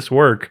then you miss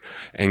work,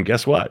 and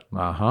guess what?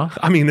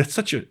 I mean, it's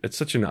such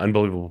an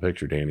unbelievable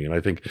picture, Danny, and I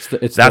think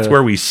that's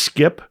where we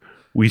skip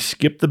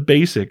the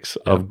basics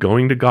of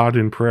going to God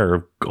in prayer,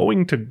 of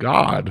going to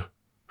God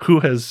who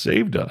has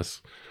saved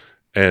us,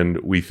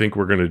 and we think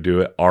we're going to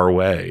do it our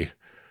way,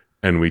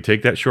 and we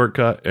take that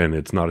shortcut, and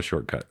it's not a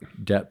shortcut.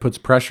 Debt puts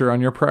pressure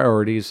on your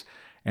priorities,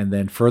 and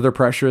then further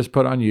pressure is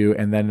put on you,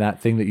 and then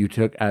that thing that you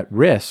took at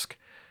risk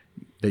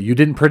that you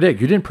didn't predict.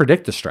 You didn't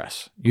predict the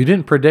stress. You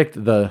didn't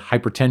predict the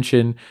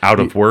hypertension. Out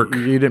of work.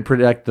 You didn't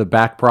predict the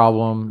back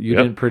problem. You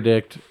didn't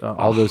predict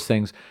all those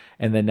things.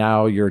 And then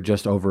now you're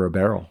just over a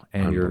barrel,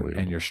 and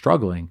you're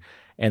struggling.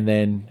 And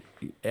then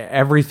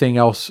everything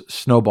else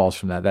snowballs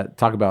from that.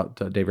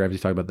 Dave Ramsey's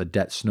talking about the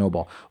debt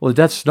snowball. Well, the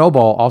debt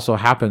snowball also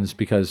happens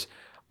because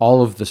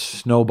all of the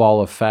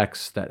snowball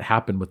effects that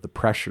happen with the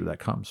pressure that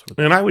comes with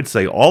it. And I would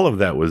say all of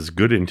that was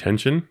good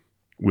intention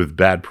with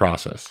bad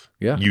process.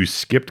 Yeah. You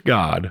skipped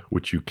God,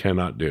 which you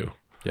cannot do.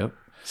 Yep.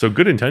 So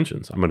good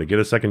intentions. I'm going to get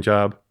a second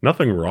job.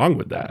 Nothing wrong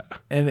with that.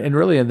 And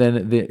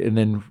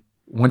then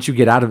once you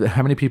get out of it,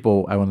 how many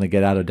people when they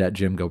get out of debt,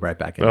 Jim, go right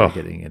back into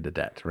getting into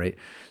debt, right?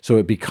 So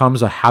it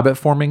becomes a habit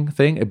forming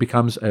thing. It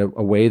becomes a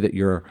way that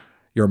your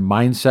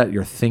mindset,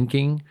 your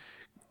thinking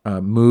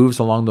moves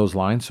along those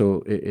lines.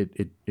 So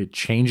it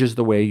changes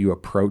the way you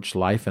approach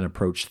life and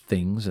approach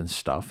things and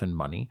stuff and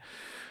money.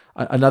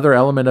 Another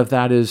element of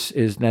that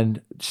is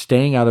then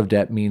staying out of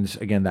debt means,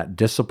 again, that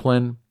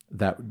discipline,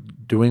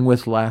 that doing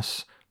with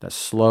less, that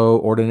slow,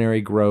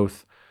 ordinary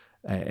growth,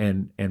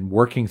 and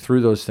working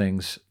through those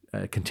things,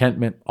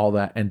 contentment, all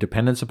that, and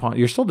dependence upon.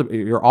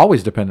 You're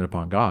always dependent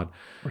upon God.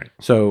 Right.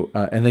 So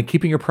and then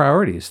keeping your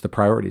priorities,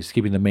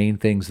 keeping the main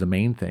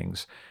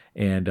things.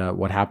 And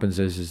what happens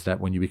is that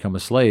when you become a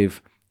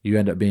slave, you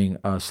end up being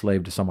a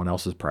slave to someone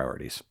else's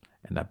priorities,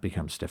 and that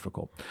becomes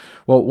difficult.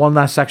 Well, one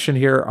last section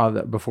here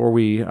before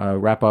we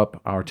wrap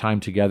up our time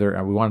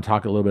together. We want to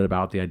talk a little bit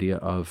about the idea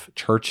of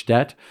church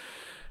debt.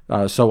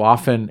 So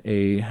often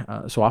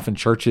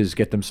churches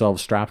get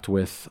themselves strapped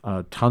with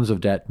tons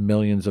of debt,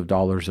 millions of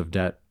dollars of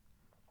debt,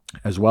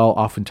 as well,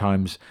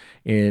 oftentimes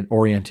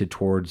oriented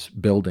towards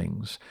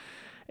buildings.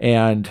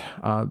 And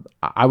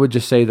I would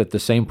just say that the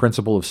same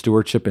principle of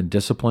stewardship and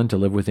discipline to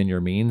live within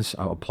your means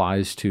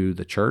applies to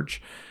the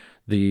church.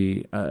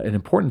 An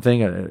important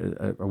thing,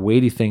 a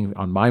weighty thing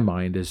on my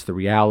mind, is the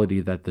reality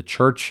that the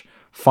church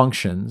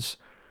functions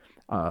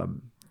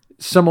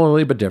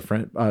similarly but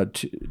different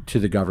to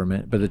the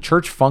government, but the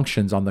church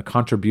functions on the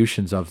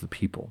contributions of the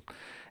people.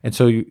 And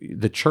so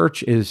the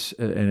church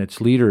and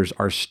its leaders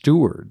are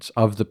stewards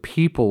of the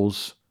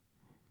people's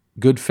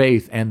good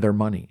faith and their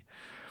money.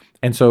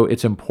 And so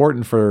it's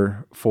important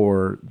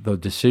for the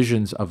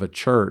decisions of a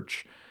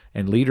church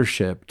and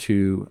leadership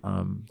to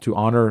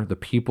honor the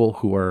people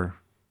who are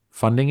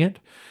funding it.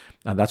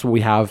 That's what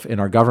we have in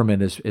our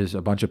government is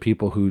a bunch of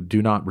people who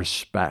do not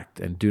respect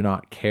and do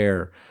not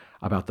care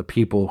about the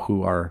people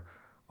who are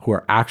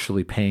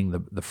actually paying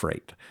the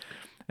freight.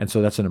 And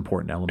so that's an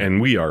important element.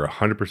 And we are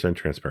 100%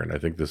 transparent. I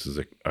think this is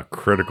a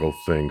critical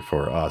thing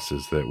for us,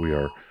 is that we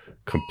are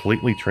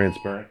completely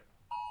transparent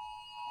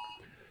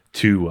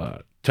to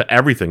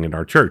everything in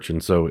our church.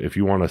 And so if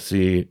you want to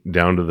see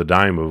down to the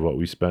dime of what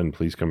we spend,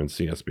 please come and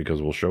see us,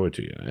 because we'll show it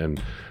to you. And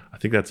I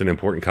think that's an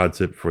important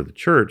concept for the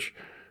church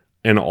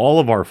and all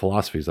of our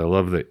philosophies. I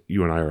love that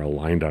you and I are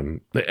aligned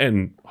on,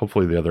 and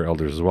hopefully the other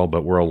elders as well,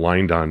 but we're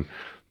aligned on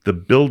the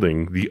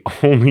building. The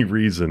only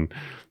reason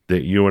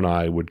that you and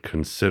I would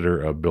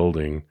consider a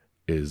building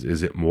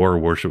is it more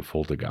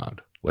worshipful to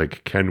God?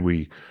 Like, can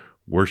we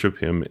worship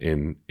him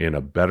in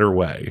a better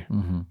way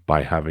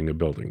by having a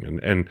building?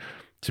 And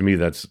to me,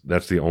 that's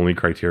the only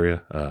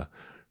criteria.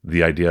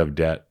 The idea of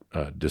debt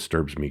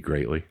disturbs me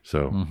greatly.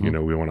 So,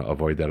 we want to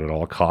avoid that at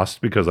all costs,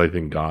 because I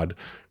think God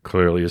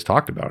clearly has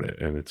talked about it.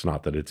 And it's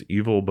not that it's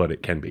evil, but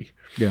it can be.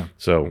 Yeah.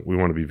 So we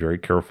want to be very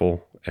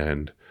careful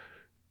and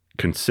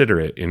consider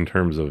it in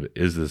terms of,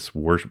 is this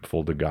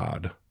worshipful to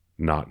God?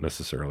 Not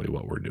necessarily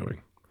what we're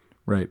doing.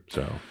 Right.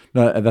 So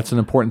no, that's an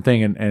important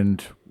thing.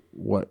 And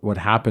what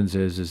happens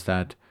is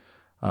that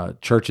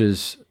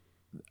churches,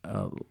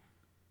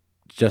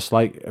 just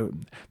like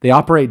they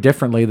operate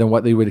differently than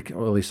what they would,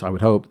 or at least I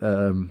would hope,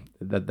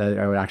 that they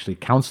are actually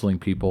counseling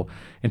people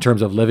in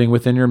terms of living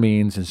within your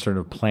means and sort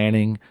of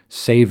planning,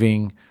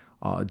 saving,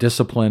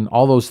 discipline.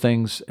 All those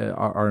things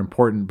are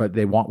important, but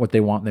they want what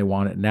they want and they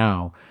want it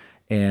now.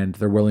 And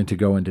they're willing to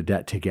go into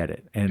debt to get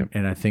it.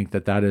 And I think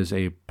that is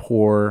a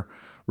poor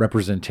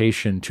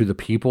representation to the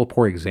people,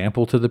 poor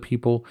example to the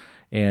people.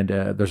 And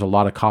there's a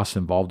lot of costs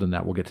involved in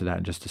that. We'll get to that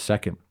in just a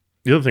second.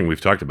 The other thing we've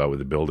talked about with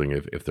the building,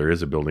 if there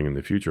is a building in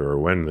the future, or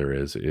when there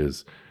is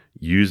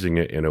using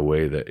it in a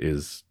way that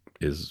is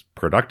is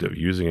productive,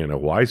 using it in a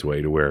wise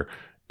way to where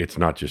it's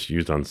not just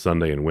used on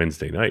Sunday and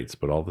Wednesday nights,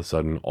 but all of a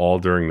sudden, all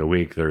during the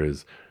week, there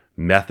is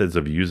methods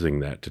of using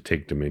that to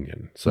take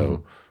dominion.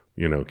 So,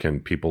 can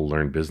people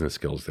learn business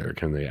skills there?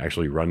 Can they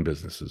actually run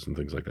businesses and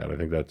things like that? I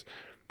think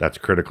that's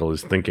critical,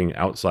 is thinking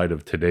outside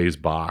of today's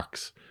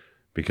box,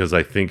 because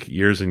I think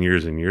years and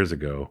years and years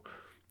ago,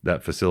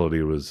 that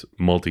facility was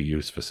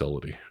multi-use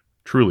facility,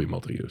 truly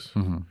multi-use.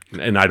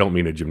 And I don't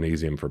mean a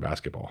gymnasium for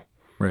basketball.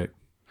 Right.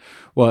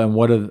 Well,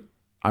 and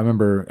I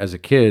remember as a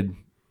kid,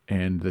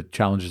 and the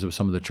challenges of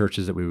some of the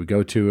churches that we would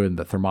go to, and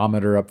the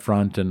thermometer up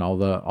front, and all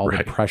the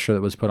pressure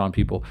that was put on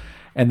people,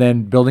 and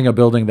then building a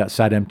building that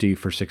sat empty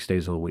for 6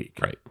 days a week.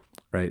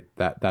 Right.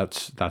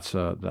 That's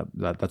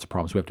a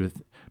problem. So we have to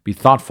be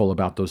thoughtful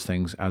about those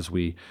things as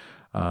we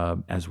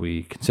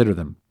consider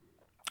them.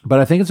 But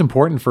I think it's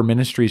important for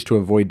ministries to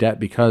avoid debt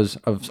because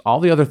of all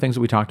the other things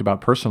that we talked about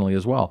personally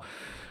as well.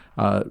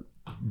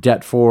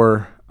 Debt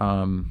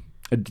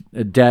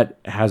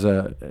has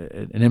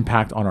an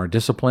impact on our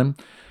discipline.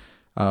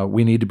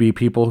 We need to be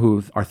people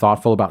who are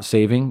thoughtful about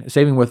saving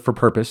for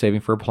purpose,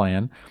 saving for a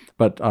plan,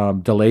 but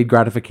delayed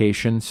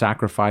gratification,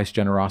 sacrifice,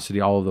 generosity,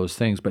 all of those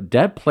things. But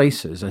debt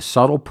places a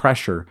subtle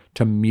pressure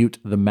to mute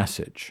the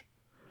message.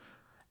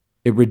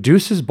 It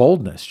reduces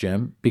boldness,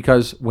 Jim,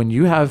 because when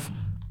you have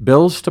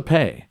bills to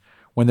pay,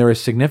 when there is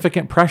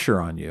significant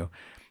pressure on you,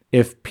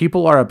 if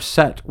people are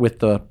upset with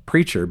the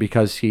preacher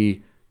because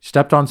he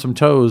stepped on some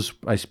toes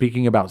by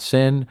speaking about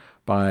sin,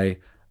 by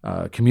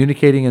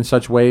communicating in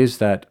such ways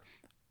that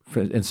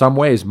in some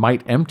ways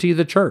might empty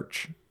the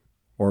church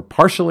or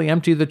partially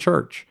empty the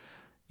church,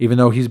 even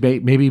though he's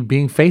maybe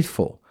being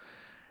faithful,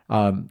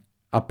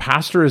 a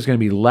pastor is going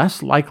to be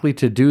less likely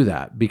to do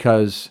that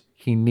because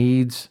he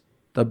needs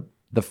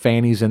the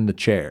fannies in the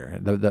chair.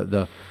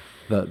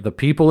 The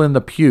people in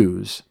the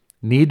pews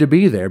need to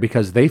be there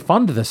because they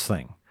fund this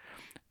thing.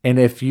 And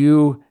if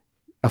you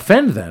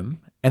offend them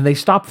and they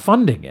stop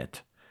funding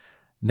it,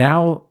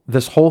 now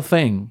this whole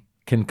thing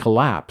can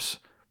collapse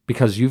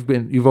because you've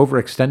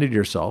overextended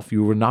yourself,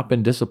 you have not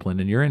been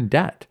disciplined, and you're in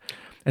debt.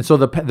 And so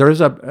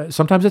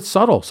sometimes it's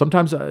subtle.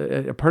 Sometimes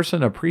a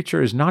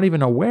preacher is not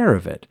even aware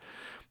of it,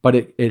 but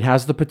it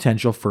has the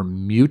potential for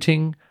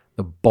muting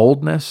the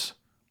boldness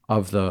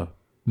of the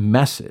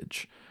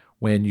message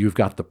when you've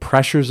got the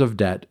pressures of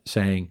debt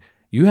saying,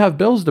 you have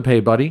bills to pay,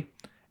 buddy,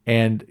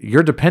 and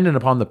you're dependent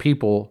upon the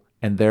people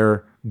and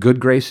their good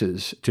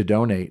graces to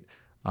donate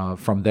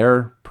from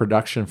their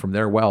production, from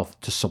their wealth,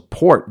 to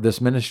support this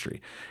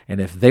ministry.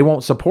 And if they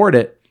won't support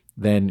it,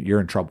 then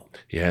you're in trouble.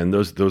 Yeah, and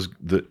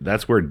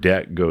that's where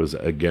debt goes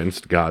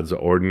against God's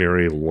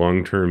ordinary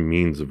long-term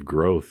means of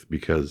growth,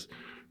 because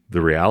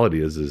the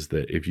reality is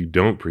that if you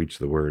don't preach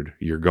the word,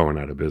 you're going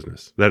out of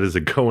business. That is a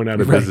going out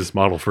of business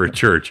model for a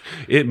church.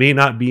 It may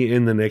not be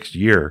in the next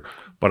year,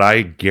 but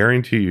I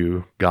guarantee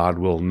you, God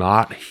will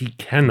not, he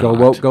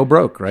cannot. Go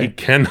broke, right? He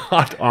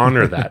cannot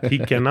honor that. He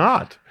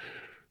cannot.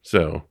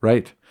 So.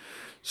 Right.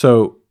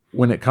 So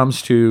when it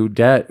comes to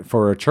debt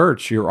for a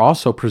church, you're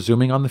also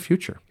presuming on the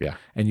future. Yeah.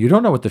 And you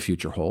don't know what the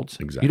future holds.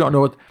 Exactly. You don't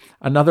know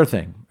another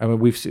thing. I mean,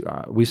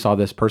 we saw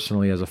this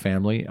personally as a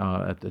family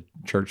at the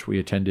church we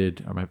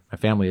attended, or my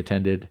family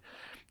attended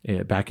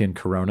back in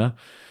Corona.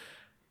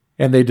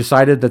 And they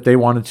decided that they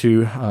wanted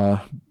to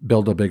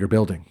build a bigger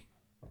building.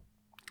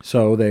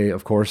 So they,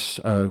 of course,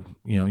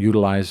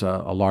 utilize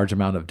a large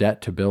amount of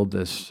debt to build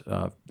this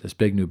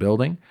big new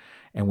building.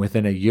 And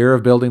within a year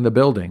of building the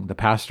building, the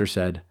pastor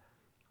said,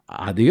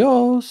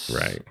 "Adios.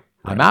 Right.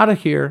 I'm out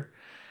of here."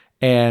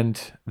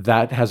 And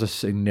that has a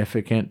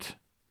significant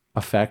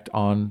effect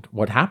on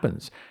what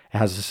happens. It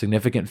has a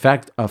significant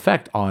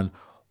effect on,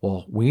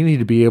 well, we need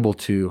to be able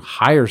to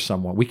hire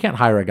someone. We can't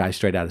hire a guy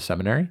straight out of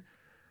seminary.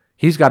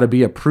 He's got to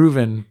be a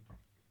proven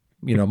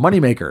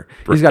moneymaker.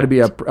 He's got to be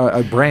a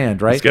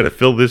brand, right? He's got to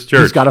fill this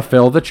church. He's got to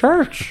fill the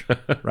church,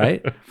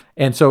 right?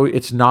 And so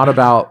it's not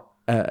about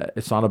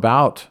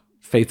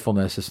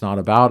faithfulness. It's not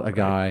about a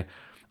guy,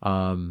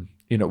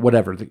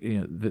 whatever.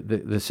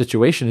 The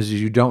situation is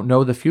you don't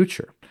know the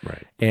future,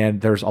 right? And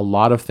there's a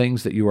lot of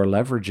things that you are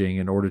leveraging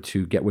in order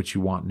to get what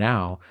you want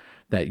now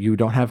that you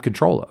don't have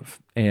control of,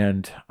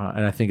 and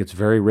I think it's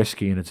very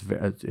risky, and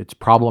it's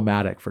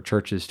problematic for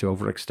churches to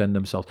overextend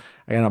themselves.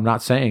 And I'm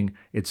not saying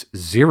it's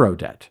zero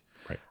debt.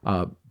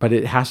 Right. But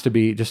it has to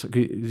be, just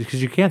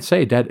because you can't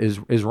say debt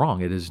is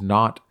wrong. It is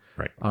not.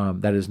 Right.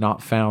 That is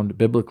not found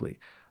biblically.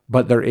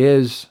 But there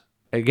is,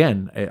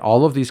 again,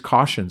 all of these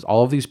cautions,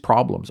 all of these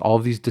problems, all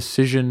of these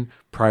decision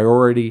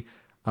priority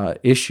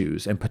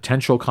issues and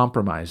potential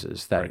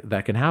compromises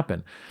that can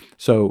happen.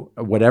 So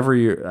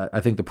whatever I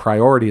think the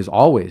priority is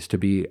always to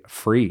be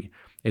free.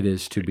 It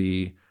is to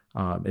be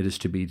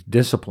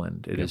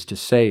disciplined. It is to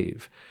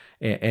save,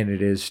 and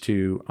it is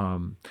to.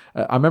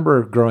 I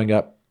remember growing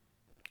up.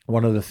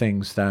 One of the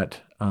things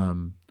that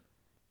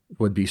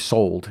would be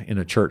sold in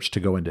a church to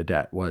go into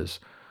debt was,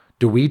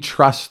 do we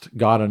trust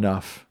God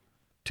enough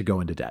to go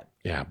into debt?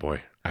 Yeah,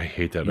 boy. I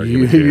hate that You,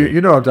 argument. you, Danny. you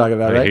know what I'm talking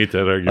about, I right? hate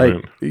that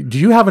argument. Like, do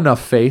you have enough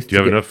faith? Do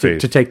you have enough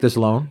faith to take this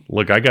loan?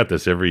 Look, I got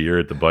this every year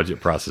at the budget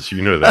process.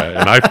 You know that.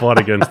 And I fought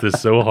against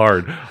this so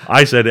hard.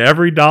 I said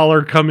every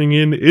dollar coming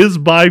in is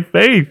by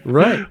faith.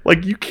 Right.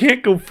 Like you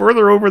can't go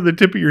further over the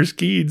tip of your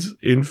skis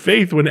in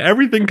faith when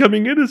everything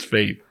coming in is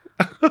faith.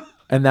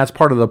 And that's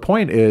part of the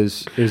point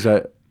is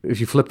that if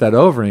you flip that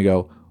over and you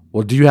go,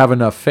 well, do you have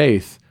enough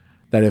faith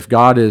that if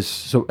God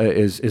is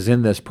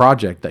in this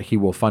project that he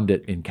will fund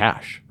it in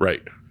cash?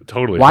 Right.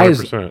 Totally. Why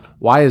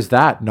 100%. is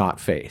that not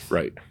faith?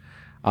 Right.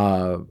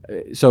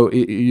 So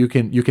you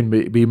can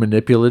be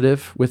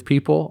manipulative with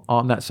people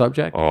on that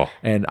subject. Oh.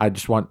 And I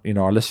just want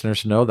our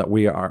listeners to know that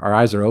our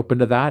eyes are open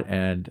to that,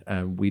 and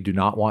we do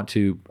not want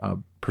to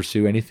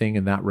pursue anything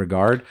in that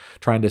regard.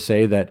 Trying to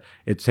say that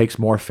it takes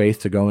more faith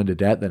to go into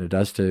debt than it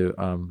does to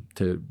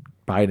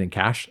buy it in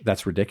cash,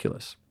 that's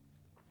ridiculous.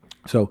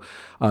 So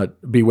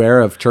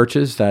beware of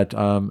churches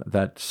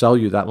that sell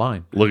you that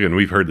line. Look, and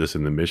we've heard this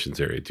in the missions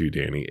area too,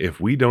 Danny. If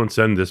we don't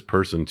send this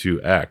person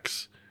to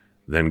X,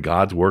 then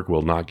God's work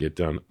will not get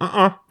done.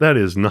 That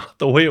is not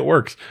the way it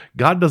works.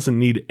 God doesn't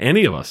need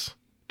any of us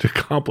to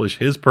accomplish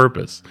his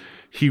purpose.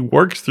 He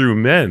works through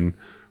men,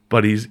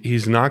 but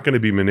he's not going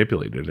to be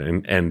manipulated.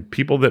 And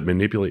people that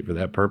manipulate for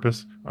that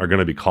purpose are going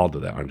to be called to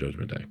that on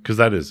Judgment Day, because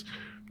that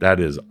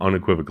is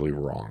unequivocally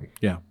wrong.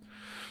 Yeah.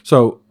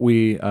 So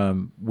we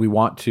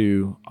want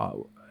to,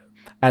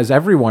 as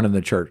everyone in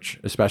the church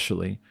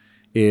especially,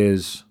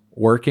 is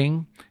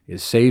working,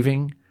 is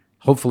saving,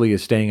 hopefully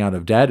is staying out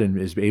of debt, and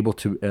is able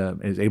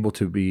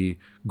to be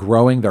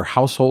growing their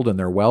household and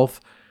their wealth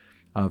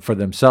for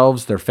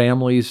themselves, their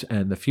families,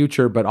 and the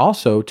future, but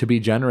also to be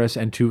generous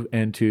and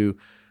to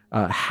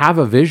have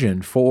a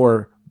vision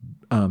for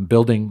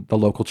building the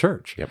local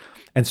church. Yep.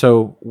 And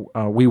so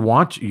we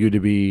want you to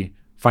be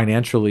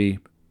financially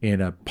in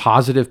a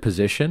positive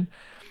position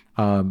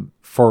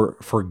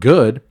for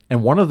good.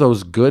 And one of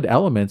those good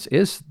elements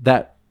is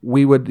that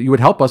you would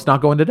help us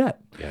not go into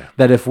debt. Yeah.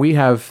 That if we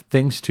have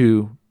things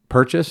to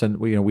purchase, and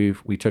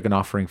we took an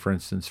offering, for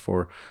instance,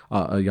 for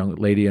a young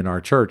lady in our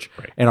church,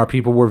 right, and our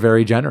people were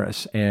very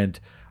generous, and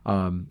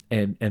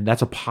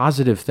that's a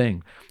positive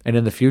thing. And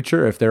in the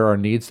future, if there are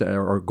needs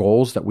or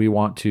goals that we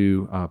want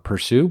to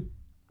pursue,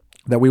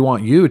 that we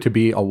want you to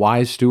be a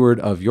wise steward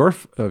of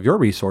your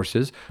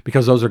resources,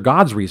 because those are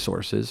God's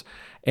resources.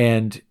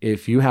 And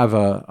if you have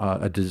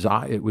a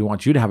desire, we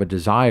want you to have a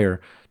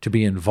desire to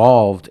be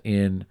involved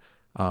in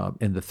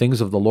the things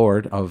of the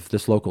Lord of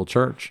this local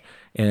church.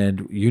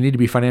 And you need to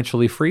be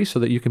financially free so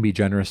that you can be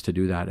generous to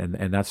do that.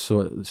 And that's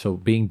so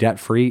being debt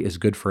free is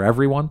good for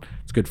everyone.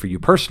 It's good for you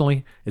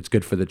personally. It's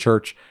good for the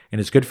church, and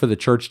it's good for the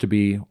church to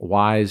be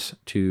wise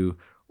to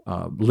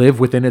live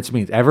within its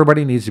means.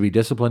 Everybody needs to be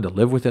disciplined to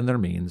live within their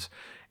means,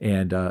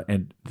 and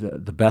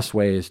the best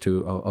way is to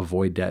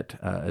avoid debt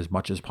as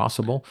much as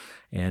possible,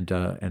 and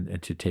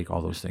to take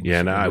all those things. Yeah,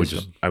 and I would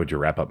just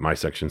wrap up my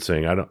section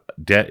saying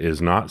debt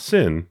is not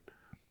sin,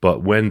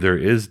 but when there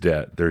is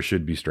debt, there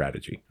should be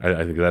strategy.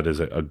 I think that is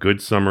a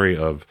good summary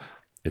of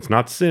it's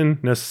not sin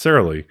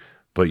necessarily,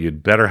 but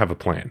you'd better have a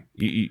plan.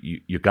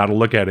 You got to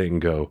look at it and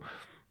go,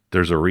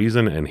 there's a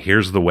reason, and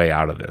here's the way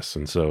out of this.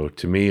 And so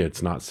to me,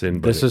 it's not sin.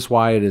 But this is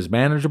why it is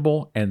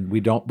manageable, and we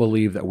don't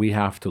believe that we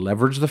have to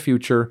leverage the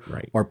future,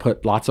 right, or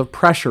put lots of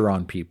pressure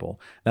on people.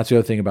 That's the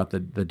other thing about the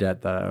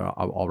debt that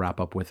I'll wrap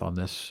up with on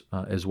this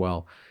as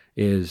well,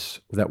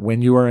 is that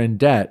when you are in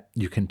debt,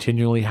 you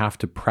continually have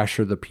to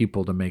pressure the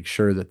people to make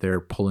sure that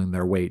they're pulling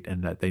their weight,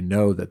 and that they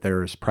know that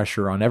there is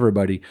pressure on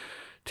everybody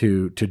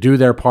to do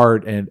their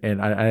part.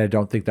 And I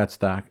don't think that's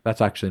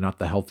actually not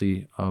the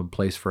healthy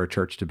place for a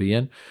church to be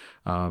in.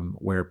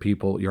 Where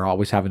you're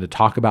always having to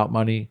talk about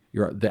money.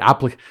 The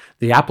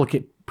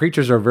applicant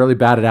preachers are really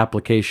bad at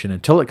application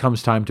until it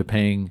comes time to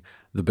paying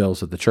the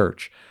bills of the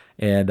church,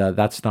 and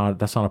that's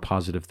not a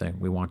positive thing.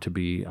 We want to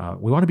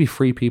be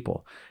free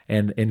people,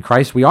 and in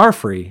Christ we are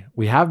free.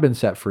 We have been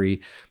set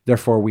free.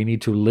 Therefore, we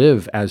need to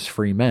live as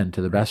free men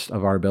to the best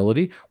of our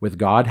ability, with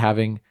God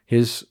having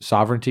His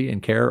sovereignty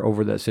and care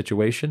over that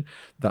situation.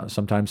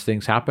 Sometimes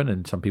things happen,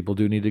 and some people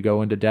do need to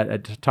go into debt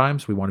at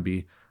times. We want to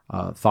be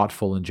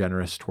thoughtful and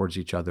generous towards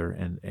each other,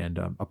 and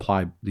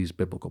apply these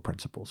biblical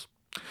principles.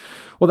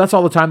 Well, that's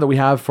all the time that we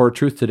have for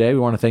Truth Today. We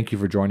want to thank you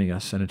for joining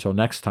us. And until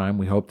next time,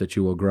 we hope that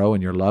you will grow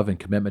in your love and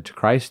commitment to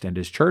Christ and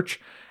His church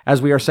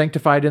as we are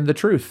sanctified in the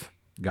truth.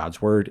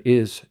 God's word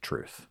is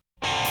truth.